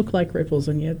kind of look like ripples,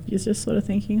 and you're just sort of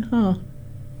thinking, huh.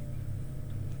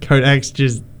 Kodak's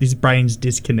just... His brain's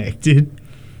disconnected.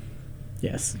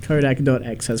 Yes,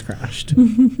 Kodak.x has crashed.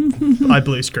 I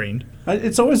blue screened.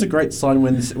 It's always a great sign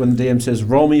when the DM says,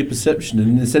 roll me a perception,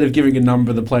 and instead of giving a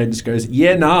number, the player just goes,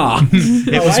 yeah, nah.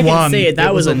 It was I one. can see it.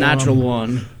 That It was a one. natural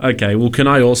one. Okay, well, can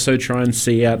I also try and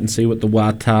see out and see what the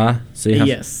wata... See how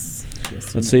Yes.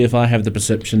 Let's see if I have the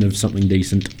perception of something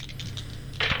decent.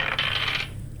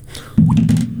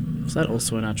 Is that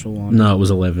also a natural one? No, it was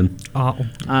 11. Oh.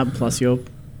 Plus your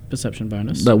perception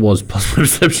bonus. That was plus my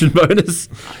perception bonus.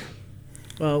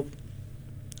 Well,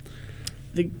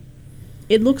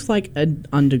 it looks like an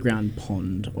underground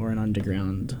pond or an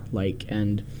underground lake,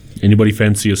 and Anybody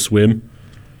fancy a swim?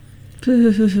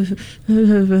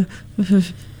 No.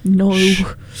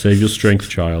 Save your strength,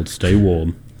 child. Stay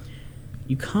warm.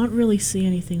 you can't really see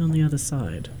anything on the other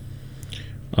side.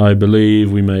 I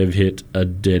believe we may have hit a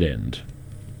dead end.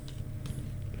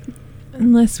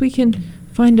 Unless we can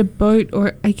find a boat,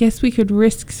 or I guess we could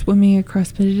risk swimming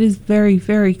across, but it is very,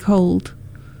 very cold.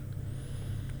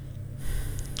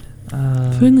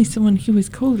 If only someone here was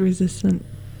cold resistant.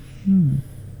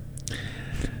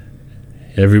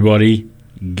 Everybody,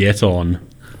 get on.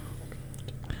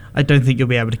 I don't think you'll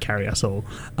be able to carry us all.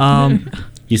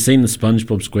 You seen the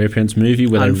SpongeBob SquarePants movie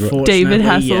where David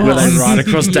Hasselhoff. where they ride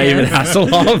across David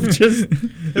Hasselhoff? Just,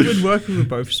 It would work if we were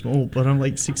both small, but I'm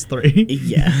like 6'3".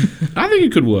 Yeah. I think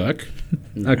it could work.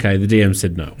 Okay, the DM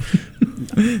said no.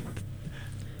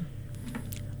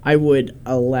 I would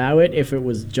allow it if it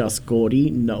was just Gordy,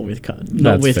 not with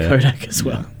That's fair. Kodak as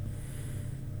well.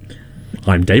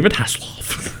 I'm David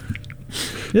Hasselhoff.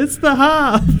 It's the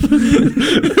half.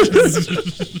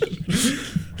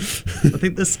 I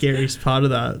think the scariest part of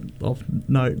that, off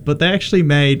note, but they actually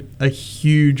made a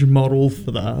huge model for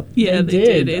that. Yeah, they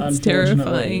did. It's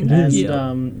unfortunately. terrifying.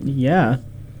 And, yeah.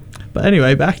 But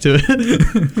anyway, back to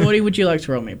it. Gordy, would you like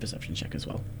to roll me a perception check as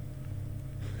well?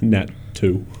 Nat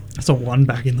 2. That's a 1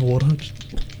 back in the water.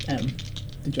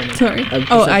 Did you want Sorry. a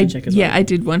Oh, perception check as well? I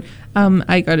did one.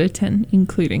 I got a 10,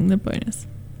 including the bonus.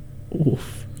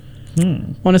 Oof.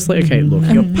 Honestly, okay, look,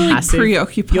 your I'm really passive,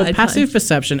 preoccupied. your passive by-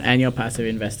 perception and your passive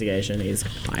investigation is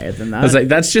higher than that. I was like,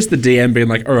 that's just the DM being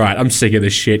like, all right, I'm sick of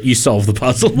this shit. You solve the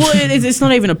puzzle. Well, it's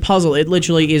not even a puzzle. It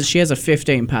literally is. She has a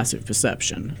 15 passive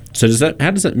perception. So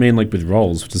how does that mean, like, with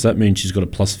rolls? Does that mean she's got a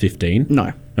plus 15?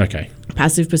 No, Okay.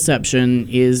 passive perception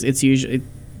is it's usually it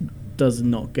does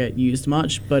not get used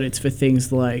much, but it's for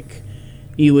things like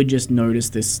you would just notice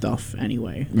this stuff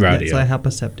anyway. Right. So how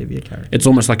perceptive your character. It's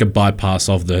almost like a bypass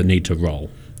of the need to roll.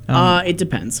 It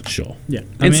depends. Sure. Yeah.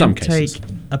 In some cases. Take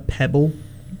a pebble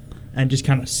and just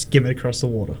kind of skim it across the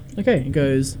water. Okay, it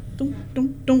goes dunk,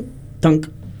 dunk, dunk, dunk.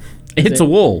 It hits a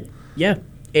wall. Yeah,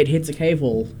 it hits a cave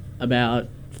wall about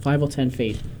 5 or 10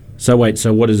 feet. So wait,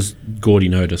 so what has Gordy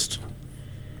noticed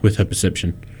with her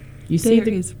perception? You see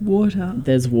There is water.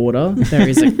 there's water, there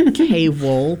is a cave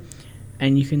wall,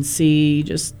 and you can see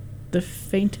just the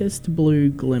faintest blue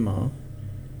glimmer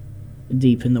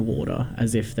deep in the water,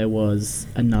 as if there was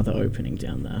another opening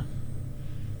down there.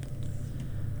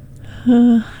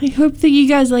 I hope that you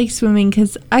guys like swimming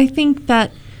because I think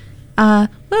that,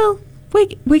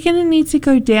 we're going to need to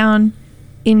go down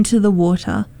into the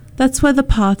water. That's where the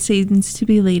path seems to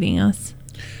be leading us.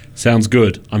 Sounds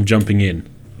good. I'm jumping in.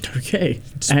 Okay,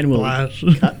 and we'll Splash.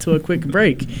 cut to a quick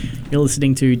break. You're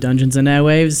listening to Dungeons and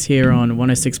Airwaves here on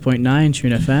 106.9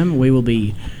 Tune FM. We will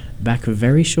be back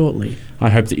very shortly. I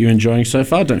hope that you're enjoying so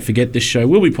far. Don't forget, this show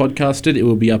will be podcasted. It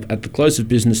will be up at the close of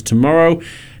business tomorrow.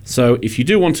 So if you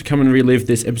do want to come and relive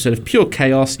this episode of pure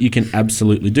chaos, you can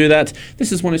absolutely do that.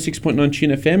 This is 106.9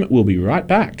 Tune FM. We'll be right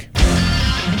back.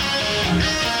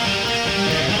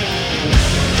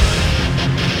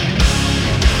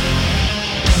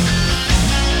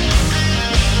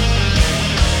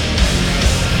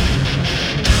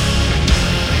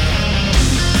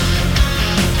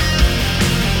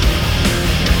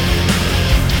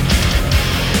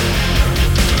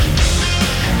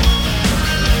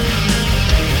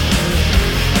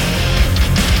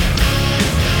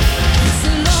 It's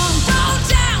a long road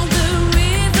down the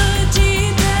river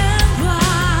deep end.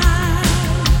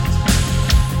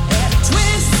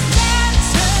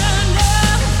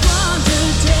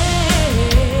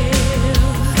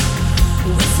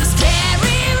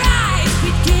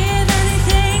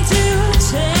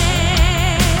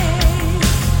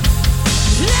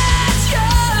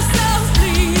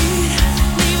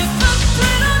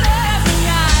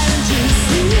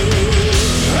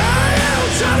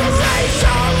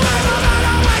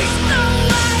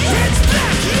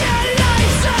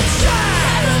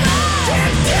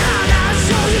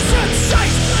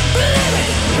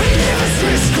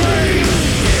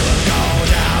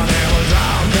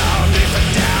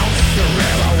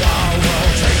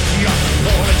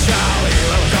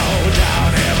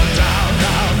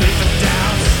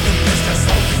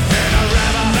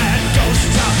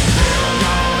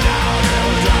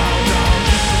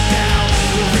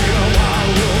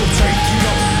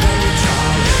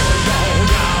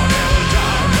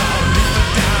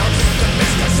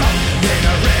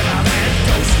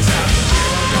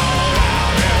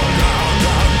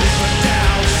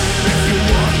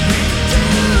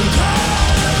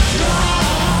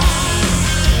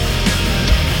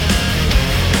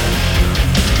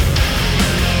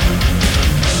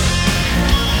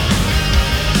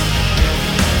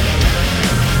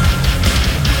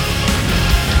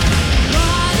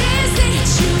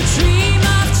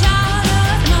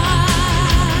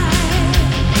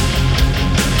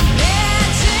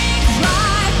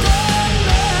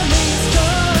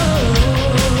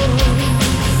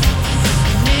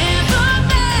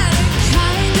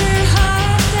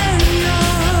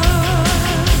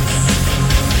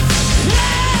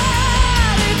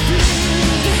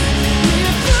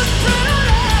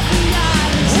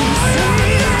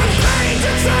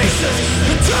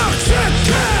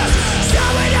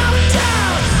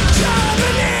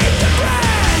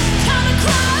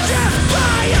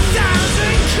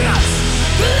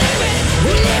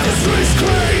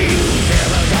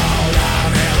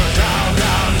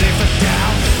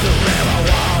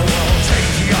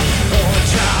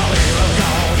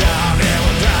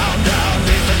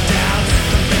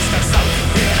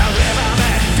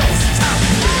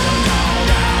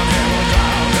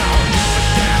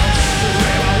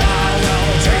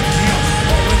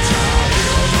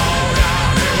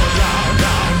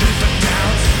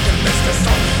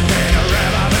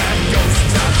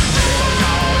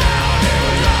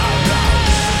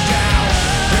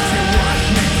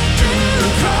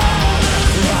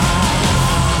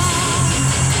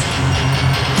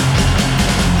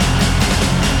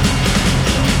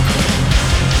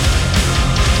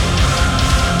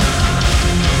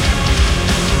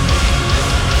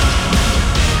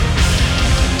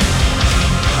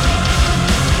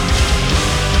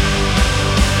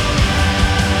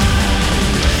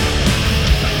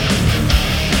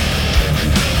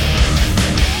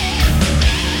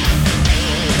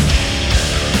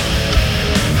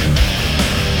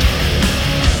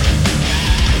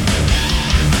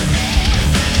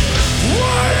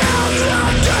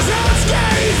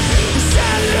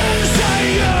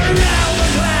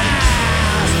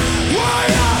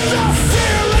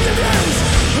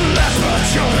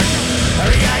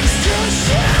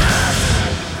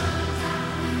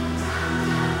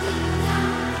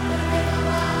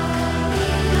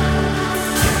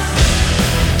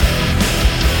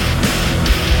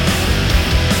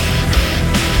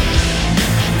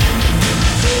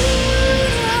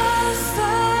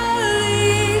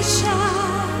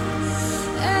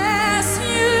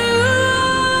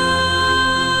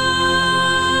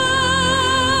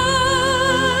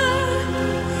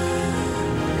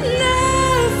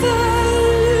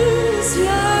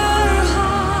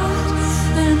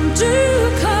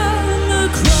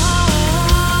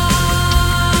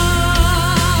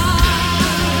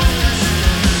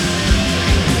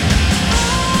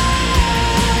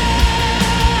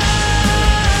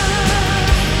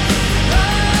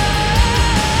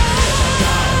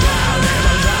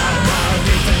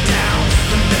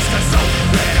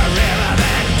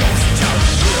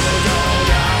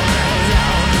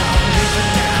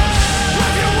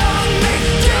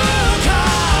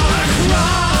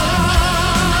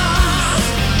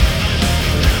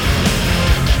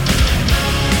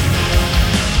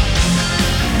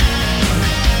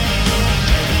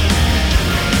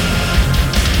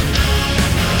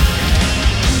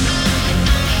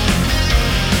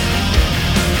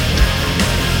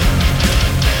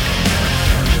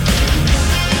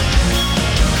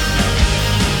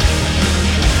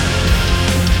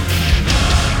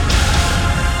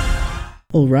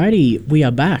 Alrighty, we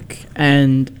are back,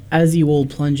 and as you all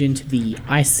plunge into the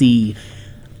icy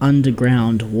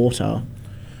underground water,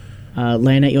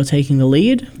 Leonette, you're taking the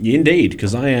lead. Indeed,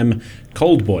 because I am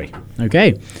Cold Boy.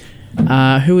 Okay.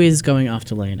 Who is going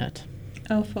after Leonette?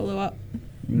 I'll follow up.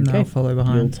 No, I'll follow You'll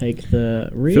behind. take the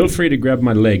rear. Feel free to grab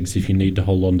my legs if you need to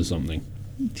hold on to something.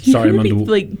 You're Sorry, I'm gonna be,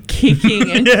 under. like kicking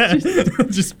and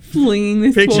Just flinging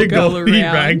this picture poor girl Goldie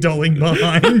around. ragdolling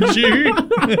behind you.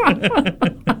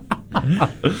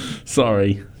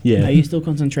 Sorry. Yeah. Are you still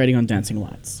concentrating on dancing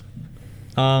lights?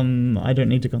 I don't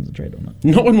need to concentrate on it.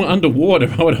 Not when we're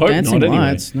underwater. I would hope Dancing not. Anyway.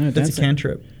 lights? No, That's a dancing.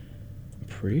 cantrip.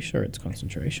 Pretty sure it's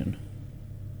concentration.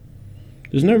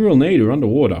 There's no real need. We're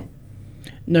underwater.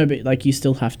 No, but like you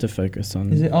still have to focus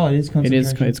on. Is it? Oh, it is It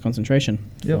concentration. is. It's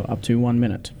concentration. Yep. For up to 1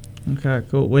 minute. Okay,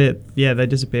 cool. They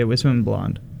disappear. We're swimming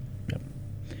blind.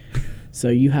 So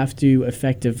you have to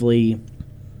effectively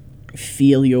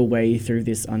feel your way through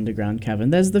this underground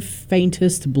cavern. There's the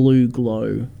faintest blue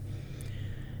glow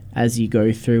as you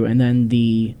go through, and then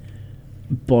the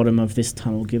bottom of this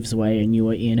tunnel gives way, and you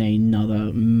are in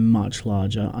another much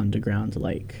larger underground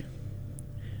lake.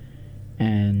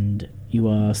 And you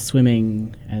are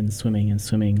swimming and swimming and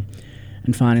swimming,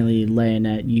 and finally,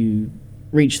 Leonette, you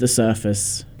reach the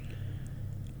surface,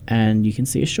 and you can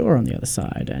see a shore on the other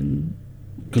side, and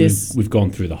Because we've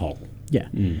gone through the hole. yeah.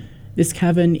 Mm. This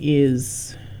cavern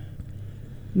is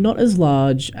not as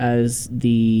large as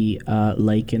the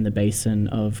lake in the basin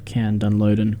of Cairn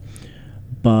Dunloden,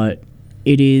 but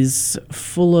it is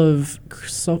full of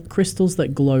crystals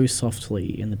that glow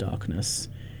softly in the darkness,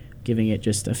 giving it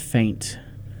just a faint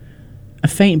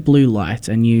blue light,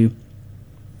 and you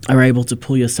are able to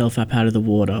pull yourself up out of the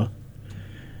water,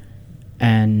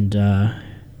 and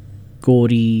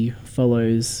Gordy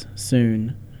follows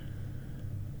soon.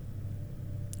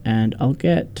 And I'll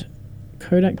get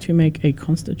Kodak to make a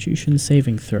Constitution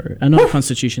saving throw. Not a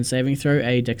Constitution saving throw,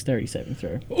 a Dexterity saving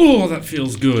throw. Oh, that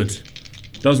feels good.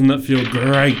 Doesn't that feel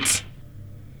great?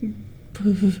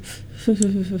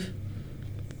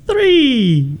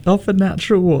 3 off a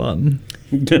natural 1.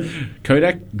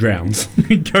 Kodak drowns.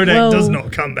 Kodak Well- does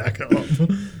not come back up.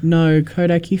 No,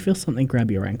 Kodak, you feel something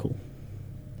grab your ankle.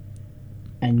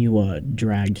 And you are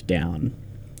dragged down.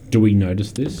 Do we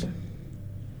notice this?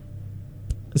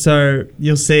 So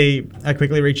you'll see I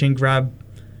quickly reach in, grab.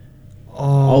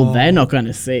 Oh, they're not going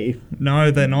to see. No,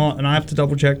 they're not. And I have to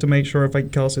double check to make sure if I can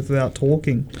cast it without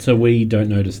talking. So we don't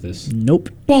notice this. Nope.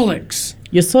 Bollocks!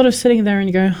 You're sort of sitting there and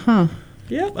you go, huh,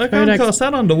 Yep, I can't Kodak's- cast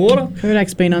that underwater.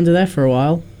 Kodak's been under there for a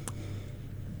while.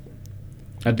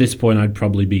 At this point, I'd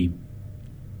probably be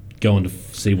going to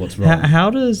see what's wrong. How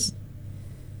does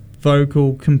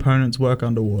vocal components work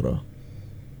underwater?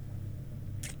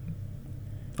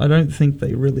 I don't think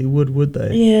they really would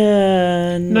they?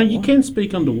 Yeah. No, you can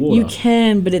speak underwater. You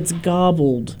can, but it's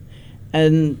garbled.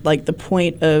 And, like, the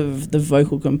point of the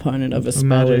vocal component of a spell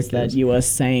magic is that is- you are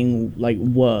saying, like,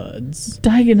 words.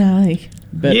 Diagon Alley.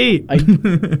 But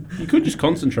Yeet. You could just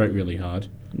concentrate really hard.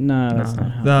 no, that's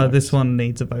not how it works. This one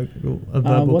needs a verbal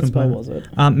what spell component. was it?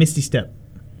 Misty Step.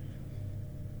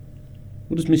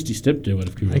 What does Misty Step do out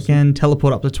of I curiosity? can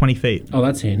teleport up to 20 feet. Oh,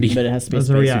 that's handy. But it has to be As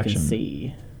a a space you reaction. can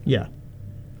see. Yeah.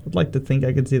 I'd like to think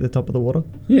I could see the top of the water.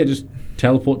 Yeah, just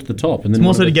teleport to the top. And It's then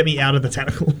more so one to of get me out of the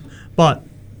tentacle. But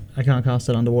I can't cast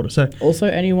it underwater. So Also,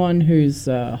 anyone who's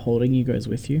holding you goes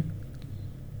with you.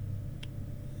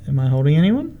 am I holding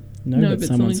anyone? No, but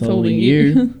someone's holding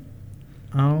you.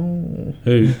 Oh.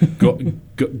 Who?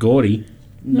 Gordy?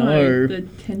 No. The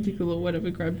tentacle or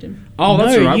whatever grabbed him. Oh,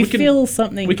 that's no, all right. you We can, feel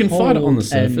something. we can fight it on the cold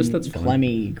surface, and that's fine.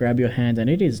 Clammy grab your hand, and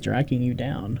it is dragging you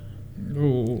down.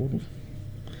 Ooh.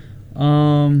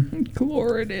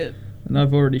 Claw at it. And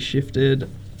I've already shifted.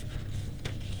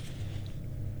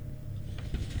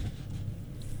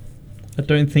 I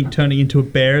don't think turning into a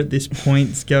bear at this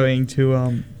point's going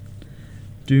to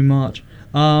do much.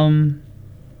 Actually,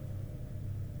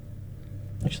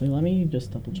 let me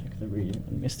just double check the reading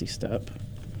on Misty Step.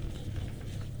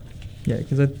 Yeah,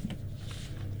 because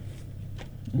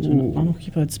There's an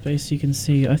unoccupied space you can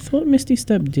see. I thought Misty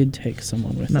Step did take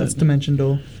someone with that's it. Dimension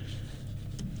Door.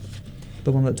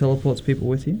 The one that teleports people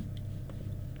with you.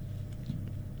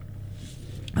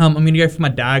 I'm going to go for my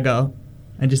dagger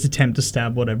and just attempt to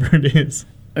stab whatever it is.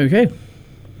 Okay.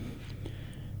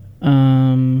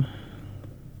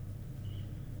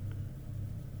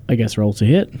 I guess roll to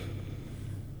hit.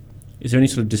 Is there any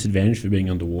sort of disadvantage for being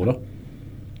underwater?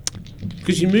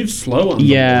 Because you move slow underwater.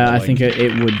 Yeah, I like- think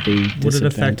it would be Would it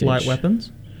affect light disadvantage.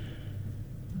 weapons?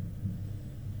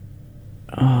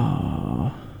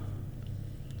 Ah.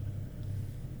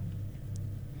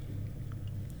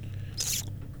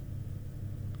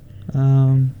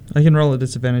 I can roll a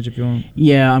disadvantage if you want.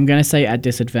 Yeah, I'm going to say at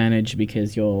disadvantage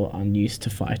because you're unused to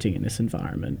fighting in this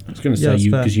environment. I was going to Yeah, say that's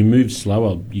you fair. because you move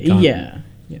slower. You can't. Yeah,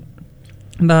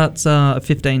 That's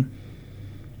 15.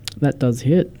 that does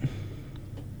hit.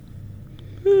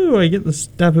 Ooh, I get to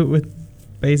stab it with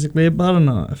basically a butter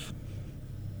knife.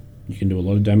 You can do a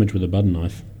lot of damage with a butter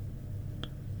knife.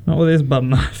 Not with this butter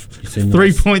knife. You seem 3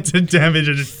 nice. points of damage.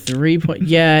 And just 3 point.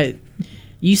 Yeah,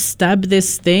 you stab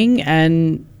this thing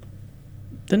and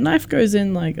the knife goes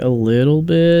in like a little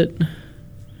bit,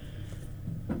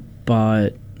 but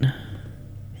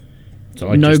So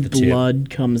like no just the tip. blood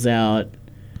comes out,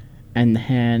 and the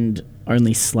hand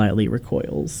only slightly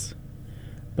recoils.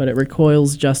 But it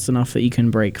recoils just enough that you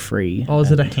can break free. oh,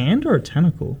 is it a hand or a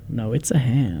tentacle? No, it's a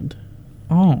hand.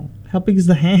 Oh, how big is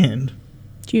the hand?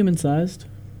 Human-sized.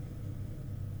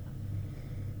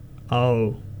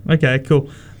 Oh, okay, cool.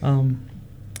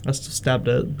 I still stabbed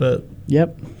it, but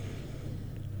Yep.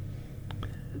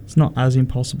 it's not as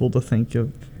impossible to think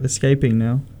of escaping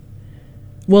now.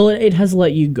 Well, it has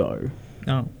let you go.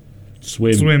 Oh,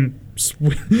 Swim.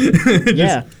 swim.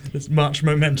 Yeah. As much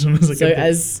momentum as I So can.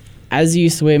 as you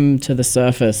swim to the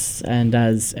surface, and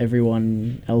as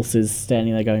everyone else is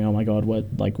standing there going, "Oh my god,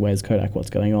 where's Kodak? What's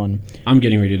going on?" I'm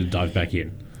getting ready to dive back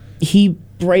in. He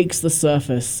breaks the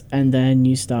surface, and then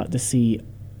you start to see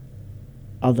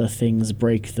other things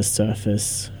break the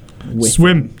surface. With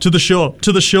Swim to the shore.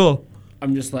 To the shore.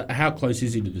 I'm just like, how close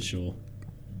is he to the shore?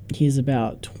 He's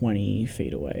about 20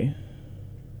 feet away.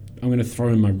 I'm going to throw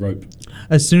in my rope.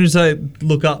 As soon as I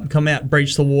look up, come out,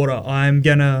 breach the water, I'm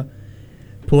gonna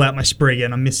pull out my sprig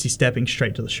and I'm misty stepping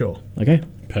straight to the shore. Okay.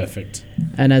 Perfect.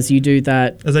 And as you do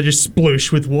that, As I just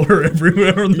sploosh with water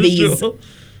everywhere on the These- shore.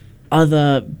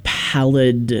 other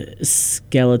pallid,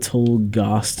 skeletal,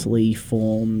 ghastly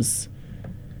forms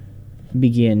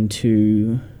begin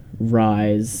to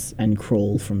rise and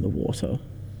crawl from the water,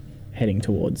 heading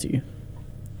towards you.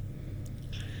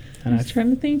 And I was trying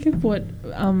to think of what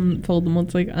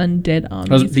Voldemort's like undead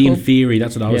army. The Inferi,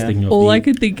 that's what I was Yeah. thinking of. All the I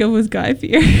could think of was Guy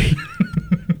Fieri.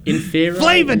 Inferi?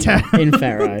 Flavor town.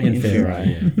 Inferi.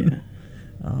 Inferi,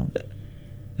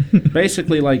 yeah.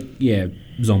 Basically, like, yeah,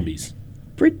 zombies.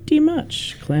 Pretty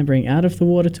much clambering out of the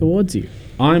water towards you.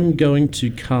 I'm going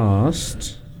to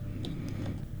cast...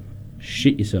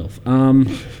 Shit yourself.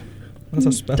 That's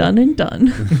a spell. Done and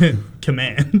done.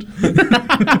 Command.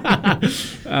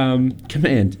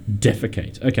 Command,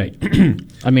 defecate. Okay.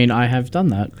 I mean, I have done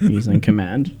that using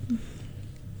command.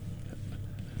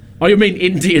 Oh, you mean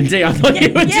in D&D? I thought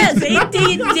you were Yes, in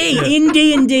D&D. In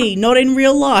D&D, not in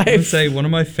real I would life. say one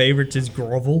of my favorites is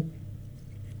grovel.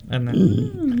 And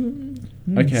then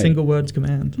Okay. single words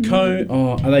command.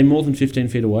 Are they more than 15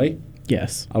 feet away?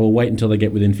 Yes. I will wait until they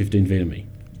get within 15 feet of me.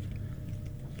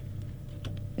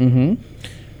 Mm-hmm.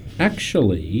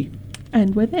 Actually,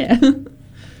 And we're there.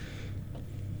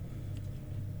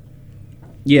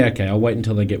 yeah, okay, I'll wait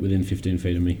until they get within 15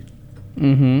 feet of me.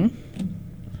 Mm-hmm.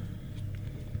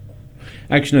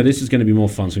 Actually, no, this is going to be more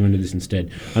fun, so I'm going to do this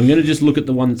instead. I'm going to just look at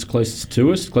the one that's closest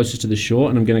to us, closest to the shore,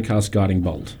 and I'm going to cast Guiding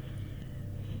Bolt.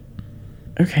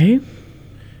 Okay.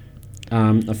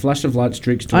 A flash of light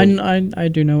streaks to... I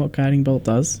do know what guiding bolt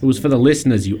does. It was for the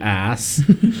listeners, you ass.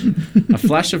 A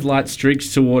flash of light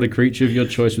streaks toward a creature of your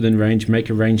choice within range. Make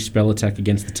a ranged spell attack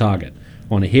against the target.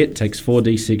 On a hit, takes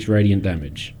 4d6 radiant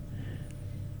damage.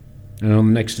 And on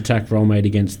the next attack roll made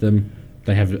against them,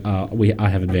 they have I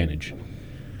have advantage.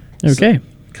 Okay.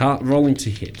 Rolling to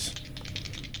hit.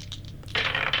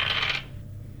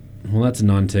 Well, that's a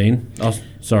 19. Oh,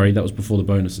 sorry, that was before the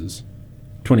bonuses.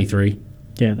 23.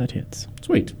 Yeah, that hits.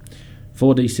 Sweet.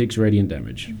 4d6 radiant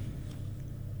damage.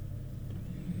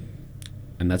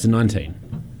 And that's a 19.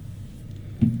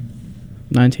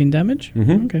 19 damage?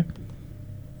 Mhm. Okay.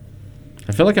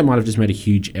 I feel like I might have just made a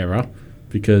huge error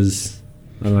because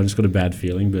I don't know, I just got a bad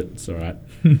feeling, but it's alright.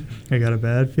 I got a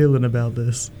bad feeling about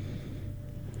this.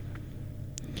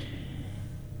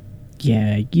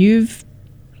 Yeah, you've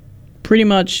pretty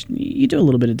much... You do a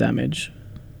little bit of damage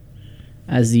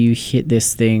as you hit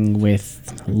this thing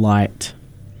with light.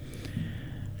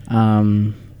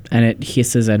 And it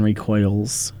hisses and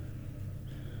recoils.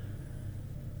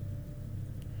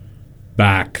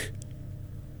 Back.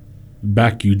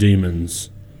 Back, you demons.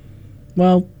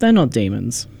 Well, they're not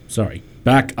demons. Sorry.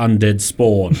 Back, undead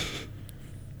spawn.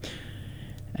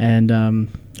 And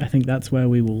I think that's where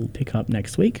we will pick up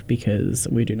next week because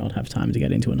we do not have time to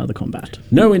get into another combat.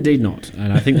 No, indeed not.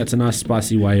 And I think that's a nice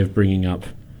spicy way of bringing up...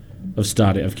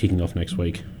 of kicking off next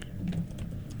week.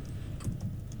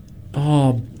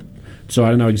 Oh, so I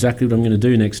don't know exactly what I'm going to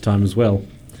do next time as well.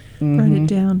 Write it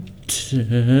down.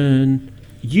 Turn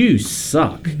You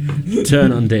suck.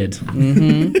 Turn undead.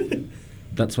 Mm-hmm.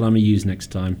 That's what I'm going to use next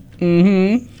time.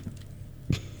 Mm-hmm.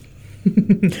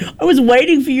 I was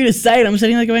waiting for you to say it. I'm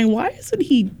sitting there going, why isn't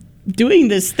he doing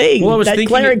this thing that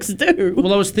clerics do?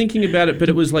 Well, I was thinking about it, but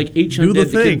it was like each Do the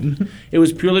undead thing. It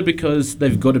was purely because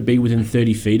they've got to be within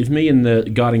 30 feet of me, and the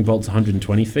guarding bolt's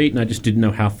 120 feet, and I just didn't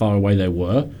know how far away they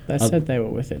were. They said they were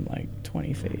within like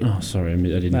 20 feet. Oh, sorry, I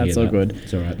didn't That's hear all that. good.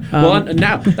 It's all right. Well,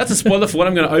 now, that's a spoiler for what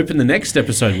I'm going to open the next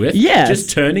episode with. Yes. Just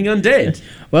turning undead.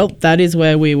 Well, that is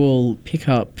where we will pick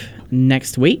up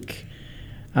next week.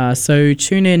 So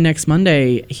tune in next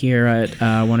Monday here at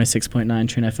 106.9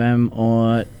 Trin FM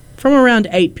or from around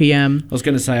 8 p.m. I was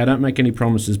going to say, I don't make any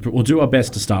promises, but we'll do our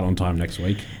best to start on time next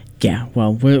week. Yeah,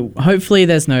 well, hopefully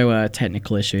there's no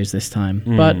technical issues this time.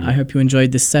 But I hope you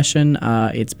enjoyed this session.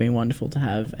 It's been wonderful to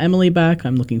have Emily back.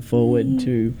 I'm looking forward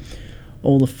to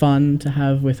all the fun to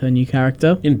have with her new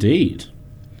character. Indeed.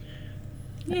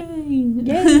 Yay.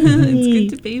 It's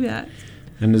good to be back.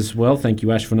 And as well, thank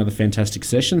you, Ash, for another fantastic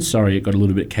session. Sorry it got a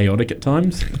little bit chaotic at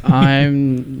times.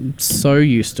 I'm so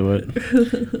used to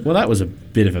it. Well, that was a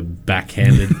bit of a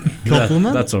backhanded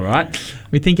Compliment? That's all right.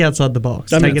 We think outside the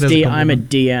box. I'm Take it as a I'm a compliment.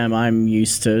 DM. I'm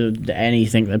used to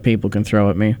anything that people can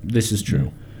throw at me. This is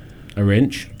true. A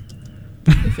wrench?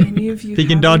 If any of you If you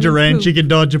can have dodge a any wrench, poop- you can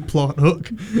dodge a plot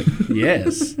hook.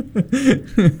 Yes.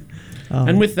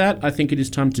 And with that, I think it is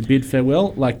time to bid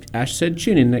farewell. Like Ash said,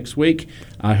 tune in next week.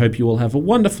 I hope you all have a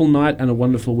wonderful night and a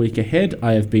wonderful week ahead.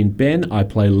 I have been Ben. I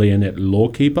play Leonette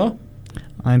Lawkeeper.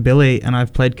 I'm Billy, and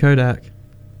I've played Kodak.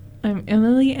 I'm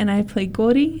Emily, and I play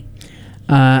Gordy.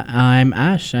 I'm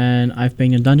Ash, and I've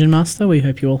been your Dungeon Master. We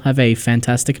hope you all have a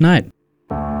fantastic night.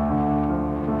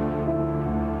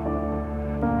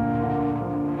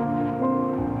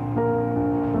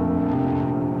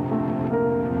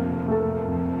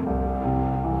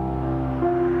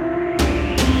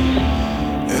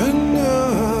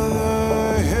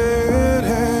 Another head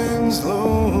hangs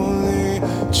slowly,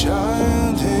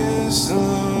 child is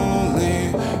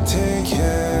slowly taken,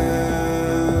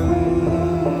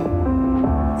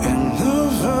 and the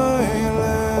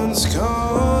violence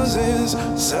causes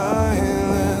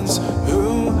silence.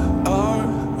 Who are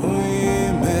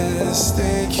we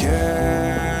mistaken?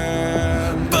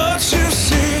 But you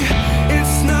see,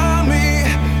 it's not me,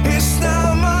 it's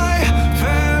not my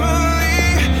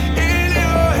family. In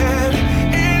your head,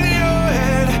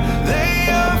 they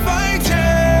are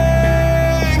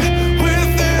fighting with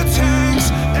their tanks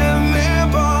and their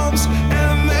bombs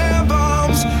and their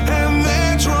bombs and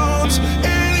their drones.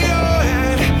 In your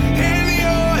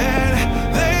head,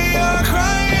 they are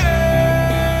crying.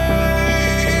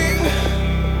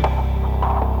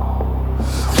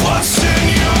 What's in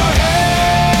your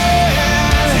head?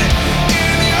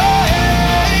 In your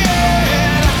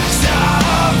head.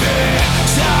 Stop it,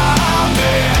 stop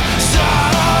it,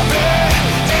 stop it.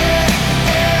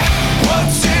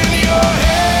 What's in your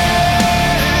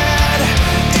head?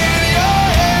 In your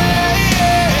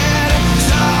head.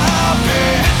 Stop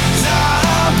it,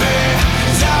 stop it,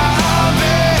 stop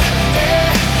it.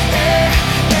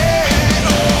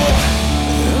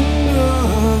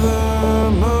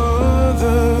 Another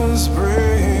mother's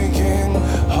breaking,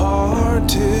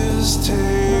 heart is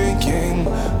taking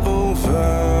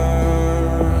over.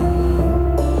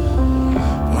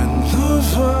 When the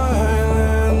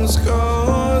violence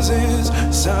causes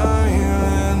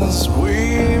silence,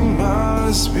 we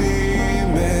must be